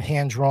and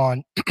hand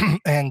drawn.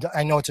 And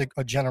I know it's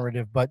a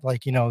generative, but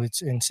like,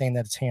 it's insane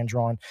that it's hand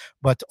drawn.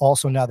 But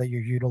also now that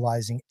you're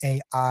utilizing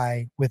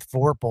AI with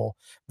Vorpal,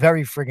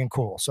 very friggin'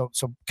 cool. So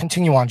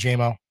continue on,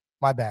 JMO.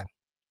 My bad.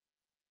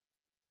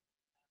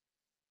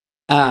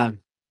 Um,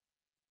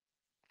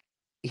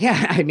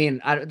 yeah, I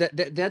mean,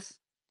 that's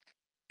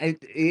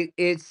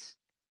it's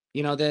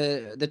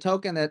the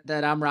token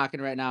that I'm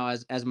rocking right now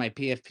as my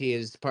PFP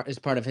is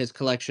part of his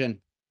collection,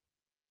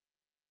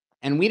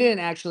 and we didn't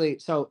actually.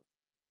 So,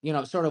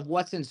 sort of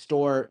what's in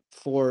store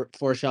for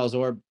Shell's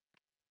Orb.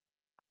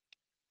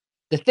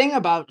 The thing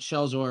about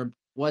Shell's Orb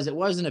was it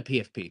wasn't a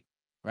PFP,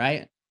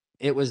 right?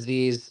 It was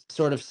these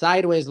sort of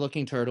sideways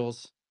looking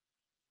turtles,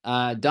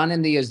 done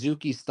in the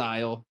Azuki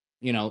style,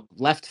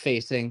 left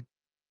facing,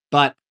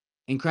 but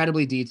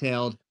incredibly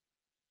detailed.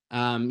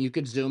 You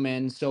could zoom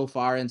in so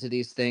far into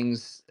these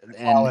things,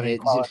 and Quality.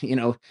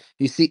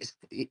 you see,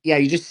 yeah,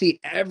 you just see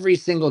every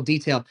single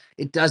detail.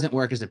 It doesn't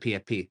work as a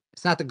PFP.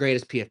 It's not the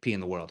greatest PFP in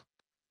the world,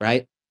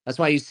 right? That's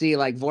why you see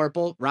like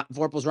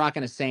Vorpal's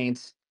rocking a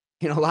Saints.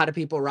 A lot of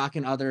people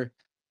rocking other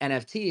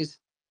NFTs.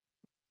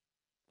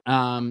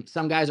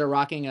 Some guys are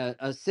rocking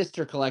a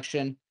sister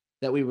collection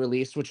that we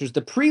released, which was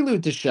the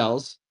prelude to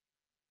Shells.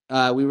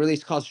 We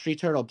released called Street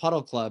Turtle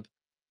Puddle Club,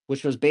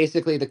 which was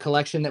basically the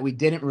collection that we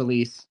didn't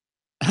release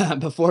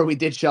before we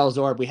did Shell's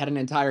Orb. We had an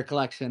entire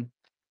collection.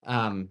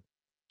 And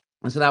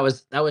so that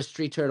was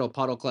Street Turtle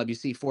Puddle Club. You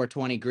see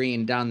 420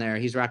 Green down there.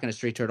 He's rocking a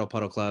Street Turtle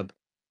Puddle Club.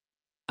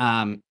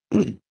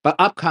 But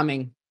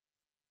upcoming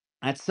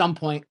at some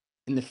point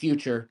in the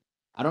future,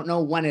 I don't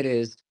know when it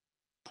is,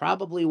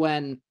 probably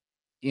when,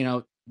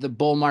 the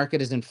bull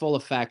market is in full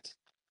effect.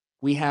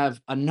 We have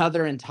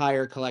another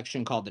entire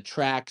collection called the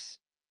Tracks,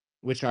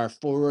 which are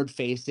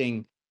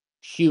forward-facing,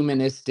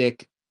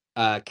 humanistic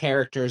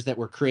characters that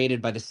were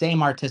created by the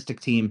same artistic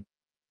team.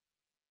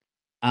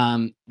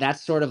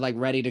 That's sort of like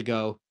ready to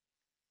go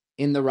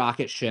in the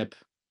rocket ship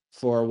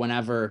for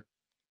whenever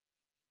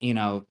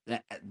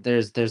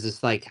there's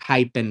this like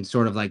hype and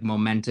sort of like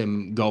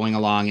momentum going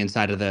along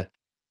inside of the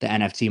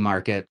NFT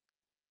market.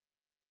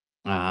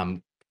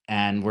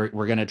 And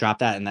we're gonna drop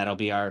that, and that'll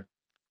be our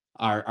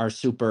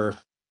super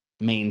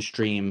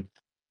mainstream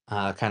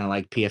kind of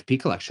like PFP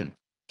collection.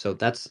 So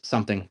that's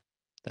something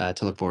to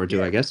look forward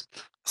to, I guess,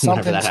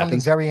 whenever that Something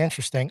happens. very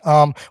interesting.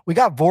 We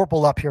got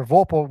Vorpal up here.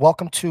 Vorpal,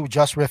 welcome to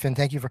Just Riffin.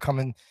 Thank you for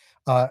coming,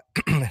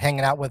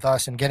 hanging out with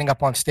us and getting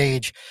up on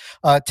stage.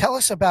 Tell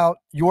us about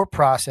your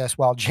process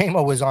while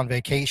JMO was on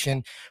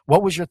vacation.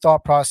 What was your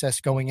thought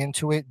process going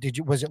into it?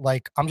 Was it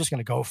like, I'm just going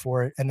to go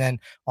for it and then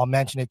I'll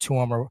mention it to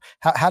him, or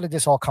how did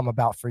this all come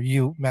about for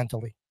you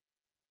mentally?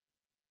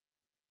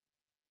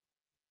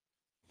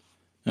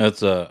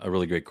 That's a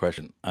really great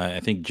question. I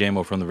think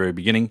JMO from the very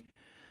beginning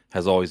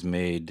has always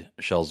made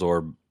Shell's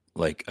Orb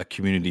like a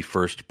community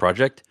first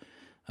project.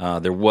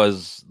 There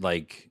was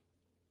like,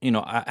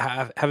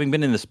 having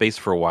been in the space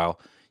for a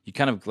while, you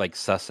kind of like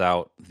suss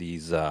out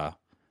these kind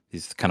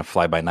of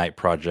fly by night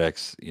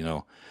projects,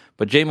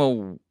 But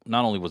JMO,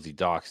 not only was he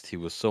doxxed, he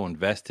was so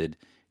invested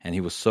and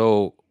he was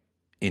so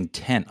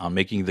intent on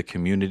making the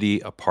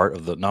community a part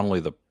of the not only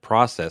the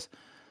process,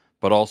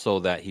 but also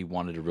that he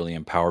wanted to really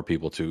empower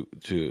people to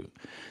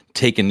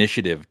take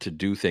initiative to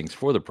do things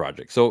for the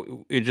project.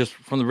 So it just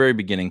from the very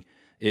beginning,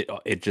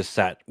 it just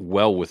sat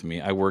well with me.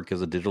 I work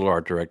as a digital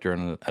art director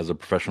and as a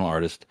professional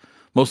artist,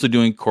 mostly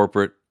doing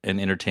corporate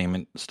and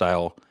entertainment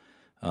style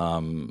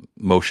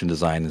motion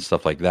design and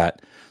stuff like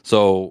that.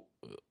 So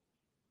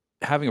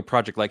having a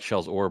project like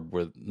Shell's Orb,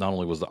 where not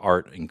only was the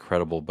art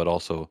incredible, but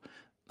also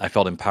I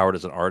felt empowered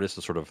as an artist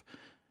to sort of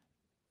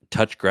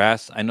touch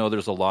grass. I know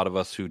there's a lot of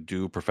us who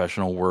do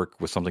professional work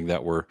with something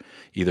that we're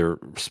either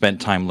spent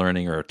time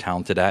learning or are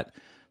talented at.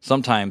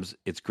 Sometimes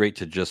it's great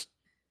to just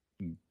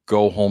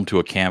go home to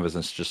a canvas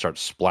and just start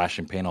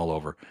splashing paint all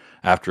over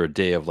after a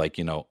day of like,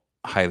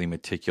 highly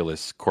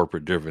meticulous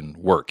corporate driven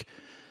work.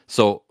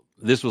 So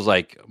this was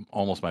like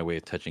almost my way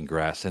of touching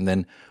grass. And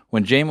then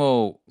when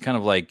JMO kind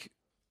of like,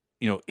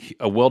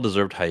 a well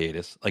deserved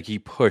hiatus, like he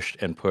pushed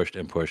and pushed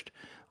and pushed,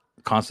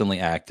 constantly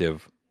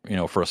active,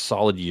 for a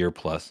solid year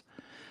plus.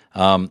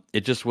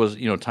 It just was,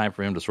 time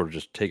for him to sort of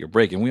just take a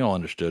break. And we all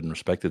understood and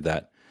respected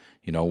that.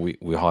 We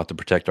all have to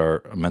protect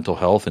our mental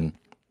health and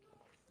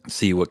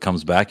see what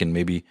comes back, and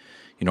maybe,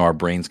 our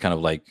brains kind of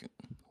like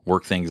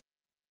work things.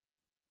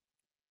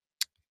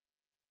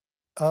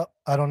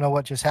 I don't know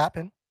what just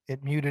happened.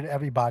 It muted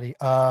everybody.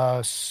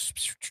 Hang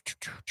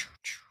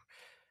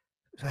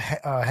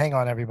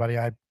on, everybody.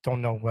 I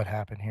don't know what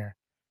happened here.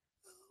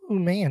 Oh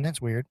man,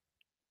 that's weird.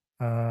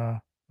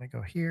 Let me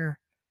go here,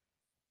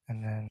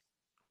 and then.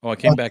 Oh, I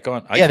came back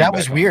on. I Yeah, came that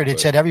was back on, weird. It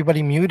but said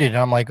everybody muted, and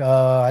I'm like,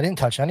 I didn't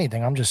touch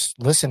anything. I'm just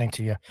listening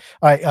to you.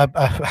 All right, I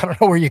don't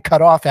know where you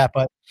cut off at,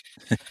 but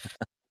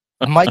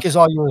the mic is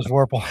all yours,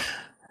 Warple.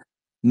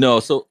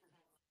 no. So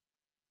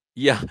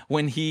yeah,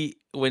 when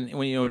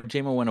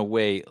JMO went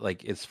away,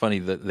 like it's funny,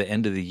 the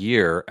end of the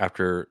year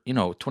after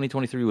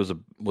 2023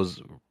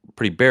 was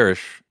pretty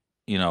bearish,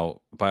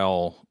 by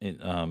all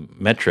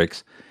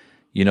metrics.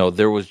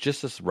 There was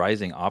just this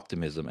rising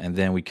optimism, and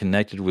then we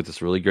connected with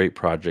this really great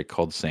project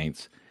called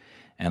Saints,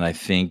 and I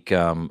think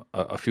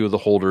a few of the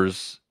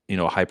holders,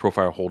 high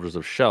profile holders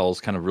of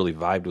shells, kind of really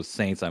vibed with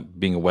Saints. I'm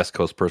being a West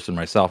Coast person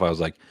myself. I was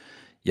like,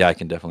 yeah, I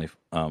can definitely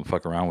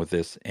fuck around with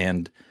this.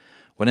 And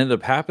what ended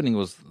up happening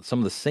was some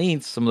of the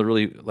Saints, some of the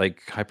really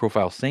like high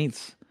profile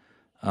Saints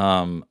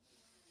um,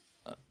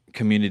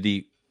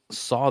 community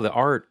saw the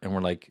art and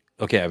were like,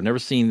 okay, I've never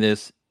seen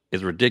this.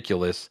 It's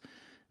ridiculous.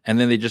 And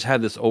then they just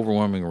had this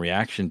overwhelming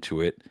reaction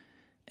to it.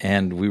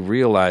 And we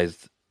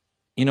realized,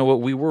 you know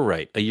what, we were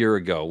right a year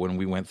ago when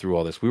we went through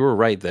all this. We were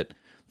right that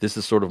this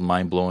is sort of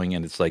mind blowing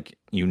and it's like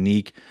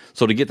unique.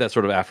 So to get that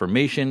sort of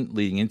affirmation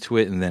leading into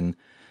it, and then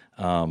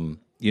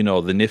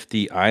the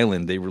Nifty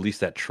Island, they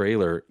released that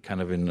trailer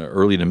kind of in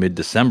early to mid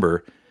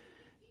December,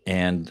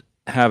 and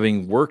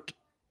having worked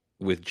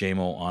with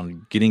JMO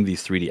on getting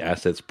these 3D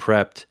assets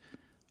prepped,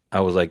 I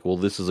was like, well,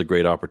 this is a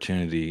great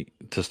opportunity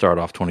to start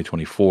off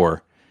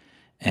 2024.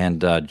 And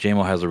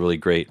JMO has a really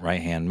great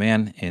right hand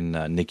man in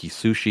Nikki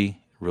Sushi,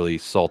 really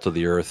salt of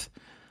the earth,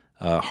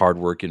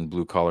 hardworking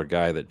blue collar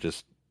guy that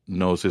just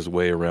knows his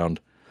way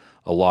around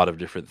a lot of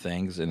different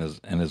things, and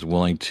is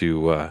willing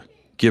to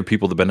give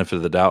people the benefit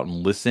of the doubt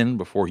and listen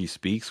before he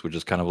speaks, which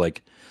is kind of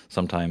like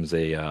sometimes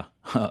a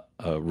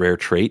a rare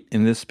trait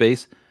in this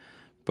space.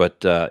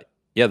 But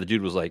yeah, the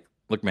dude was like,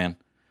 "Look, man,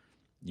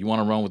 you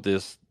want to run with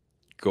this,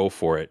 go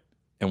for it,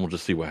 and we'll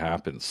just see what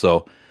happens."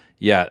 So,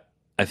 yeah,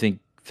 I think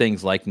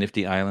things like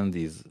Nifty Island,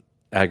 these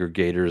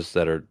aggregators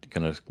that are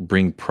going to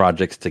bring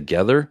projects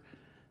together,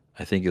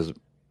 I think is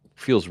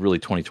feels really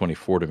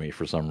 2024 to me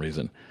for some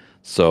reason.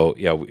 So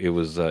yeah, it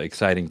was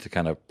exciting to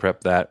kind of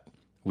prep that.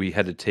 We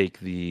had to take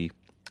the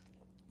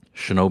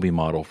Shinobi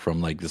model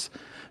from like this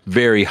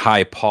very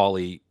high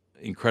poly,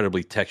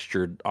 incredibly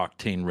textured,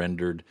 octane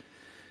rendered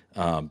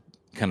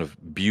kind of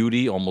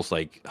beauty, almost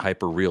like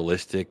hyper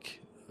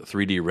realistic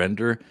 3D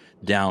render,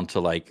 down to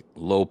like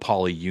low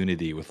poly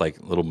Unity with like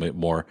a little bit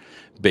more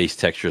base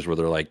textures where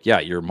they're like, yeah,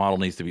 your model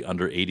needs to be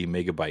under 80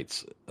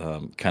 megabytes,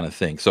 kind of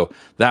thing. So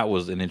that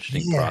was an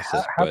interesting Yeah,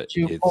 process, how but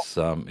did you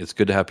it's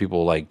good to have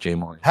people like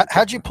JMO.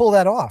 how'd you pull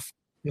that off?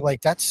 You're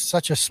like, that's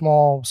such a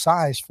small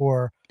size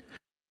for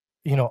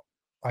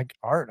like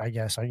art, I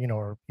guess,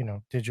 or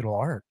digital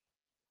art.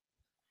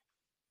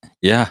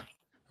 Yeah.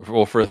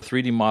 Well, for a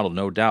 3D model,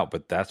 no doubt,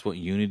 but that's what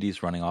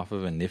Unity's running off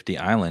of. And Nifty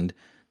Island,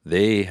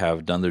 they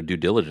have done their due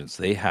diligence.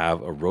 They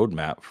have a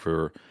roadmap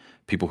for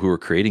people who are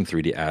creating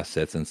 3D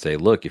assets and say,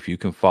 look, if you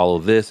can follow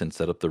this and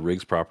set up the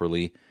rigs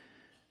properly,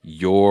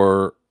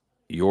 your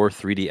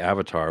 3D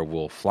avatar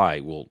will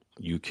fly.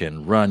 You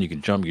can run, you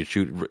can jump, you can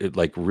shoot. It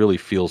like really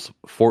feels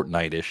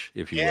Fortnite-ish,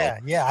 if you will.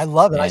 Yeah, I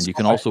love it. I And you saw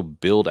can it. also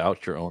build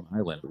out your own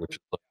island, which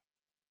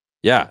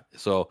yeah,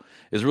 so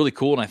it's really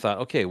cool, and I thought,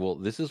 okay, well,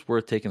 this is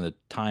worth taking the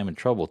time and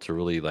trouble to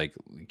really like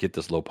get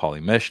this low poly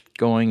mesh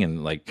going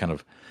and like kind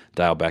of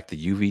dial back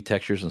the UV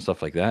textures and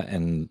stuff like that,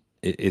 and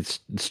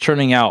it's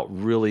turning out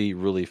really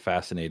really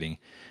fascinating,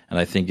 and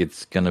I think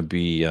it's gonna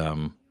be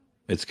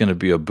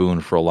a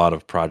boon for a lot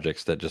of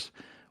projects that just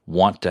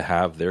want to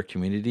have their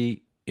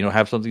community,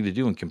 have something to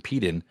do and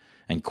compete in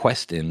and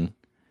quest in,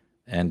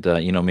 and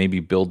maybe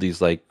build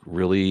these like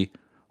really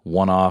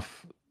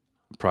one-off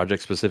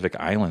project specific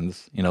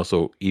islands,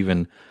 so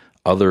even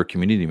other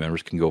community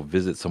members can go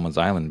visit someone's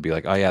island and be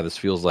like, oh yeah, this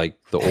feels like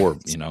the orb,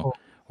 It's cool.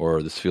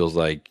 or this feels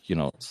like,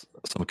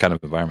 some kind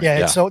of environment. Yeah,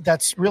 Yeah. so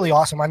that's really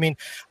awesome. I mean,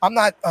 I'm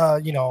not,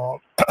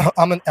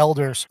 I'm an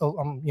elder, so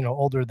I'm,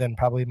 older than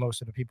probably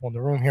most of the people in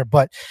the room here.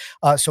 But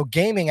so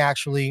gaming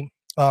actually,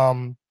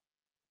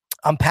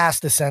 I'm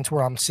past the sense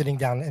where I'm sitting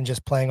down and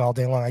just playing all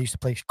day long. I used to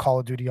play Call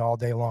of Duty all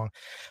day long,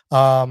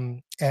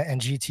 and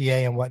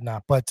GTA and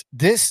whatnot. But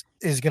this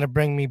is going to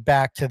bring me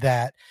back to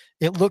that.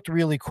 It looked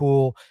really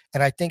cool,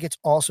 and I think it's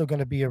also going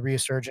to be a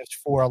resurgence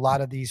for a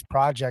lot of these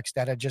projects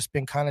that have just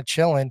been kind of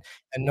chilling,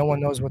 and no one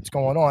knows what's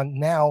going on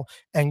now.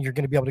 And you're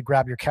going to be able to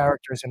grab your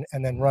characters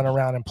and then run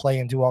around and play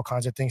and do all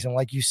kinds of things. And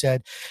like you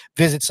said,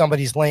 visit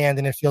somebody's land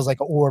and it feels like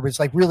an orb.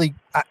 It's like really,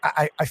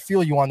 I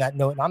feel you on that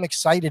note, and I'm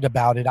excited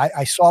about it.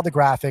 I saw the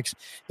graphics.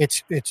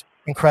 It's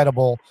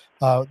incredible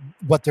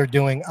what they're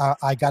doing.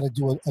 I got to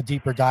do a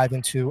deeper dive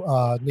into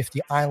Nifty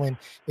Island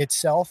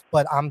itself,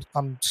 but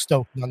I'm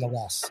stoked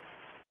nonetheless.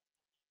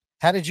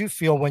 How did you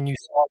feel when you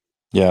saw?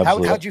 Yeah, How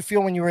absolutely. did you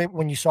feel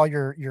when you saw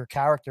your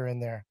character in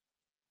there?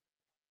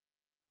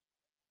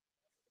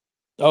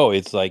 Oh,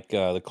 it's like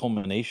the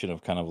culmination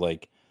of kind of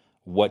like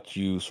what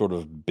you sort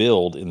of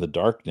build in the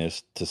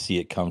darkness to see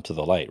it come to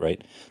the light,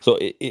 right? So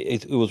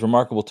it was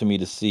remarkable to me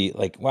to see,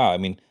 like, wow. I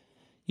mean,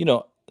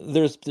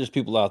 there's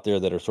people out there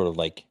that are sort of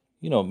like,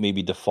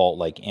 maybe default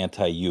like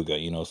anti-Yuga.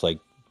 It's like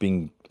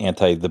being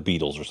anti the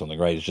Beatles or something,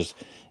 right? It's just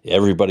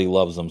everybody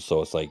loves them,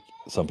 so it's like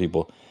some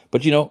people.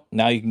 But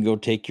now you can go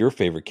take your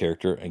favorite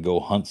character and go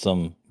hunt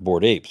some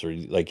bored apes, or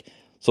like,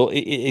 so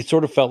it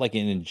sort of felt like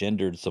it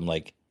engendered some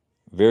like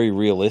very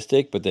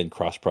realistic, but then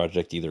cross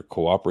project, either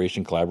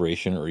cooperation,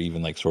 collaboration, or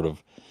even like sort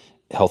of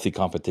healthy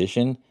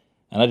competition.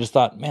 And I just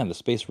thought, man, the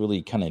space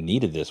really kind of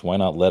needed this. Why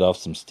not let off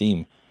some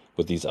steam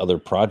with these other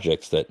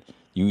projects that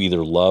you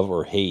either love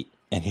or hate?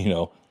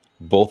 And,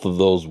 both of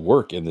those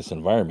work in this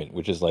environment,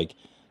 which is like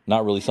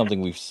not really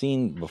something we've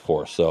seen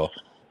before. So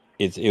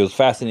it was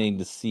fascinating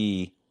to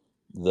see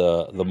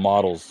the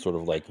models sort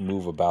of like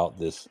move about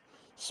this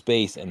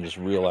space and just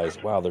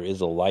realize, wow, there is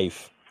a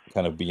life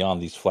kind of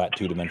beyond these flat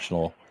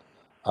two-dimensional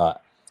uh,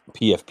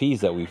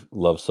 PFPs that we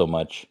love so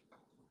much,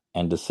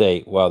 and to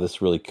say, wow,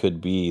 this really could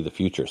be the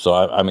future. So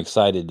I'm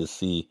excited to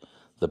see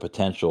the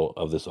potential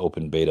of this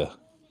open beta.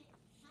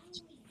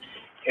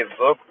 Hey,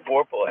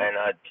 Vorpal and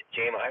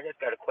James, I just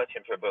got a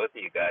question for both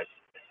of you guys.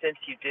 Since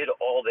you did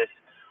all this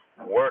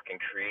work and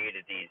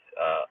created these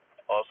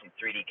awesome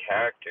 3D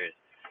characters,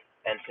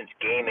 and since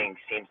gaming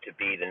seems to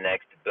be the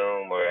next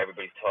boom where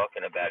everybody's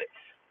talking about it,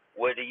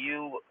 would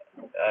you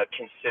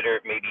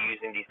consider maybe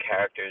using these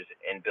characters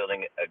in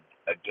building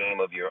a game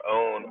of your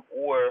own?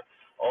 Or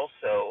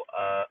also,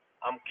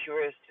 I'm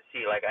curious to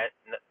see like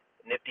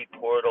Nifty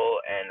Portal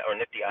or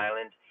Nifty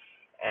Island,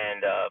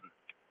 and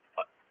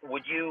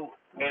would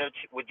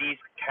these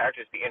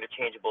characters be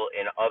interchangeable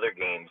in other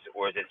games,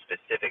 or is it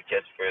specific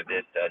just for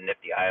this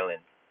Nifty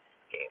Island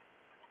game?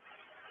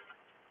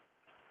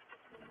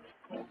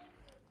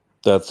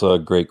 That's a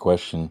great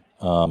question.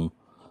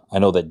 I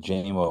know that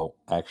JMO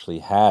actually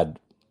had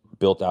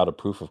built out a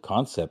proof of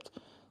concept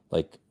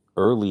like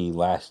early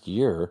last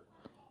year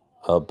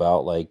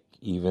about like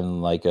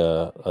even like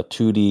a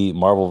 2D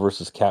Marvel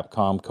versus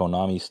Capcom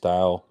Konami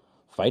style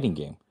fighting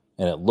game.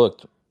 And it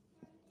looked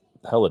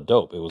hella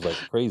dope. It was like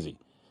crazy.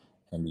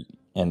 and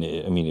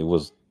I mean, it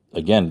was,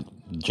 again,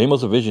 Jame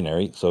was a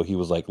visionary, so he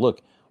was like,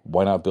 look,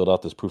 why not build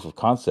out this proof of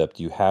concept?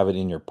 You have it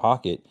in your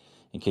pocket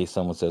in case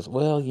someone says,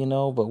 well,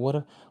 but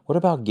what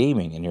about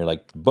gaming? And you're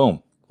like,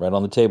 boom, right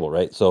on the table,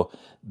 right? So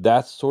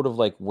that's sort of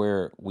like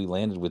where we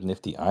landed with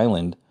Nifty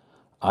Island.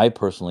 I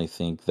personally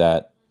think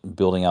that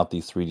building out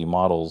these 3D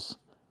models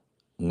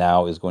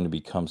now is going to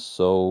become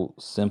so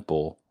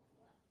simple,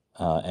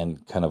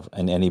 and kind of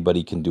an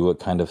anybody can do it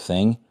kind of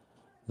thing,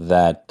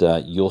 that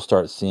you'll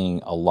start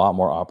seeing a lot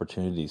more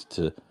opportunities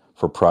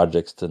for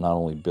projects to not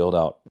only build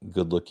out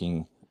good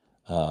looking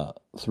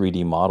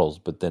 3D models,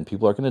 but then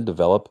people are going to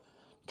develop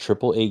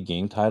AAA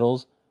game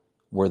titles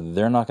where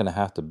they're not going to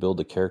have to build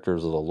the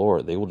characters of the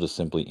lore. They will just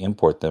simply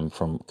import them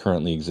from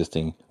currently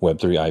existing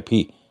Web3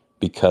 IP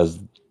because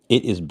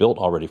it is built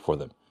already for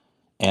them.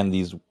 And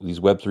these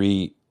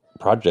Web3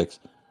 projects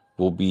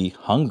will be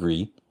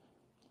hungry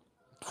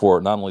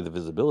for not only the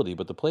visibility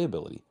but the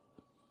playability.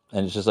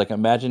 And it's just like,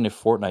 imagine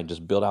if Fortnite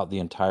just built out the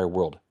entire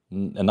world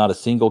and not a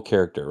single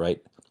character,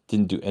 right?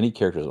 Didn't do any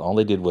characters. All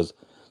they did was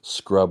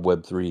scrub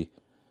Web3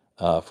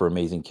 for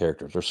amazing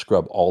characters, or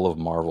scrub all of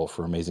Marvel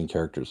for amazing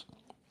characters.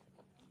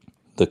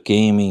 The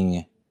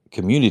gaming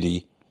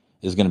community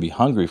is going to be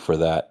hungry for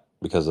that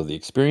because of the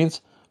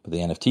experience, but the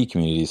NFT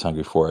community is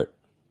hungry for it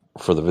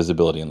for the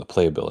visibility and the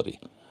playability.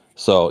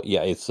 So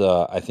yeah, it's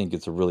I think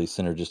it's a really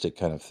synergistic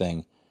kind of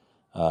thing.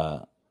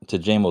 To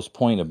Jamo's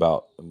point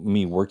about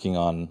me working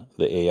on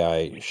the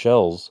AI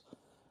shells,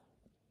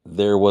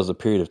 there was a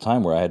period of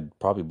time where I had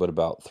probably but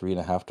about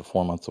 3.5 to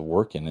 4 months of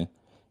work in it.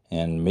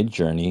 And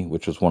Midjourney,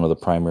 which was one of the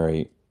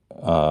primary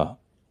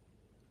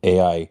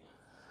AI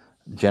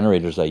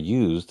generators I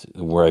used,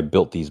 where I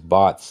built these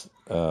bots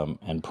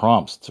and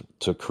prompts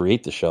to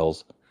create the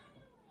shells,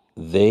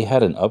 they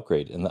had an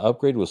upgrade. And the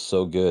upgrade was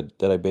so good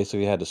that I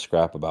basically had to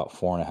scrap about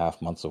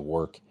 4.5 months of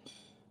work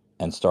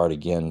and start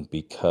again,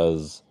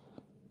 because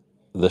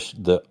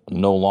the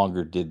no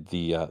longer did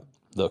the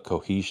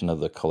cohesion of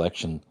the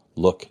collection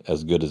look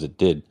as good as it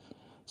did.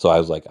 So I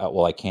was like,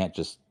 well, I can't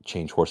just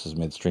change horses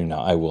midstream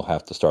now. I will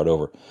have to start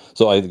over.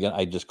 So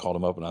I just called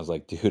him up and I was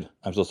like, dude,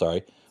 I'm so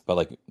sorry, but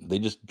like they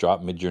just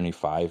dropped Midjourney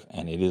 5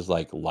 and it is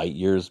like light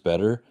years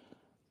better.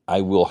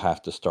 I will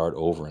have to start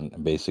over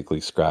and basically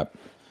scrap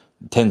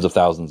tens of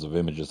thousands of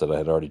images that I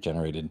had already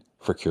generated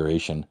for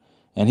curation.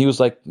 And he was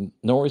like,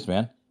 no worries,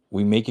 man.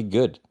 We make it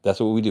good. That's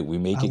what we do. We I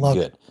make it love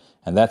it. good.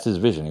 And that's his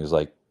vision. He was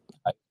like,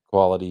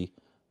 quality,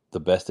 the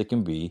best it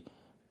can be,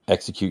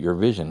 execute your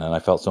vision. And I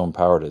felt so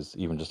empowered as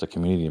even just a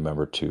community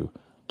member to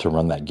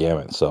run that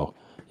gamut. So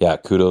yeah,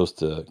 kudos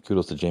to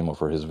JMO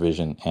for his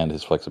vision and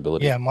his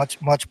flexibility. Yeah, much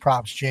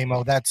props,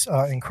 JMO. That's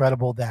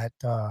incredible that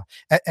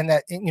and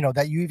that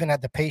that you even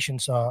had the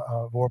patience,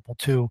 Vorpal,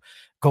 to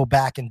go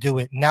back and do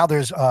it. Now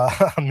there's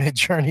Mid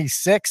Journey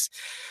 6,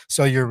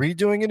 so you're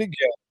redoing it again.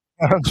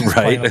 I'm just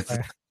playing. Right? I'm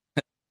playing.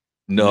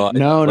 No, I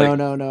No, like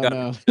no, no, no, got me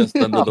no. just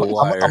under the I'm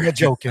wire. a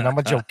joking. I'm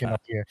a joking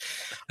up here.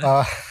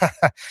 Uh,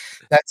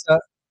 that's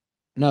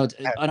No,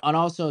 and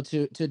also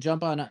to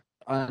jump on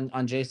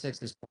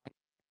J6's point,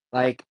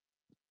 like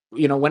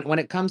when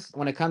it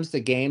comes to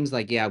games,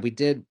 like yeah, we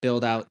did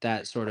build out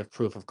that sort of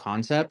proof of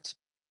concept,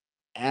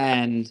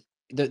 and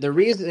the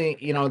reasoning,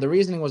 the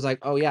reasoning was like,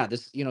 oh yeah,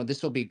 this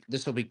will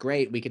be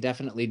great. We could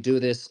definitely do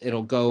this.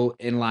 It'll go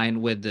in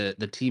line with the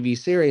TV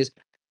series.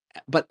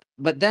 But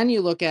then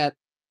you look at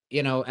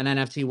an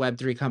NFT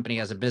Web3 company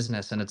as a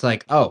business, and it's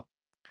like, oh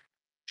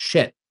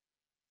shit,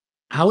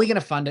 how are we going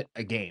to fund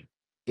a game?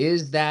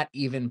 Is that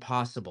even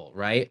possible,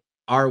 right?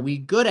 Are we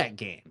good at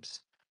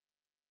games?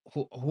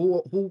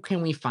 Who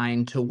can we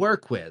find to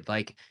work with?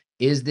 Like,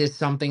 is this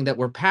something that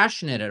we're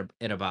passionate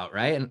about,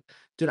 right? And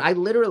dude, I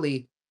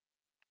literally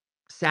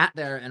sat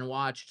there and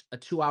watched a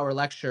 2-hour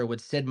lecture with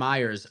Sid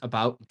Meier's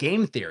about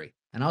game theory.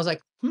 And I was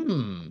like,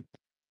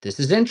 this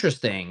is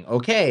interesting.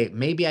 Okay,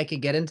 maybe I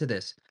could get into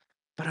this,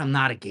 but I'm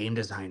not a game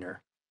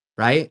designer,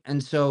 right?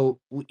 And so,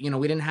 we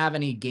didn't have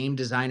any game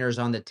designers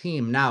on the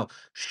team. Now,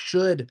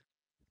 should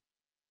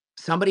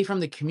somebody from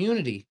the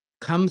community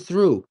come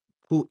through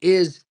who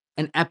is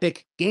an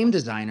epic game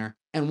designer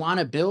and want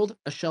to build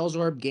a Shells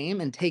Orb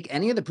game and take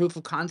any of the proof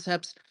of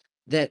concepts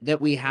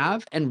that we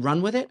have and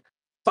run with it,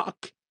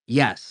 fuck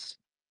yes,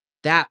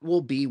 that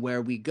will be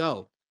where we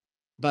go.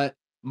 But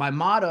my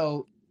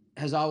motto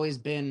has always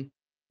been,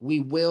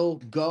 we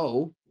will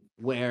go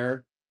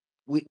where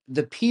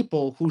the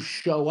people who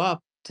show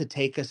up to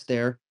take us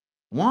there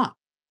want,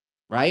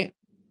 right?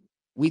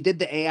 We did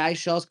the AI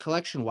Shells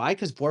collection. Why?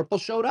 Because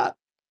Vorpal showed up.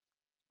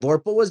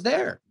 Vorpal was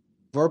there.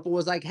 Vorpal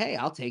was like, hey,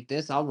 I'll take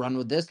this. I'll run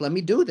with this. Let me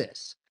do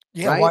this.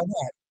 yeah. Why Right?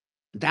 not?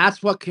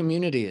 That's what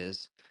community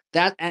is.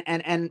 That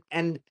and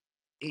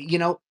you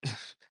know,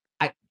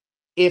 I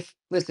if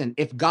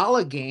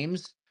Gala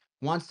Games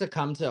wants to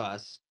come to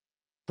us,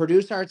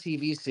 produce our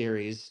TV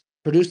series,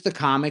 produce the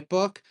comic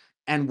book,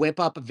 and whip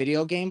up a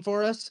video game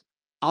for us,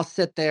 I'll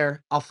sit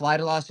there, I'll fly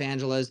to Los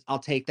Angeles, I'll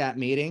take that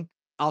meeting,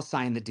 I'll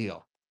sign the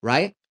deal,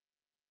 right?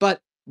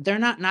 But they're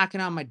not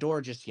knocking on my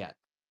door just yet,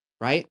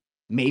 right?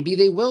 Maybe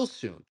they will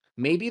soon.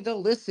 Maybe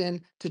they'll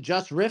listen to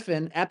Just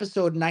Riffin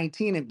episode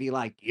 19 and be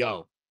like,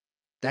 yo,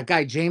 that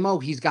guy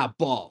JMO, he's got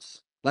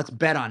balls. Let's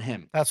bet on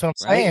him, That's what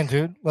I'm right? saying,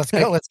 dude. Let's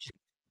go. Let's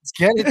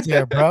get it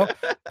there, bro.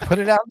 Put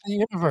it out in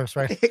the universe,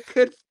 right? it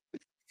could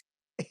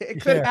it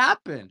could Yeah,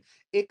 happen.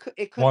 It could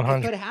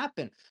 100.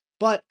 happen.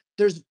 But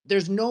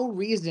there's no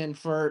reason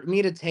for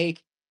me to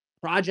take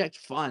project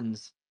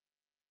funds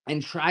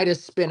and try to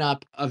spin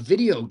up a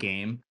video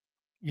game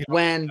You know,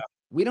 when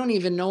we don't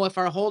even know if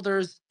our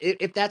holders,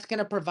 if that's going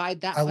to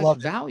provide that I much love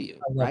it. value,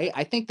 I love right? it.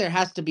 I think there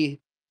has to be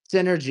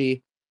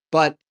synergy,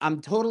 but I'm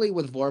totally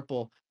with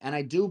Vorpal, and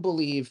I do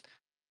believe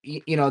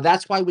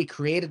that's why we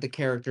created the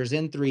characters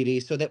in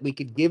 3D, so that we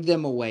could give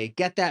them away,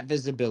 get that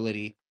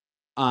visibility,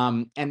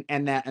 and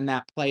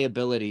that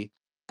playability,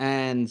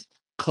 and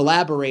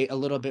collaborate a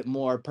little bit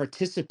more,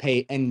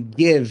 participate and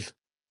give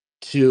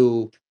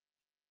to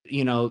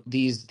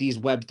these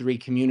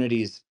Web3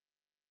 communities.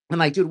 And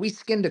like, dude, we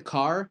skinned a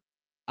car.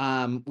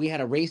 We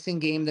had a racing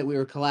game that we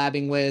were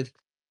collabing with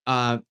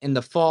in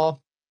the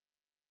fall.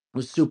 It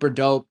was super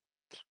dope.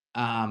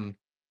 And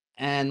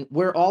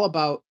we're all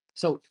about,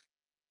 so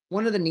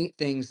one of the neat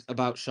things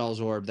about Shell's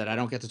Orb that I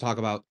don't get to talk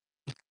about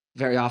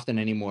very often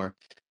anymore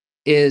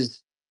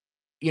is,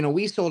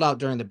 we sold out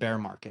during the bear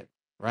market,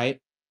 right?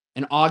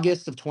 In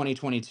August of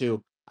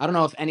 2022. I don't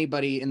know if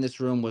anybody in this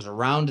room was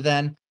around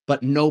then,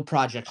 but no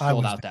project I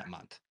sold was out that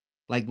month.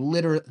 Like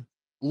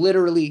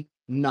literally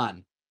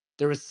none.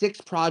 There were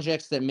 6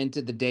 projects that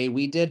minted the day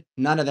we did.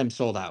 None of them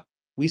sold out.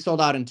 We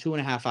sold out in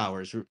 2.5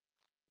 hours.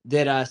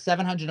 Did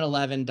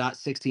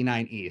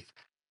 711.69 ETH.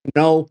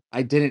 No,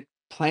 I didn't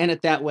plan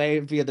it that way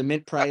via the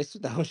mint price.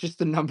 That was just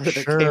the number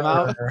that came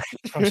out. sure.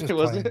 I'm It just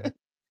wasn't.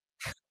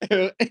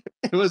 playing.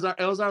 It was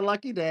our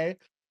lucky day.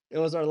 It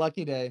was our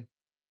lucky day.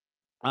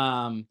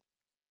 Um,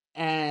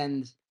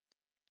 and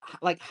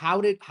like,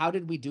 how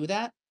did we do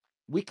that?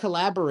 We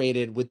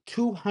collaborated with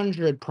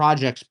 200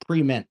 projects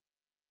pre-mint.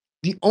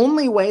 The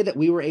only way that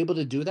we were able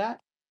to do that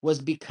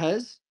was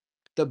because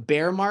the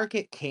bear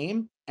market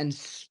came and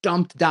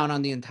stumped down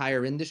on the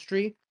entire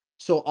industry.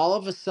 So all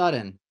of a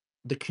sudden,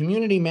 the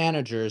community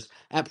managers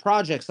at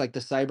projects like the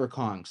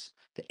CyberKongs,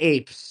 the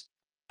Apes,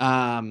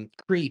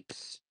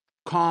 Creeps,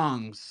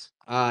 Kongs.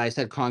 I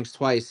said Kongs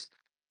twice.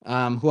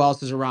 Who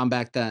else is around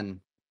back then,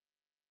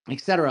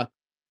 etc.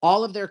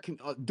 All of their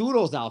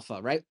Doodles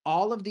Alpha, right?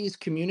 All of these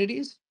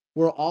communities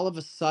were all of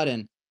a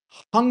sudden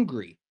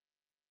hungry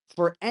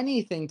for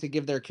anything to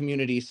give their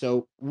community.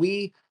 So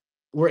we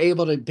were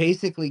able to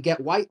basically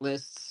get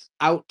whitelists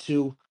out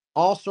to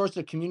all sorts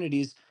of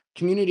communities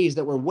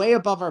that were way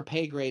above our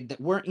pay grade, that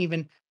weren't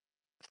even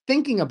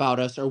thinking about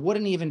us or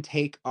wouldn't even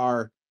take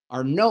our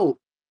note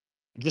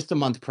just a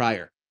month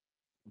prior.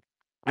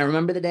 I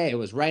remember the day. It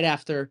was right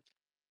after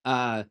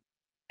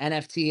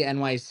NFT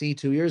NYC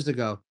 2 years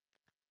ago,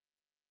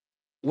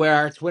 where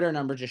our Twitter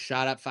number just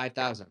shot up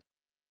 5,000.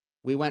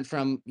 We went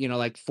from,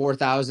 like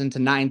 4,000 to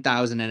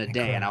 9,000 in a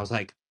day. And I was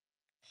like,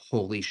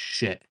 holy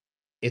shit,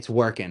 it's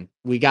working.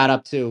 We got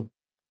up to,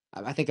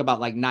 I think, about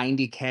like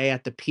 90K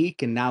at the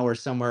peak. And now we're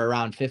somewhere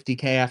around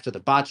 50K after the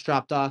bots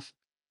dropped off.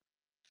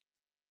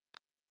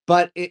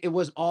 But it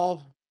was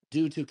all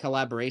due to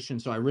collaboration.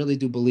 So I really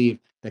do believe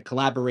that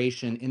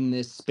collaboration in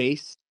this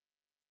space,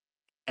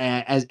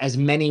 as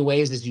many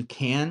ways as you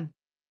can,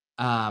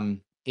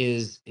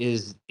 is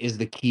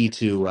the key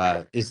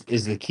to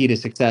is the key to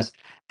success.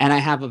 And I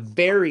have a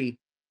very,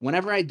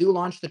 whenever I do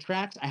launch the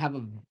tracks, I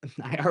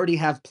already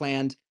have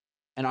planned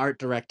and art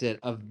directed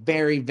a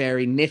very,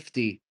 very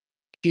nifty,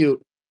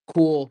 cute,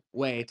 cool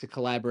way to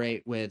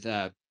collaborate with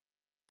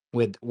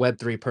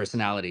Web3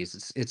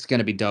 personalities. It's going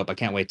to be dope. I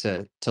can't wait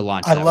to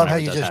launch I that love how whenever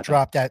it you does just happen.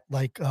 dropped that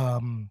like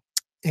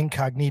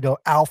incognito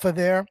alpha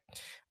there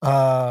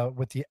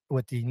with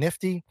the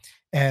nifty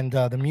and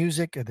the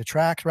music, the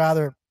tracks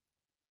rather.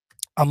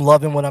 I'm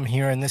loving what I'm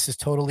hearing. This is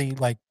totally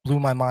like blew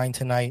my mind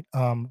tonight.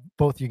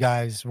 Both you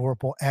guys,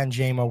 Vorpal and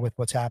JMO, with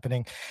what's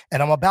happening.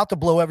 And I'm about to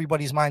blow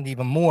everybody's mind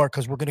even more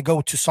because we're going to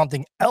go to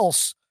something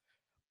else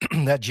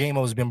that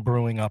JMO has been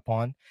brewing up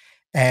on.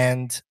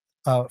 And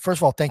first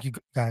of all, thank you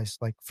guys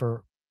like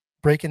for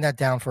breaking that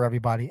down for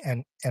everybody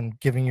and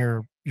giving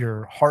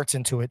your hearts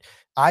into it.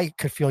 I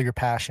could feel your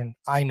passion.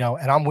 I know,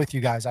 and I'm with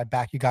you guys. I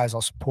back you guys.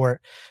 I'll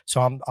support.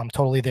 So I'm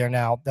totally there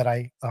now that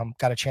I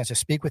got a chance to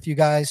speak with you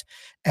guys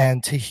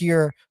and to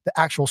hear the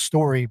actual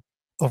story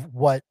of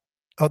what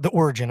the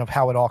origin of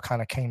how it all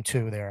kind of came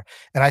to there.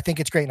 And I think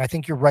it's great. And I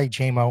think you're right,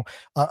 JMO.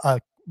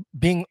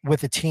 Being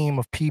with a team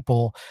of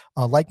people,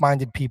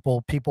 like-minded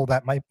people, people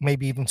that might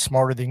maybe even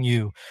smarter than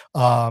you,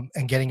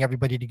 and getting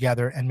everybody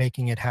together and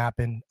making it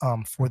happen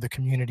for the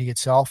community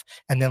itself,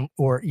 and then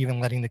or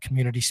even letting the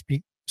community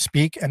speak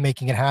and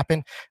making it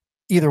happen.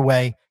 Either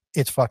way,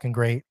 it's fucking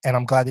great. And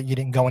I'm glad that you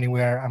didn't go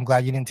anywhere. I'm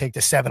glad you didn't take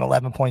the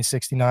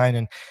 711.69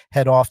 and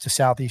head off to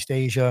Southeast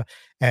Asia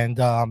and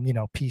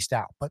pieced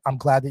out. But I'm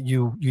glad that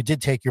you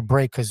did take your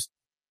break because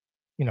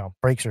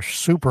breaks are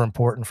super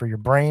important for your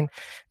brain.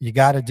 You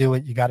got to do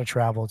it. You got to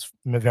travel. It's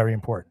very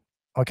important.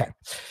 Okay.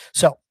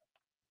 So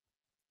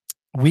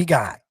we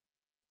got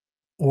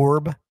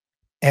Orb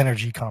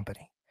Energy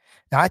Company.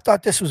 Now, I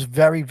thought this was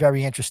very,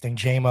 very interesting,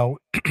 JMO.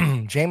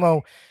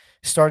 JMO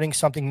starting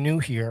something new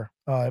here.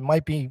 It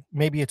might be,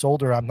 maybe it's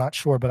older. I'm not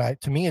sure,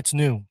 but to me, it's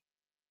new.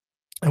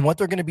 And what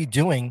they're going to be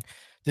doing,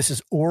 this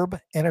is Orb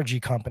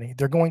Energy Company.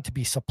 They're going to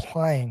be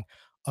supplying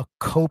a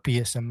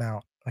copious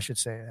amount, I should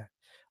say that,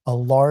 a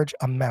large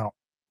amount,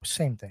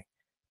 same thing,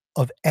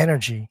 of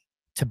energy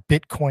to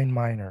Bitcoin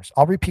miners.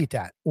 I'll repeat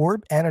that.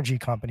 Orb Energy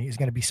Company is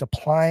going to be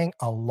supplying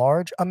a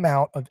large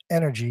amount of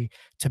energy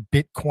to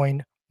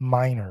Bitcoin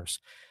miners.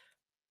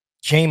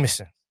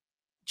 Jamieson,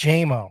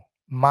 JMO,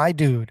 my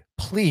dude,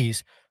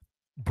 please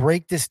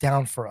break this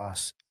down for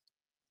us.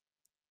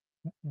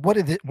 What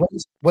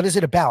is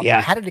it about?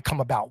 Yeah. How did it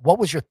come about? What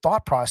was your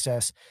thought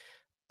process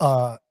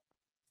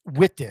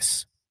with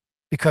this?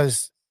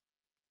 Because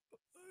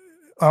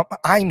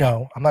I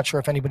know, I'm not sure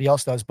if anybody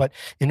else does, but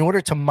in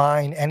order to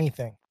mine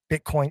anything,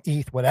 Bitcoin,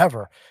 ETH,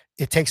 whatever,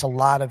 it takes a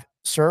lot of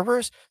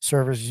servers.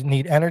 Servers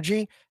need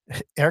energy,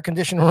 air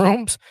conditioned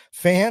rooms,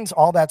 fans,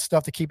 all that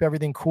stuff to keep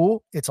everything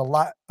cool. It's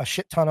a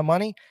shit ton of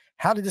money.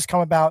 How did this come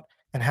about,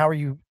 and how are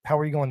you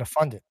going to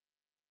fund it?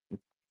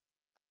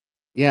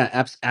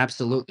 Yeah,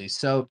 absolutely.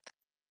 So,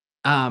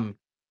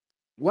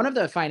 one of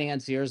the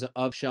financiers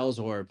of Shell's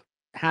Orb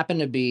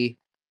happened to be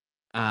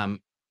a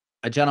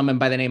gentleman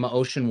by the name of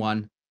Ocean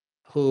One,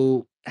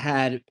 who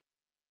had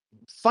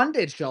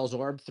funded Shell's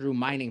Orb through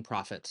mining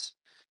profits.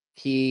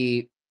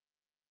 He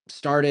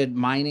started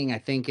mining, I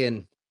think,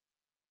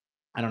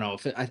 I don't know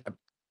if I think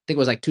it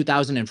was like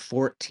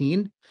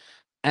 2014.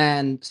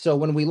 And so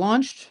when we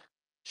launched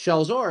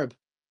Shell's Orb,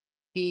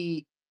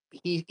 he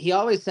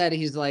always said,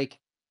 he's like,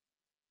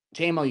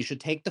 JMO, you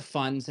should take the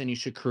funds and you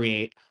should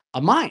create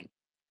a mine,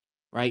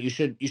 right? You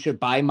should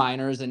buy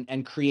miners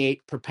and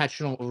create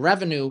perpetual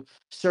revenue,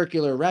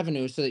 circular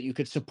revenue, so that you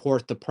could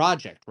support the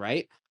project,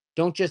 right?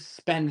 Don't just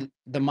spend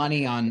the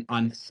money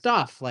on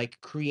stuff, like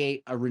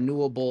create a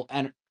renewable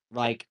and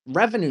like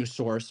revenue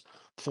source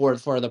for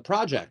the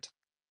project.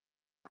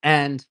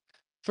 And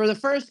for the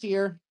first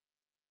year,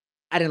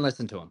 I didn't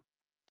listen to him.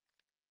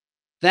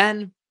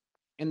 Then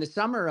in the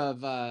summer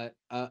of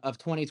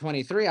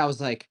 2023, I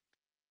was like,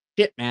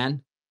 shit,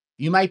 man,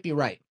 you might be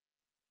right.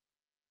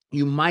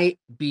 You might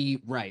be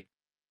right.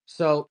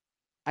 So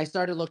I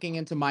started looking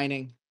into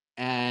mining,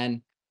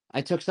 and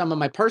I took some of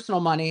my personal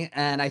money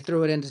and I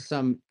threw it into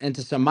some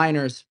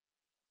miners,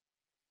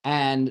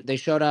 and they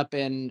showed up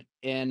in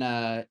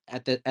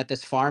at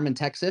this farm in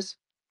Texas,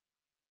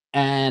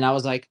 and I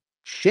was like,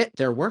 shit,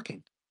 they're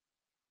working.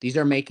 These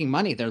are making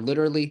money. They're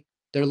literally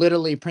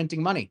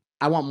printing money.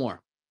 I want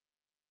more.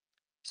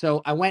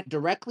 So I went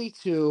directly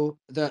to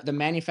the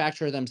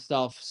manufacturer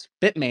themselves,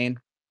 Bitmain,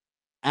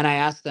 and I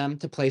asked them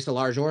to place a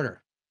large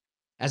order.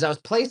 As I was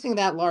placing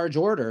that large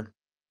order,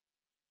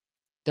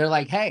 they're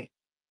like, hey,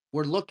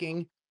 we're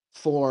looking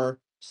for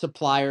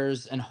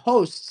suppliers and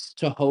hosts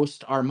to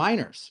host our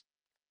miners.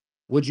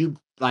 Would you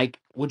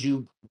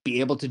be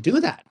able to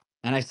do that?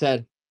 And I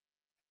said,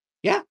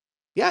 yeah,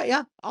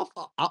 yeah.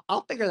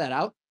 I'll figure that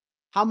out.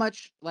 How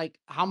much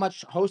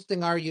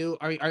hosting are you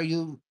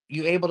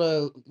able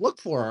to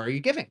look for? Or are you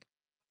giving?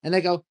 And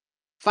they go,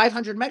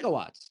 500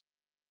 megawatts.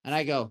 And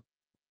I go,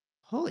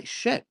 holy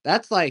shit,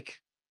 that's a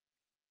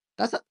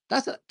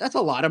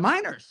lot of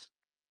miners.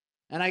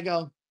 And I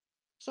go,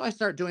 so I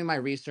start doing my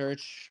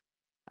research.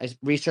 I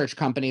research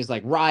companies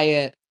like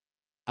Riot,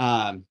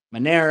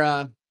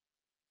 Monera,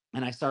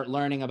 and I start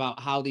learning about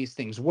how these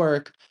things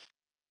work.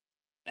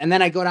 And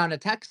then I go down to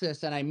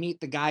Texas and I meet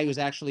the guy who's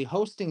actually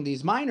hosting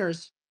these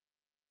miners.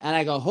 And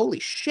I go, holy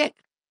shit,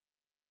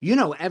 you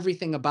know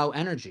everything about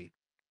energy.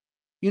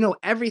 You know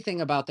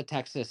everything about the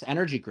Texas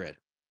energy grid.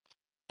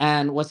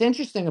 And what's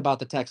interesting about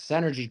the Texas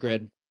energy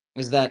grid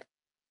is that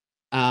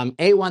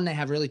A1, they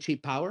have really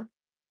cheap power,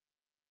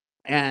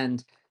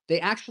 and they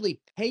actually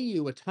pay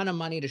you a ton of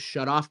money to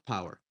shut off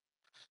power.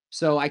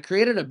 So I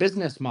created a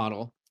business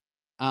model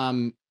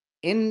um,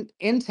 in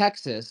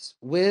Texas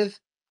with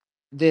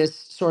this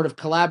sort of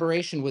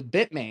collaboration with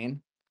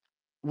Bitmain,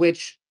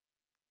 which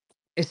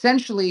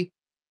essentially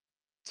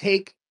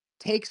takes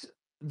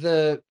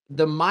the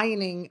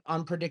mining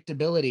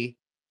unpredictability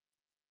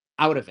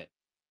out of it.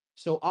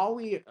 So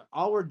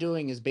all we're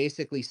doing is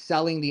basically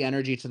selling the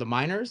energy to the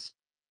miners.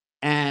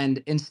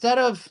 And instead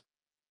of,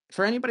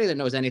 for anybody that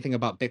knows anything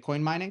about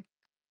Bitcoin mining,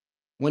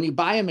 when you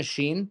buy a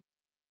machine,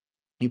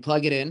 you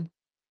plug it in.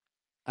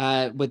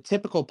 With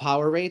typical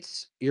power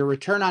rates, your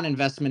return on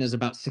investment is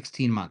about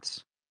 16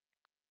 months.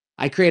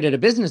 I created a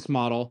business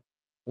model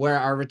where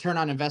our return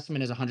on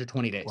investment is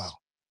 120 days.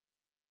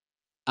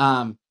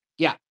 Wow.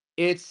 Yeah,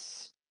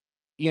 it's,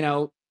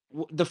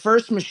 the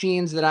first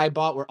machines that I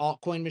bought were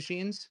altcoin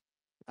machines.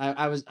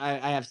 I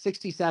have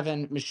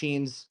 67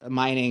 machines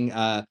mining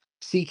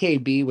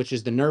CKB, which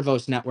is the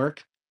Nervos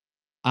network.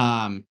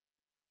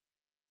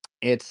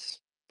 It's,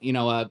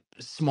 a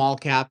small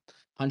cap,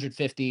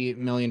 $150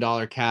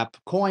 million cap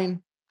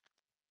coin.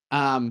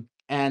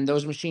 And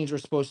those machines were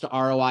supposed to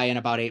ROI in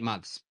about 8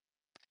 months.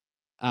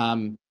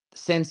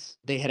 Since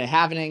they hit a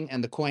halving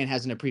and the coin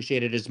hasn't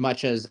appreciated as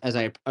much as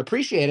I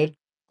appreciated,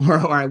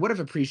 or I would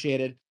have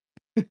appreciated,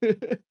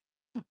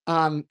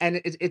 and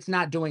it's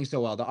not doing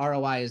so well. The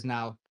ROI is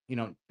now,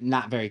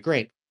 not very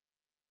great,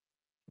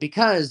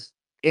 because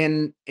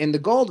in the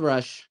gold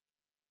rush,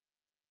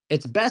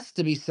 it's best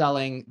to be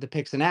selling the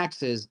picks and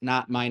axes,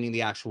 not mining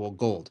the actual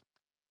gold.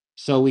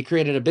 So we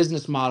created a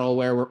business model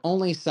where we're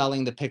only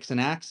selling the picks and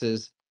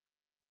axes,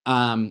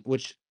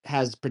 which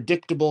has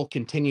predictable,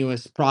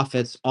 continuous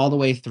profits all the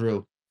way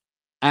through.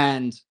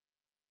 And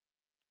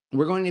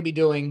we're going to be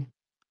doing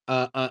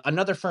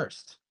another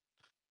first.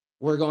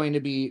 We're going to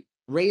be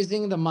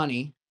raising the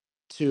money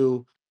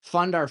to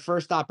fund our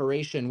first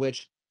operation,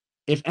 which,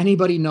 if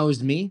anybody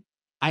knows me,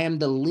 I am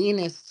the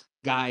leanest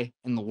guy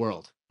in the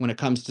world when it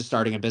comes to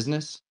starting a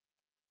business.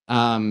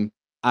 I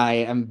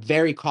am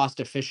very cost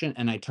efficient,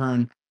 and I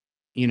turn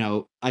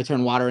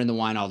water into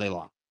wine all day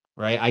long,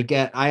 right?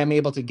 I am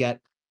able to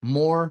get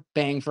more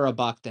bang for a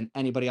buck than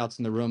anybody else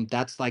in the room.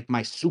 That's like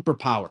my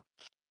superpower.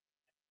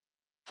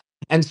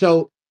 And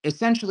so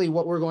essentially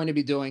what we're going to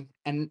be doing,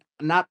 and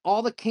not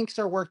all the kinks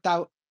are worked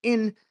out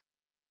in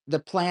the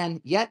plan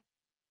yet,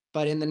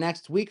 but in the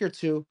next week or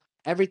two,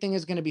 everything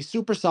is going to be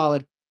super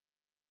solid.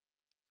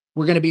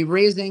 We're going to be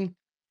raising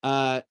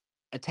a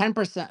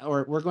 10%,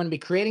 or we're going to be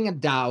creating a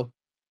DAO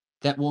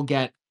that will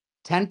get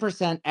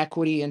 10%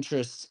 equity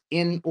interests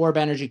in Orb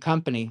Energy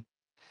Company.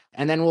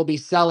 And then we'll be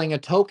selling a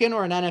token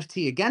or an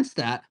NFT against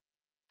that,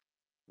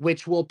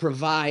 which will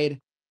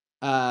provide,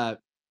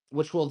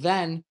 which will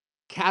then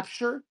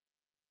capture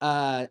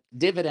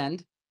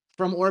dividend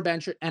from Orb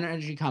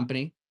Energy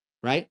Company,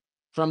 right?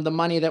 From the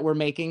money that we're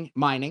making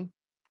mining,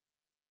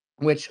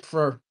 which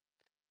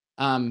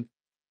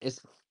is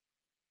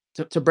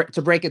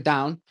to break it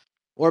down,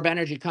 Orb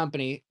Energy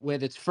Company,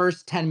 with its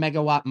first 10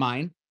 megawatt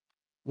mine,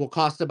 will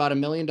cost about $1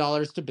 million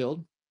to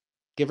build,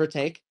 give or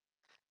take.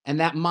 And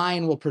that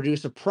mine will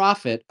produce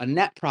a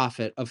net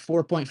profit of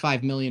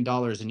 $4.5 million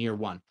in year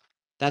one.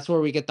 That's where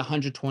we get the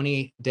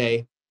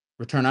 120-day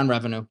return on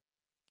revenue.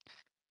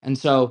 And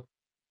so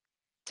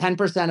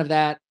 10% of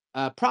that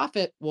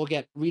profit will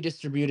get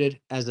redistributed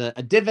as a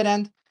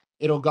dividend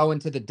it'll go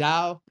into the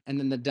DAO, and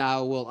then the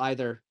DAO will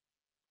either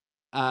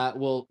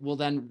will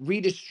then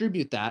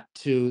redistribute that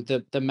to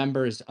the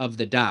members of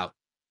the DAO.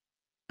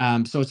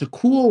 So it's a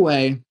cool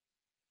way,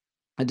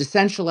 a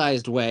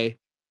decentralized way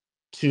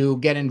to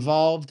get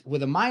involved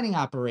with a mining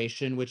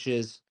operation, which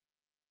is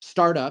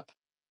startup,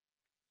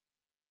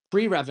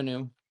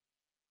 pre-revenue,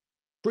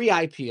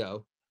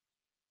 pre-IPO,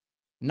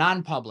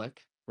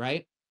 non-public,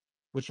 right?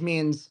 Which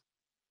means,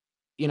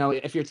 you know,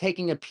 if you're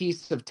taking a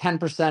piece of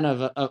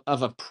 10%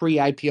 of a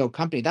pre-IPO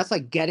company, that's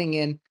like getting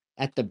in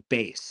at the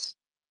base.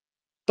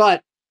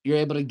 But you're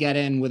able to get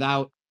in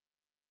without,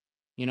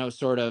 you know,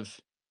 sort of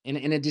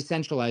in a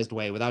decentralized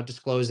way, without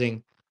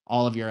disclosing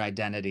all of your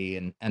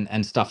identity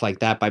and stuff like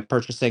that, by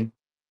purchasing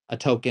a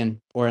token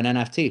or an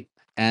NFT.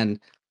 And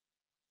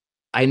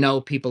I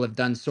know people have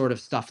done sort of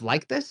stuff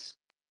like this,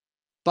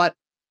 but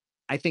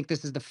I think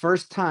this is the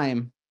first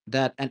time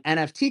that an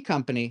NFT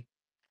company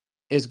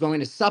is going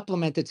to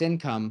supplement its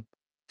income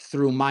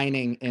through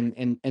mining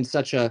in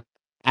such a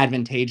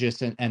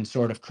advantageous and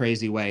sort of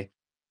crazy way.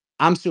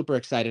 I'm super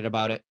excited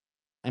about it.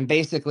 And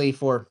basically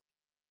for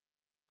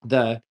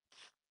the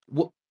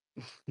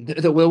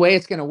way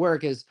it's going to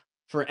work is,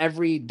 for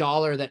every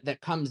dollar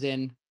that comes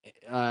in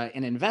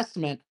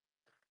investment,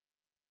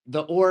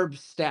 the Orb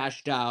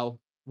Stash DAO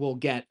will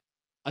get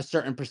a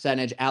certain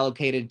percentage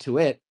allocated to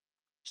it,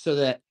 so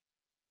that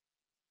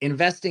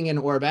investing in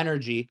Orb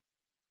Energy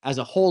as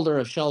a holder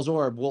of Shell's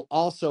Orb will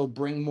also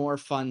bring more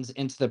funds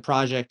into the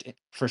project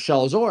for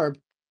Shell's Orb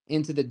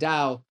into the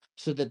DAO,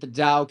 so that the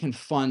DAO can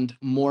fund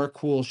more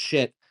cool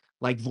shit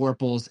like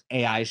Vorpal's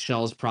AI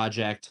Shells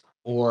project,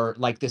 or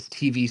like this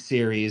TV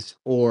series,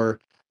 or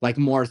like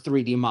more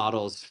 3D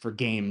models for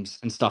games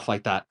and stuff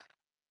like that.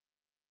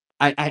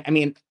 I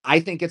mean, I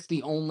think it's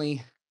the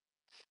only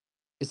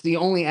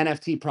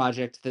NFT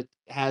project that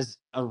has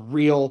a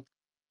real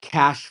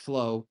cash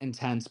flow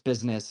intense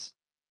business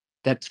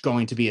that's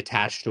going to be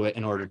attached to it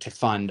in order to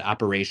fund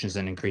operations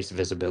and increase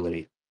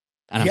visibility.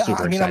 And I'm Yeah,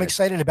 super I mean, I'm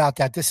excited. excited about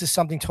that. This is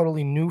something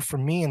totally new for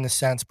me in the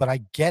sense, but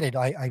I get it.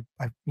 I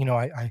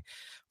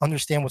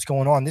understand what's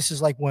going on. This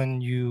is like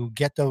when you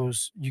get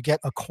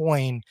a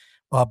coin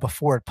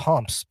before it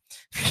pumps.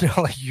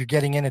 Like you're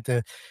getting in at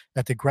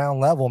the ground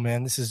level,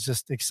 man. This is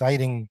just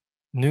exciting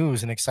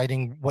news and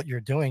exciting what you're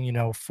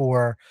doing,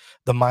 for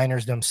the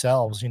miners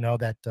themselves,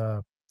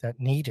 that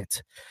need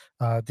it.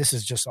 This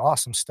is just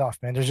awesome stuff,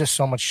 man. There's just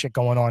so much shit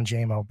going on,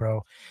 JMO,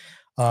 bro.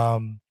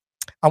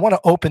 I want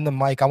to open the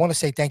mic. I want to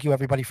say thank you,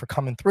 everybody, for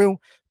coming through.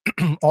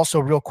 Also,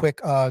 real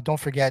quick, don't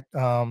forget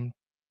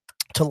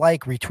to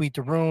like, retweet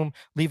the room,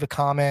 leave a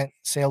comment,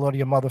 say hello to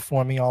your mother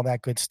for me, all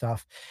that good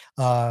stuff.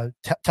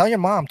 Tell your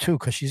mom, too,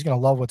 because she's going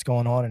to love what's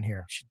going on in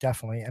here. She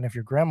definitely. And if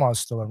your grandma's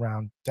still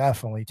around,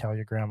 definitely tell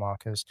your grandma,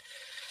 because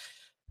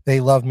they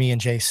love me and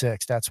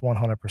J6. That's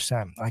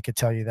 100%. I could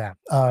tell you that.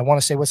 I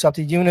want to say what's up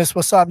to Eunice.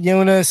 What's up?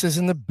 Eunice is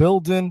in the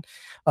building.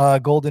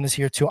 Golden is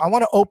here, too. I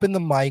want to open the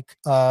mic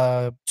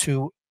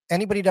to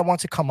anybody that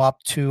wants to come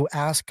up to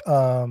ask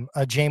a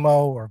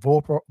JMO or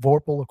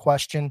Vorpal a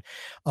question.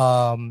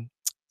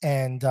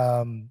 And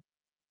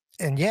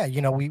yeah,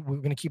 we're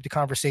going to keep the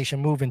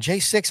conversation moving.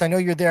 J6, I know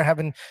you're there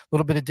having a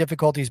little bit of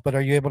difficulties, but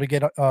are you able to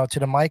get to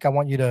the mic? I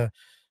want you to.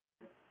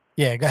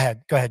 Yeah, go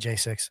ahead. Go ahead,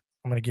 J6.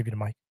 I'm going to give you the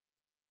mic.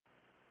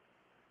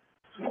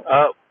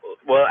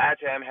 Well,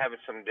 actually, I'm having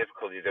some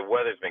difficulties. The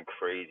weather's been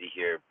crazy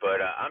here, but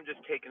I'm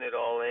just taking it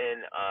all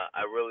in.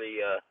 I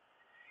really, I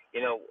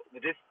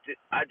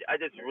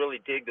just really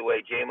dig the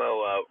way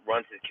JMO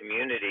runs his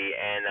community,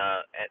 and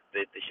at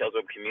the Shells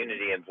Orb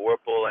community, and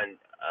Vorpal,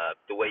 and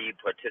the way you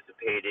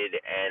participated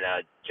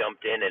and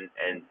jumped in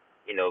and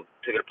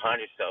took it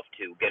upon yourself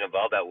to get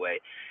involved that way.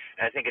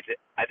 And I think it's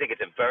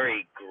a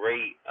very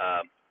great.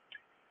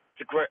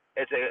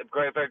 It's a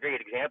very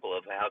great example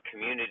of how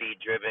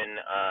community-driven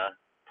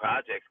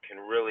projects can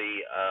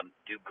really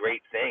do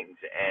great things.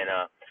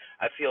 And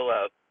I feel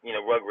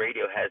Rug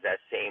Radio has that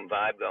same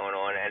vibe going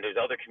on, and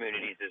there's other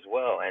communities as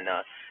well. And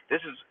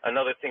this is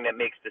another thing that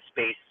makes the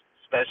space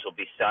special.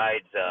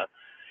 Besides,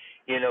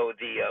 we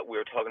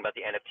were talking about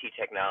the NFT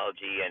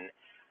technology and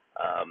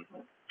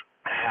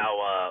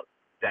how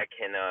that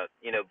can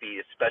be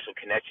a special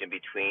connection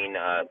between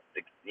a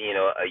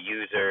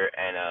user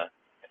and a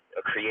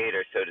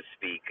creator, so to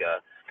speak.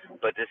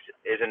 But this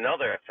is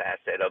another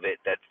facet of it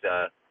that's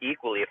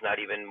equally, if not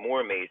even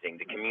more amazing.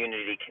 The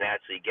community can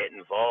actually get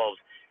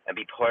involved and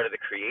be part of the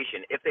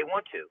creation if they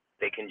want to.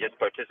 They can just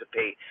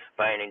participate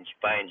by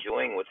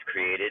enjoying what's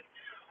created,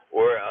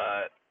 or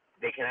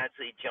they can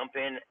actually jump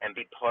in and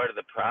be part of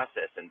the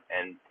process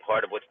and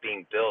part of what's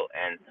being built.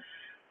 And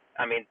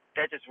I mean,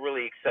 that just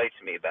really excites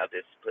me about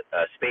this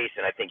space.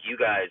 And I think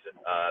you guys,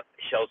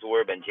 Shell's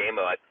Orb and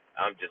JMO,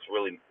 I'm just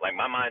really, like,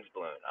 my mind's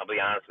blown. I'll be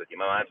honest with you.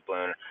 My mind's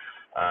blown.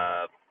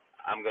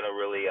 I'm going to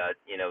really,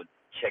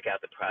 check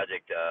out the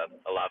project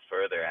a lot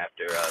further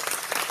after.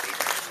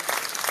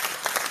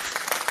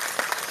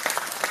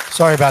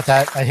 Sorry about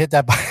that. I hit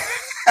that by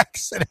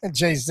accident,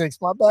 J6.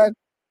 My bad.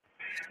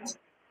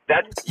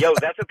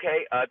 That's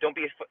okay. Don't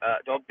be.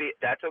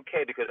 That's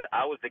okay because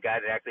I was the guy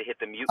that actually hit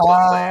the mute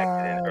button by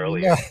accident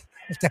earlier. No,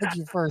 thank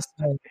you first.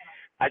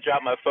 I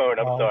dropped my phone.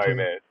 I'm sorry,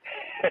 Okay, man.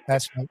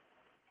 that's right.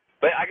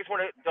 But I just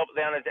want to double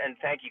down and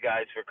thank you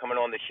guys for coming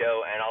on the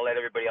show, and I'll let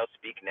everybody else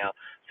speak now.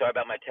 Sorry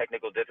about my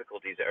technical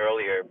difficulties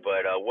earlier,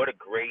 but what a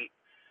great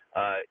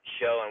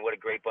show and what a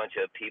great bunch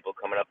of people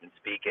coming up and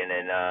speaking.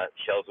 And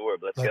Shell's Orb,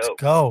 let's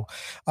go.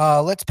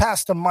 Let's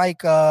pass the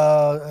mic.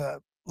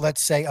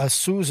 Let's say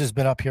Suze has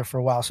been up here for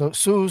a while. So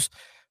Suze,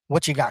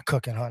 what you got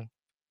cooking, hon?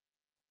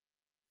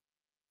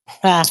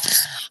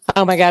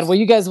 Oh my God. Well,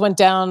 you guys went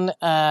down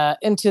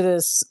into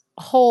this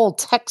whole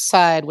tech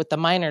side with the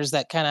miners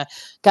that kind of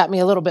got me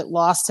a little bit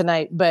lost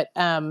tonight. But,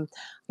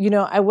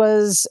 I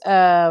was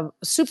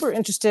super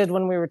interested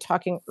when we were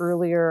talking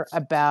earlier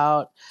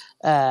about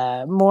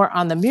more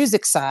on the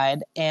music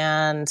side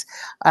and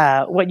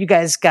what you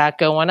guys got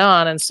going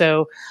on. And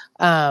so,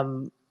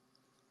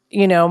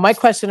 my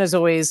question is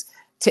always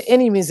to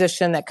any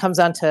musician that comes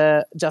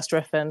onto Just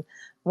Riffin,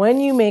 when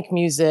you make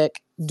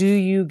music, do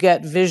you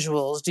get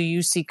visuals? Do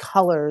you see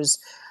colors?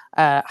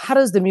 How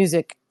does the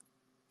music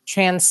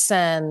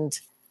transcend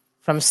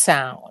from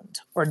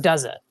sound, or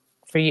does it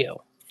for you?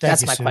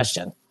 That's my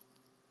question.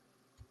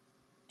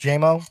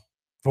 JMO,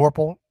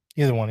 Vorpal,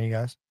 either one of you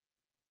guys.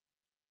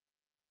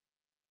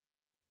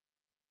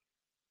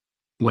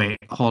 Wait,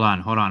 hold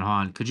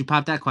on. Could you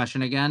pop that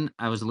question again?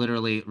 I was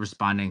literally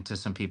responding to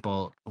some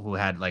people who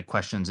had like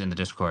questions in the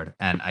Discord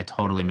and I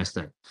totally missed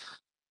it.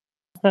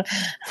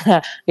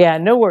 Yeah,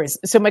 no worries.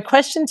 So my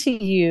question to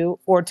you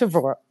or to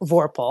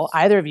Vorpal,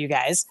 either of you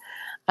guys,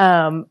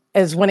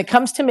 is when it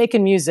comes to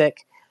making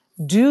music,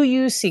 do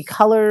you see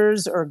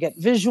colors or get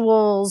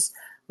visuals?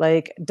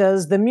 Like,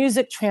 does the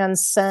music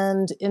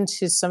transcend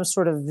into some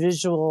sort of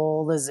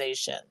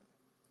visualization?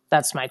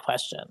 That's my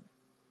question.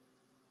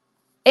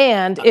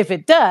 And if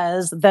it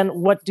does, then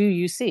what do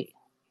you see?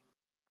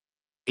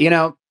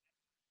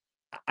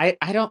 I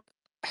don't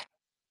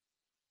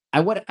I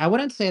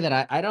wouldn't say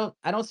that I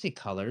don't see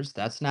colors.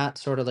 That's not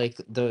sort of like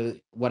the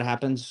what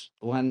happens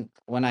when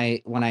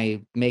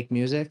I make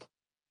music.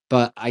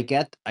 But I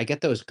get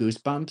those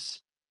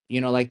goosebumps.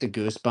 Like the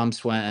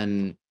goosebumps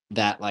when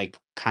that like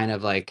kind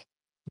of like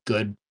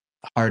good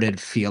hearted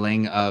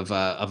feeling of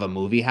a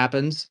movie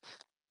happens.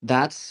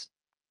 That's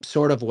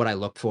sort of what I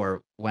look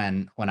for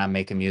when I'm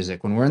making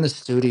music. When we're in the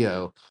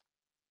studio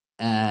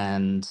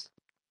and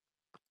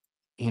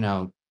you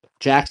know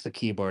Jack's the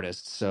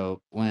keyboardist,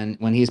 so when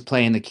he's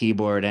playing the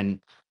keyboard and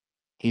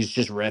he's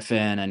just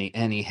riffing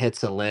and he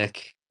hits a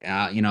lick.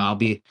 I'll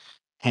be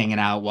hanging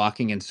out,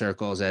 walking in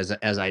circles as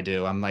I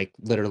do. I'm like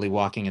literally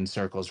walking in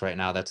circles right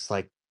now. That's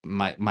like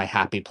my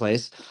happy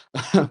place.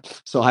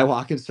 So I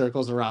walk in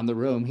circles around the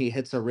room. He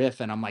hits a riff,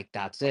 and I'm like,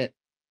 that's it,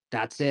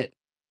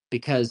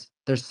 because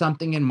there's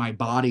something in my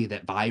body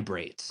that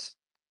vibrates,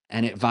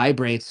 and it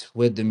vibrates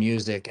with the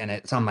music, and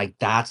I'm like,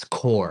 that's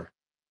core,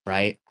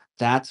 right?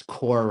 That's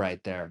core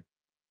right there.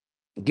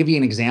 I'll give you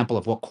an example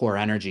of what core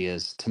energy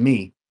is to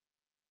me.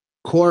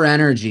 Core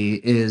energy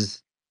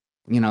is,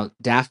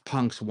 Daft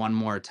Punk's One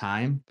More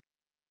Time.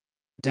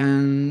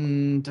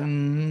 Dun,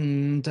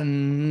 dun,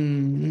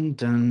 dun,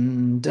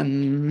 dun,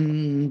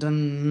 dun,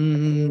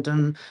 dun,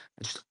 dun.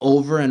 Just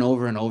over and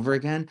over and over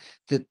again.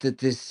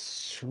 This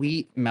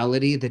sweet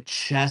melody that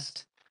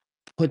just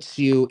puts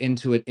you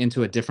into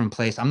a different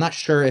place. I'm not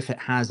sure if it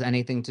has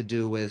anything to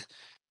do with,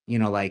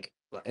 like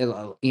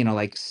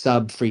like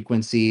sub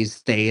frequencies,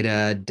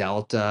 theta,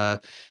 delta,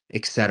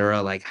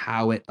 etc. Like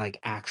how it like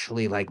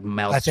actually like I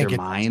melts your think it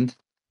does. mind.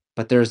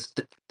 But there's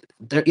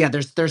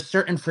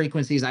certain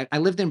frequencies. I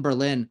lived in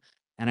Berlin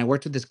and I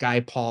worked with this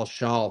guy Paul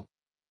Schall,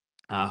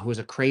 who was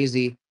a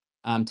crazy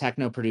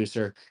techno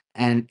producer,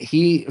 and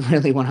he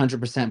really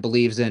 100%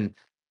 believes in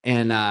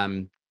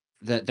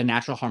the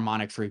natural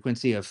harmonic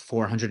frequency of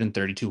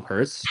 432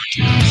 hertz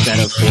instead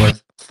of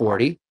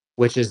 440,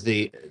 which is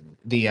the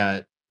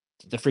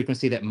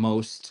frequency that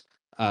most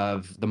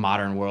of the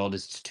modern world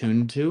is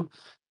tuned to.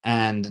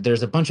 And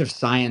there's a bunch of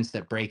science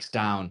that breaks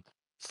down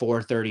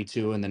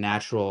 432 and the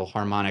natural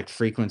harmonic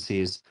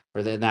frequencies,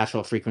 or the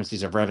natural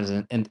frequencies of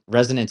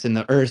resonance in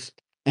the earth.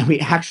 And we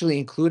actually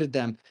included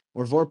them,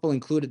 or Vorpal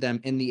included them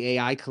in the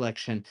AI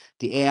collection.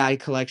 The AI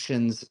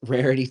collection's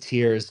rarity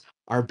tiers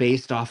are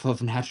based off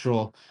of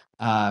natural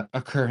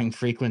occurring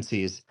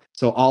frequencies.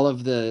 So all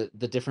of the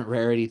different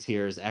rarity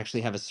tiers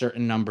actually have a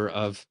certain number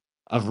of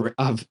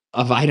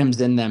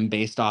items in them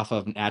based off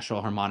of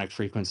natural harmonic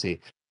frequency.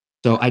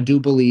 So I do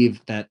believe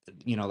that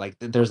like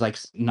there's like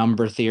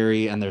number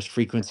theory and there's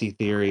frequency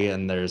theory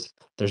and there's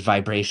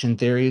vibration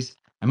theories.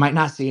 I might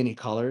not see any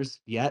colors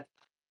yet,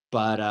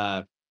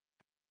 but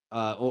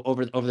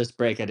over this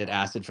break I did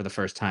acid for the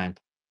first time,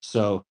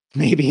 so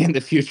maybe in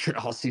the future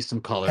I'll see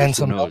some colors.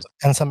 Who knows?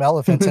 And some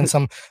elephants and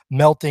some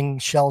melting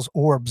shells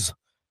orbs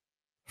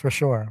for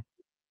sure.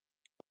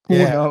 Who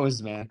Yeah,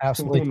 knows, man?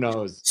 absolutely. Who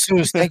knows?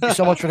 Suze, thank you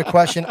so much for the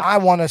question. I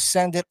want to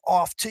send it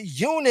off to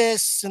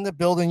Eunice in the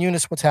building.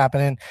 Eunice, what's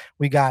happening?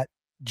 We got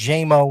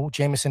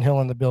Jamieson Hill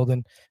in the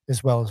building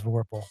as well as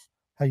Vorpal.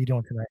 How you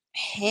doing tonight?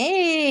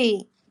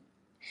 Hey,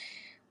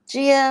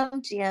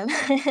 GM.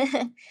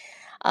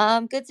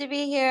 Good to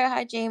be here.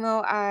 Hi,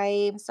 JMO.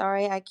 I'm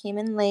sorry I came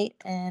in late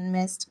and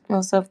missed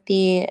most of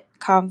the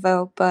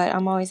convo, but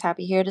I'm always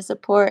happy here to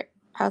support.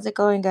 How's it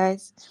going,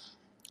 guys?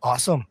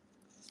 Awesome.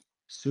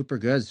 Super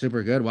good,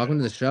 super good. Welcome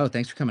to the show.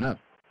 Thanks for coming up.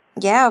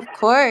 Yeah, of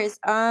course.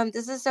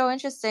 This is so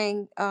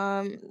interesting.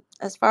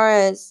 As far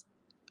as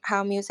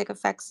how music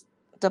affects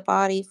the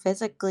body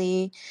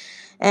physically,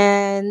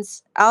 and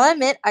I'll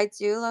admit I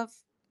do love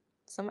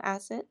some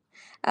acid.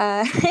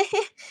 Uh,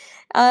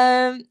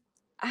 um,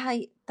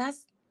 I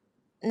that's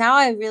now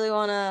I really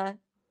want to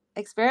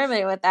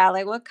experiment with that.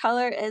 Like, what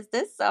color is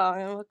this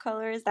song and what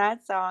color is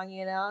that song?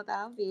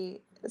 That would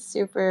be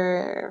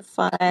super Wait,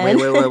 fun.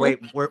 wait, wait,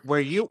 wait. Were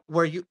you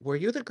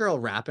the girl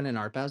rapping in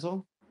Art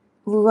Basel?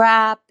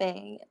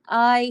 Rapping.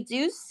 I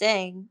do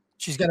sing,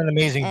 She's got an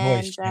amazing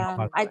voice. and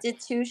By the I way. did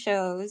 2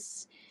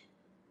 shows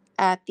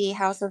at the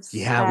House of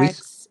Yeah, we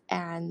Sex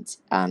and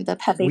the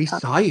Pepe we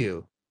Punk. saw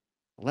you.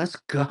 Let's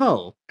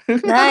go.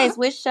 Nice.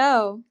 Which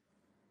show?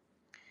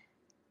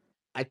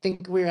 I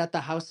think we were at the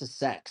House of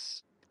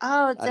Sex.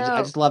 Oh, I dope.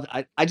 just love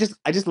I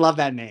just love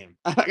that name.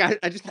 I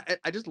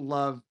just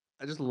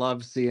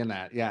love seeing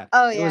that. Yeah.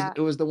 Oh It was yeah.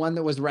 it was the one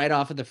that was right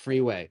off of the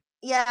freeway.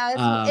 Yeah, it's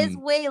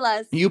Um way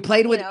less, you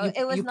played with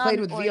it was you not played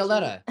an with orgy.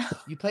 Violetta.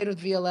 You played with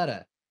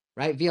Violetta,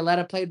 right?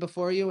 Violetta played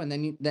before you, and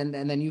then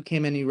you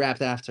came in and you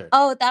rapped after.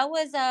 Oh, that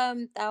was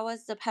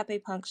the Pepe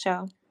Punk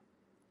show.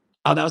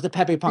 Oh, that was the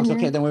Pepe Punks.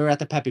 Okay, Hmm. then we were at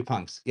the Pepe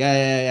Punks.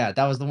 Yeah.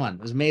 That was the one.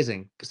 It was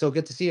amazing. So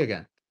good to see you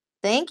again.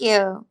 Thank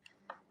you.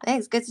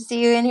 Thanks. Good to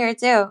see you in here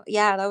too.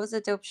 Yeah, that was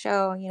a dope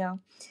show.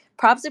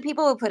 Props to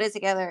people who put it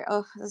together.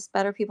 Oh, there's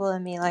better people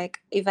than me,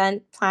 like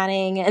event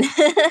planning and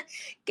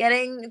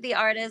getting the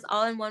artists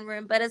all in one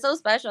room. But it's so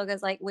special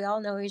because like we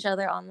all know each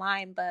other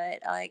online, but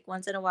like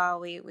once in a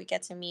while we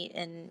get to meet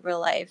in real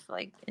life,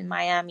 like in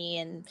Miami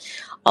and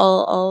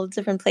all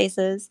different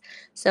places.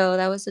 So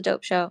that was a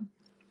dope show.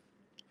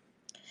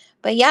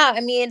 But yeah, I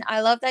mean,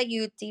 I love that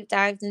you deep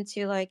dived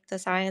into like the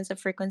science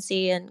of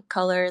frequency and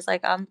colors.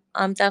 Like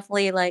I'm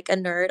definitely like a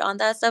nerd on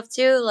that stuff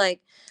too.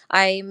 Like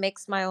I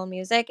mix my own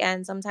music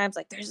and sometimes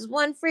like there's this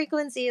one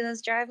frequency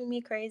that's driving me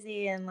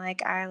crazy and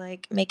like I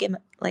like make it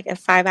like a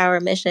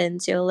 5-hour mission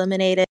to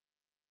eliminate it.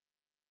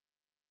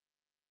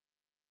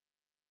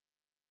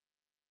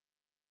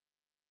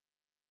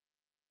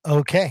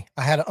 Okay,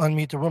 I had to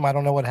unmute the room. I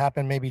don't know what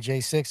happened. Maybe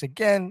J6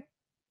 again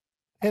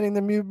hitting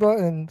the mute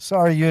button.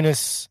 Sorry,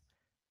 Eunice.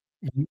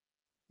 You-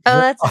 Oh,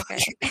 You're that's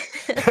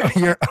okay.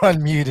 you're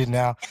unmuted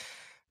now.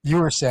 You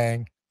were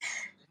saying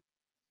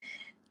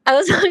I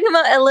was talking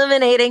about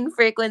eliminating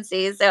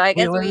frequencies, so I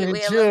we guess we eliminated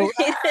we you.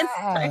 eliminated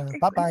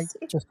smart Bye bye. frequency.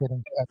 Just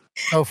kidding.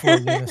 Go for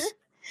it, Eunice.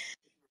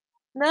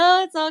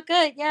 No, it's all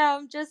good. Yeah,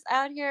 I'm just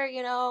out here,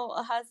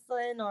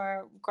 hustling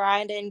or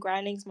grinding.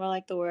 Grinding's more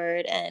like the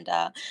word. And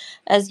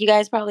as you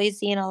guys probably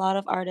seen, a lot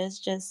of artists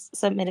just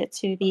submitted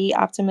to the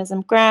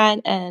Optimism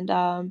Grant. And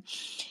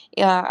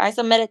yeah, I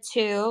submitted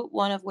two,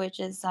 one of which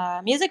is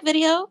a music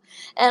video.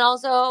 And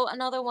also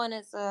another one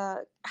is a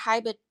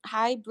hybrid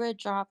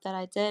drop that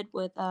I did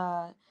with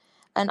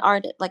an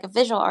artist, like a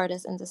visual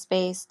artist in the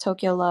space,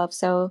 Tokyo Love.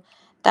 So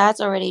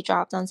that's already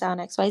dropped on Sound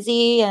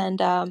XYZ.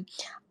 And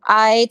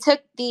I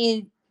took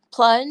the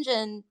plunge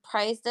and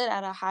priced it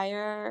at a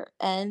higher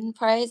end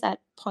price at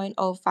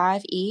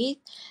 0.05 ETH.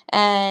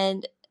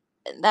 And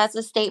that's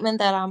a statement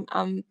that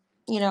I'm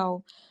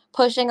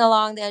pushing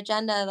along the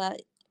agenda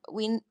that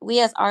we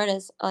as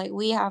artists, like,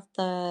 we have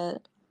the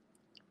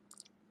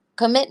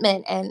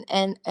commitment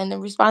and the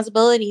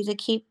responsibility to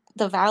keep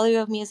the value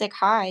of music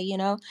high.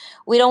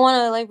 We don't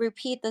want to like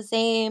repeat the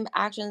same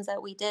actions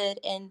that we did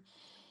in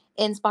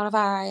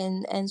Spotify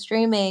and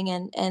streaming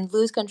and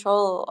lose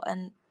control.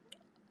 And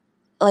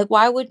like,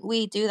 why would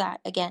we do that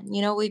again?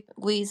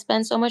 We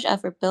spend so much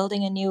effort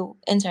building a new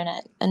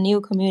internet, a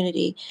new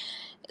community.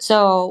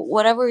 So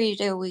whatever we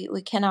do,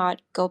 we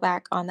cannot go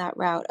back on that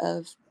route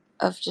of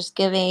just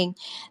giving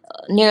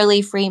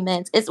nearly free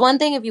mints. It's one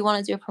thing if you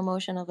want to do a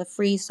promotion of a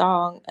free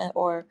song,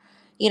 or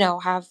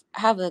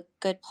have a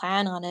good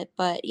plan on it.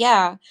 But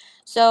yeah,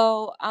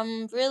 so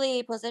I'm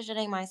really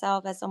positioning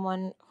myself as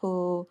someone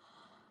who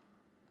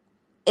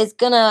is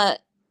gonna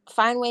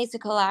find ways to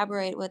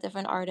collaborate with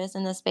different artists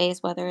in the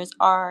space, whether it's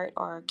art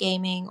or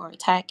gaming or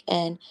tech,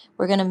 and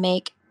we're gonna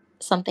make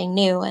something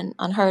new and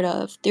unheard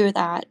of through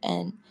that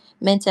and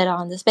mint it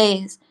on the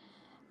space,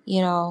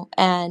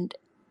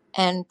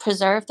 and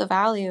preserve the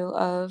value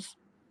of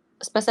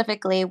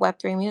specifically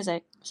Web3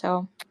 music.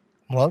 So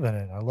Loving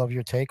it. I love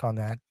your take on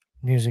that.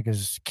 Music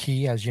is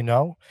key, as you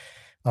know,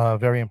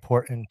 very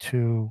important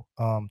to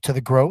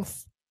the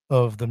growth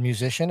of the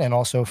musician and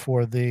also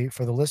for the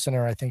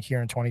listener. I think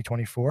here in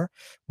 2024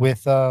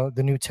 with the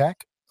new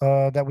tech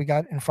that we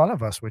got in front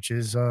of us, which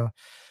is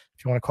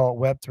if you want to call it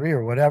Web3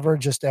 or whatever,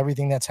 just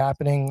everything that's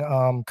happening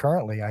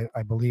currently.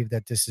 I believe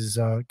that this is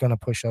going to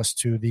push us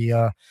to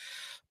the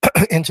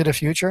into the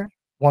future.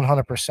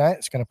 100%.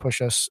 It's going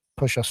to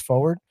push us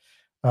forward.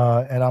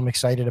 And I'm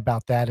excited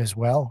about that as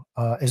well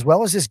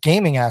as this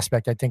gaming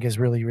aspect. I think is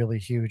really, really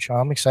huge.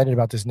 I'm excited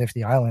about this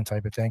Nifty Island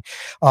type of thing.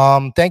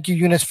 Thank you,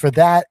 Eunice, for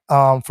that,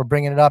 for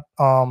bringing it up,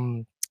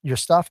 your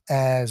stuff,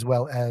 as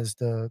well as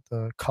the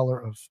color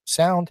of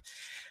sound.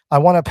 I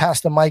want to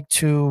pass the mic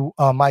to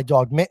my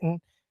dog Mitten,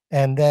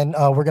 and then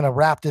we're going to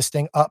wrap this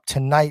thing up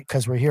tonight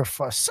because we're here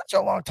for such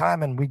a long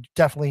time, and we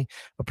definitely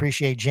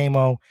appreciate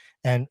JMO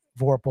and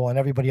Vorpal and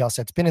everybody else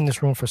that's been in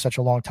this room for such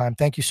a long time.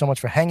 Thank you so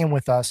much for hanging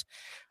with us.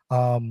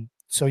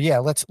 So yeah,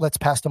 let's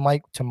pass the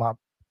mic to my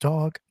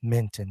dog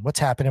Minton. What's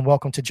happening?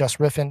 Welcome to Just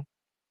Riffin.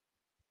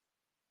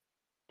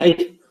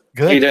 Hey,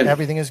 good.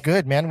 Everything is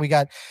good, man. We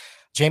got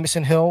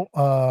Jamieson Hill,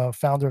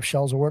 founder of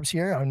Shells Orbs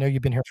here. I know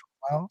you've been here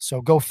for a while,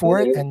 so go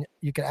for it, and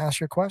you can ask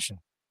your question.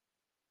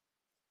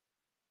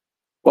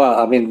 Well,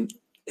 I mean,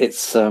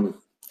 it's late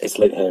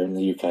here in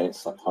the UK.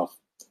 It's like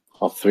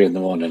half 3 in the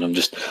morning. I'm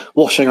just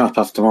washing up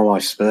after my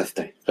wife's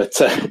birthday. But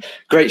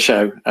great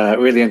show,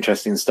 really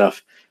interesting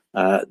stuff.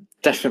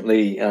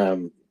 Definitely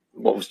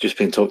what was just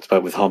being talked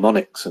about with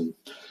harmonics and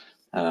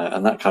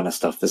that kind of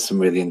stuff. There's some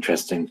really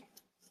interesting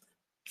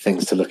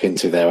things to look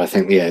into there. I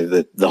think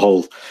the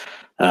whole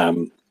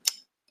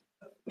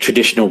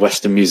traditional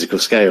Western musical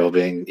scale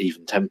being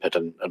even tempered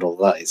and all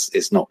that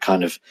is not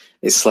kind of,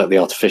 it's slightly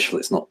artificial.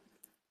 It's not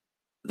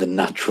the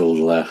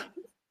natural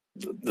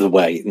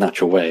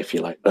natural way, if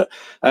you like. But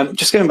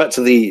just going back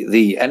to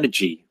the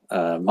energy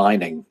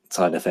mining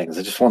side of things,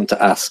 I just wanted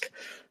to ask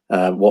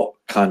what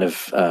kind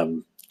of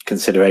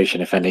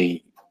consideration, if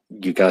any,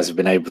 you guys have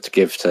been able to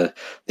give to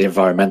the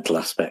environmental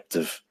aspect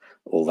of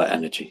all that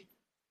energy.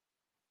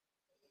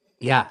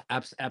 Yeah,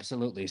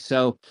 absolutely.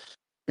 So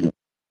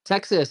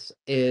Texas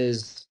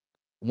is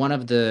one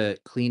of the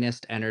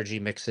cleanest energy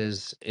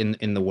mixes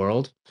in the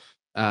world.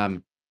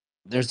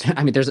 There's,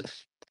 I mean, there's.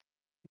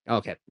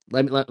 Okay,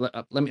 let me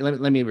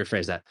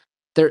rephrase that.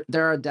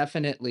 There are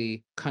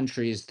definitely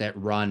countries that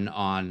run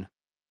on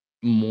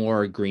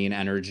more green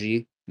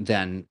energy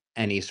than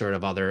any sort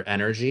of other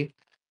energy,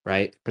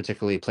 right?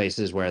 Particularly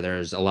places where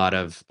there's a lot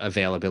of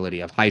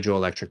availability of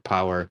hydroelectric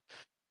power,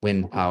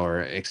 wind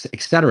power,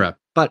 etc.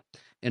 But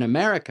in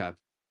America,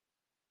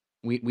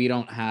 we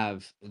don't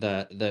have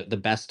the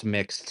best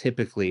mix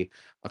typically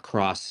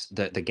across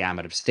the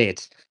gamut of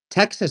states.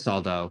 Texas,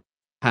 although,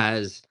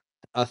 has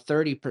a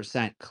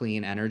 30%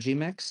 clean energy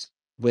mix,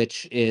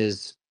 which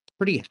is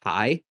pretty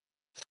high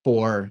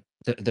for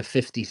the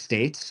 50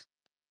 states.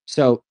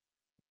 So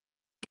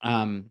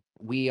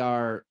we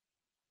are,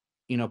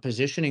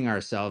 positioning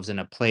ourselves in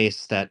a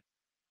place that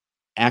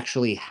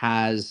actually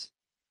has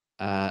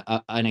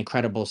an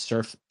incredible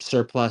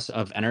surplus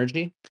of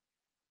energy.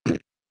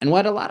 And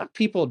what a lot of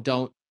people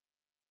don't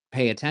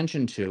pay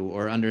attention to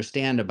or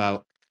understand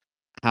about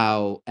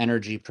how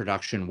energy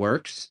production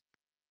works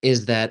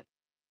is that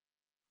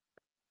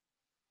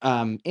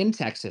in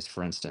Texas,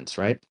 for instance,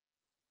 right,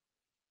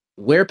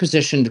 we're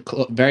positioned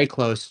very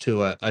close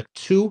to a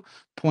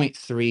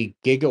 2.3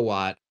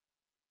 gigawatt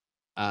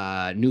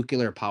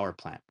nuclear power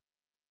plant.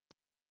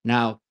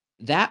 Now,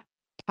 that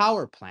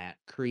power plant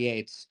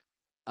creates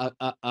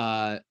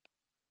an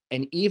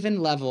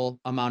even level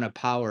amount of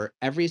power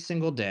every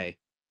single day,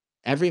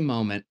 every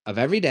moment of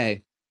every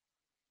day,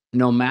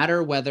 no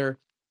matter whether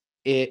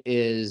it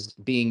is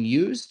being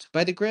used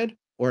by the grid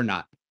or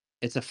not.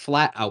 It's a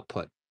flat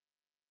output.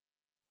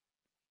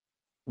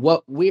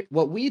 What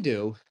we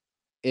do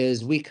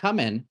is we come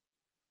in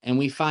and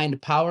we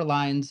find power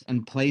lines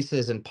and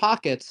places and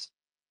pockets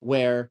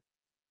where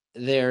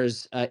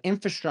there's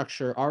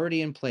infrastructure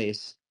already in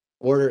place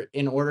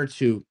in order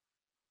to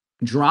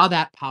draw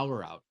that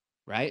power out,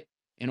 right?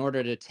 In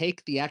order to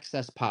take the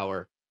excess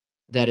power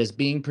that is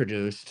being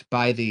produced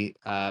by the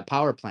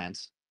power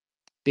plants,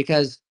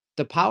 because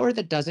the power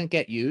that doesn't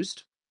get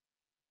used,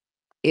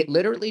 it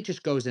literally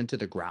just goes into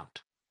the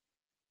ground,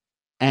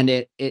 and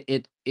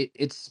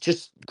it's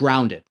just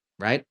grounded,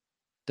 right?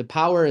 The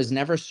power is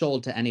never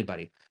sold to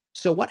anybody.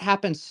 So what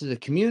happens to the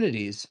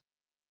communities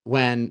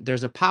when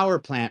there's a power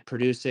plant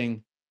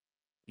producing,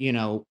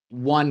 1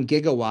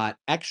 gigawatt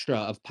extra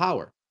of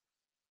power?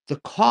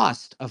 The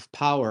cost of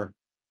power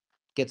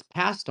gets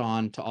passed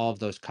on to all of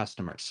those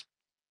customers.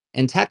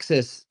 In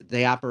Texas,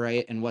 they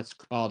operate in what's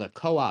called a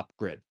co-op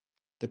grid.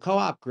 The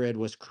co-op grid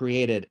was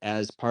created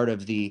as part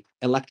of the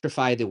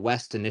Electrify the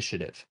West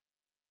initiative.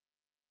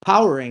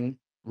 Powering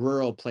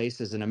rural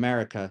places in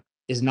America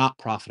is not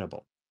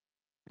profitable.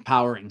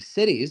 Powering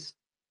cities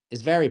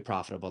is very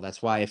profitable.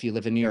 That's why if you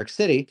live in New York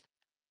City,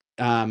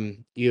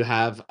 you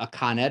have a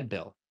Con Ed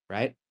bill,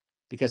 right?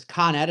 Because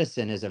Con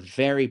Edison is a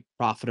very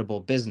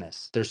profitable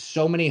business. There's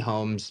so many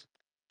homes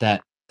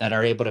that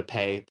are able to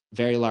pay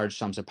very large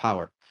sums of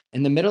power.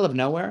 In the middle of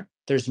nowhere,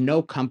 there's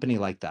no company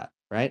like that,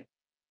 right?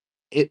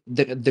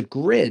 The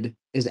grid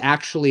is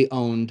actually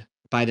owned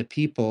by the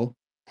people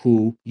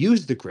who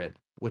use the grid,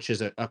 which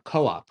is a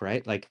co-op,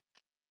 right? Like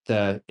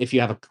if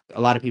you have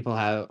a lot of people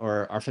have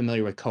or are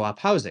familiar with co-op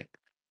housing,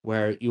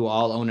 where you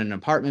all own an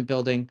apartment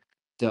building.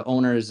 The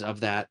owners of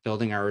that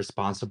building are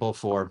responsible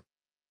for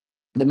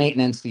the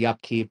maintenance, the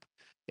upkeep,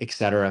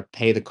 etc.,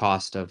 pay the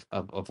cost of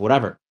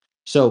whatever.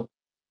 So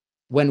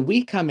when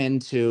we come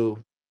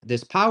into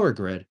this power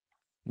grid,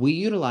 we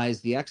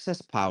utilize the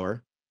excess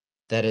power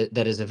that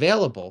is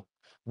available.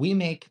 We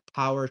make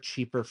power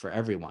cheaper for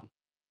everyone.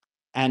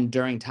 And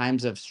during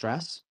times of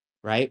stress,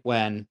 right,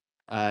 when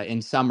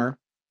in summer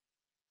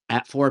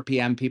at 4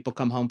 p.m. people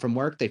come home from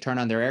work, they turn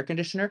on their air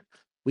conditioner,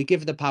 we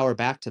give the power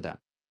back to them.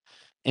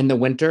 In the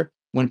winter,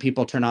 when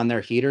people turn on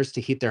their heaters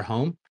to heat their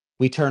home,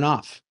 we turn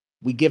off.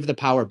 We give the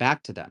power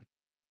back to them.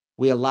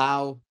 We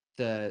allow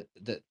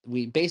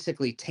we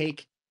basically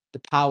take the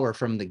power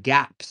from the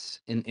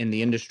gaps in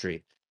the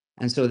industry.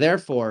 And so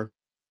therefore,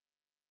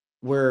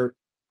 we're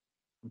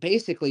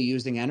basically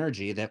using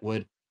energy that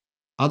would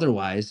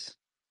otherwise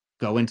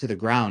go into the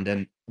ground.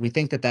 And we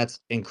think that that's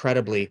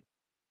incredibly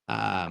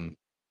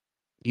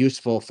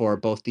useful for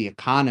both the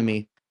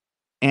economy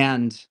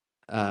and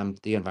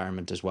the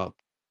environment as well.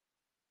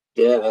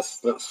 Yeah,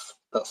 that's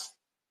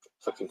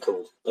fucking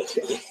cool,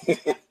 basically.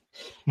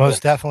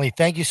 Most definitely.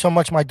 Thank you so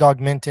much, my dog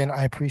Minton.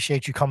 I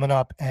appreciate you coming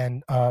up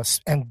and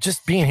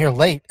just being here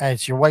late.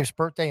 It's your wife's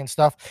birthday and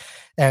stuff.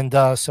 And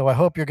so I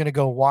hope you're going to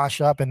go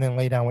wash up and then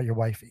lay down with your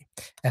wifey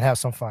and have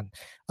some fun.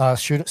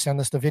 Send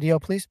us the video,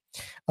 please,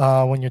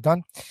 when you're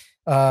done.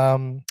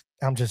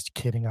 I'm just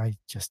kidding. I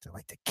just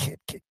like to kid.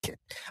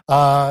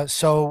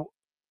 So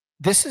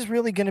this is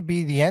really going to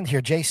be the end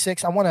here.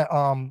 J6, I want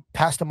to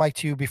pass the mic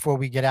to you before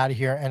we get out of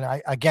here. And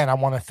I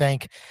want to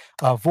thank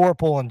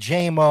Vorpal and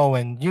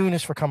JMO and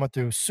Eunice for coming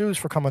through, Suze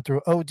for coming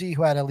through, OD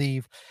who had to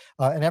leave,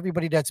 and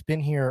everybody that's been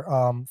here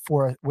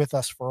with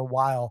us for a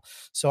while.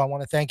 So I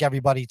want to thank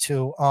everybody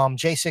too.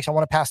 J6, I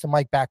want to pass the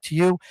mic back to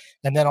you,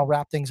 and then I'll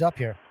wrap things up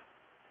here.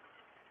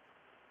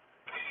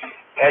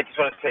 I just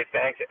want to say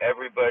thanks to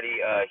everybody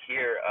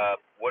here.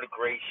 What a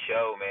great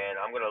show, man.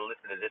 I'm going to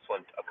listen to this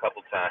one a couple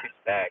times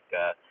back.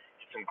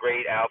 Some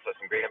great alpha,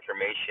 some great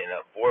information.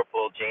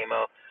 Vorpal,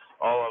 JMO,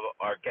 all of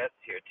our guests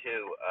here,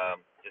 too.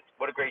 Just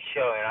what a great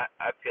show, and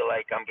I feel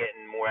like I'm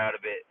getting more out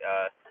of it.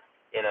 I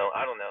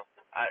don't know.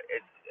 I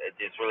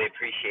just really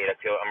appreciate it.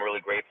 I'm really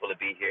grateful to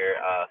be here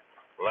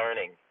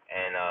learning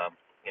and,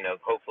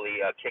 hopefully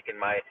kicking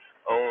my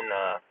own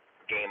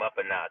game up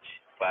a notch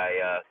by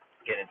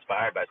getting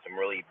inspired by some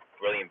really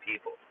brilliant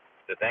people.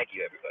 So thank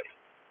you, everybody.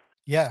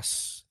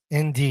 Yes,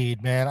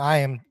 indeed, man. I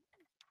am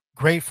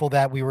grateful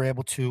that we were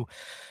able to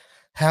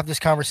have this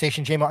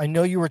conversation, JMO. I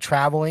know you were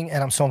traveling,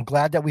 and I'm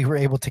glad that we were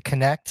able to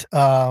connect.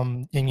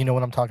 And you know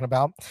what I'm talking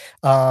about.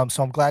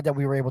 So I'm glad that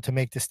we were able to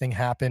make this thing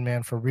happen,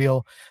 man, for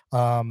real.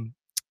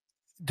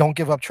 Don't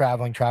give up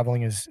traveling.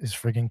 Traveling is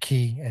friggin'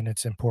 key, and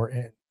it's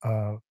important,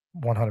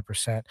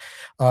 100%.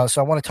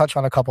 So I want to touch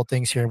on a couple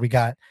things here. We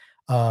got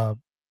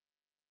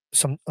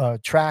some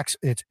tracks.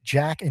 It's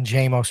Jack and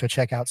JMO, so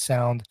check out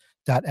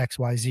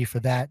sound.xyz for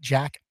that.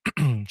 Jack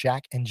and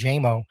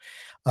JMO.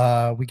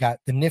 We got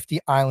the Nifty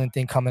Island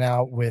thing coming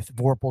out with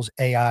Vorpal's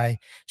AI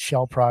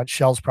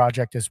Shell's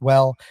project as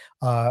well,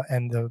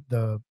 and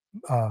the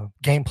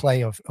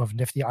gameplay of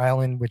Nifty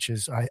Island, which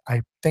is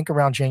I think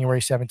around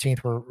January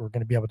 17th we're going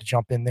to be able to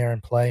jump in there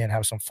and play and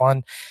have some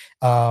fun.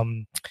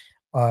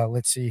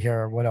 Let's see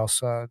here, what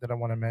else did I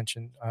want to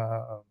mention?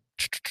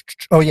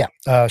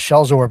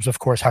 Shell's Orbs, of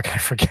course. How can I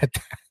forget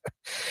that?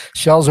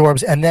 Shell's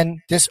Orbs, and then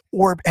this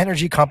Orb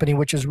Energy Company,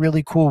 which is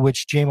really cool,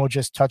 which JMO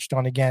just touched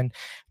on again.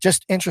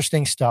 Just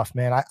interesting stuff,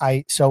 man.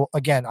 So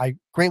again, I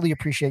greatly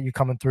appreciate you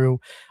coming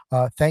through.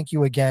 Thank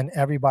you again,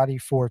 everybody,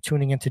 for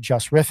tuning into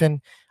Just Riffin.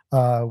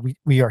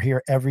 We are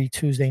here every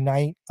Tuesday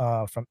night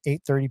from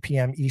 8:30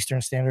 p.m.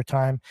 Eastern Standard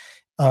Time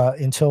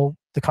until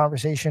the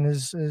conversation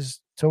is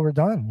till we're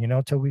done.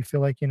 Till we feel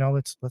like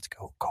let's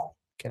go.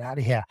 Get out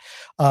of here.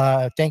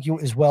 Thank you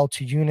as well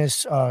to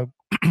Eunice.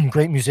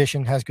 Great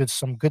musician, has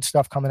some good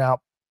stuff coming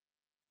out.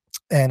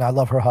 And I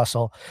love her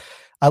hustle.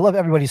 I love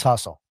everybody's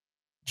hustle.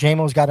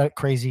 JMO's got a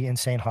crazy,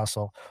 insane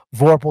hustle.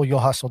 Vorpal, you'll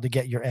hustle to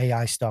get your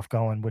AI stuff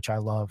going, which I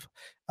love.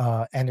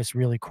 And it's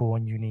really cool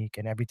and unique.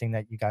 And everything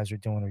that you guys are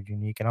doing are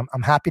unique. And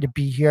I'm happy to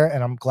be here.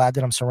 And I'm glad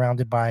that I'm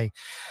surrounded by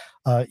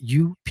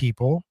you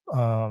people.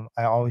 I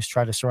always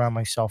try to surround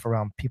myself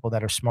around people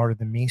that are smarter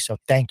than me. So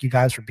thank you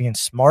guys for being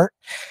smart.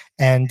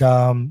 And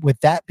with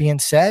that being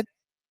said,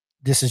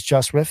 this is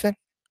Just Riffin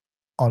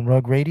on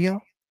Rogue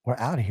Radio. We're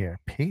out of here.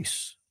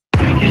 Peace.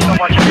 Thank you so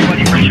much,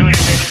 everybody, for tuning in.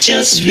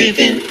 Just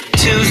Riffin.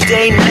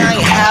 Tuesday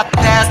night,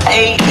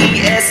 8:30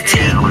 EST.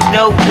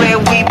 Know where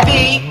we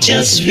be.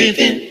 Just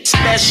Riffin.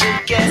 Special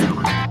guest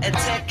and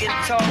tech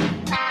and talk.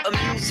 A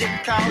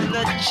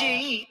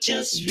musicology.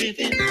 Just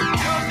Riffin.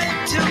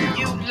 Coming to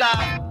you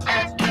live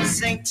at the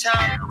same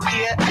time.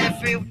 Here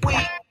every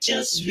week.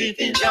 Just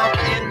Riffin. Jump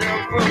in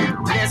the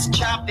room. Let's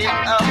chop it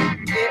up.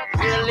 It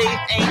really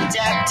ain't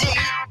that deep.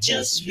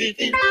 Just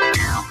Riffin.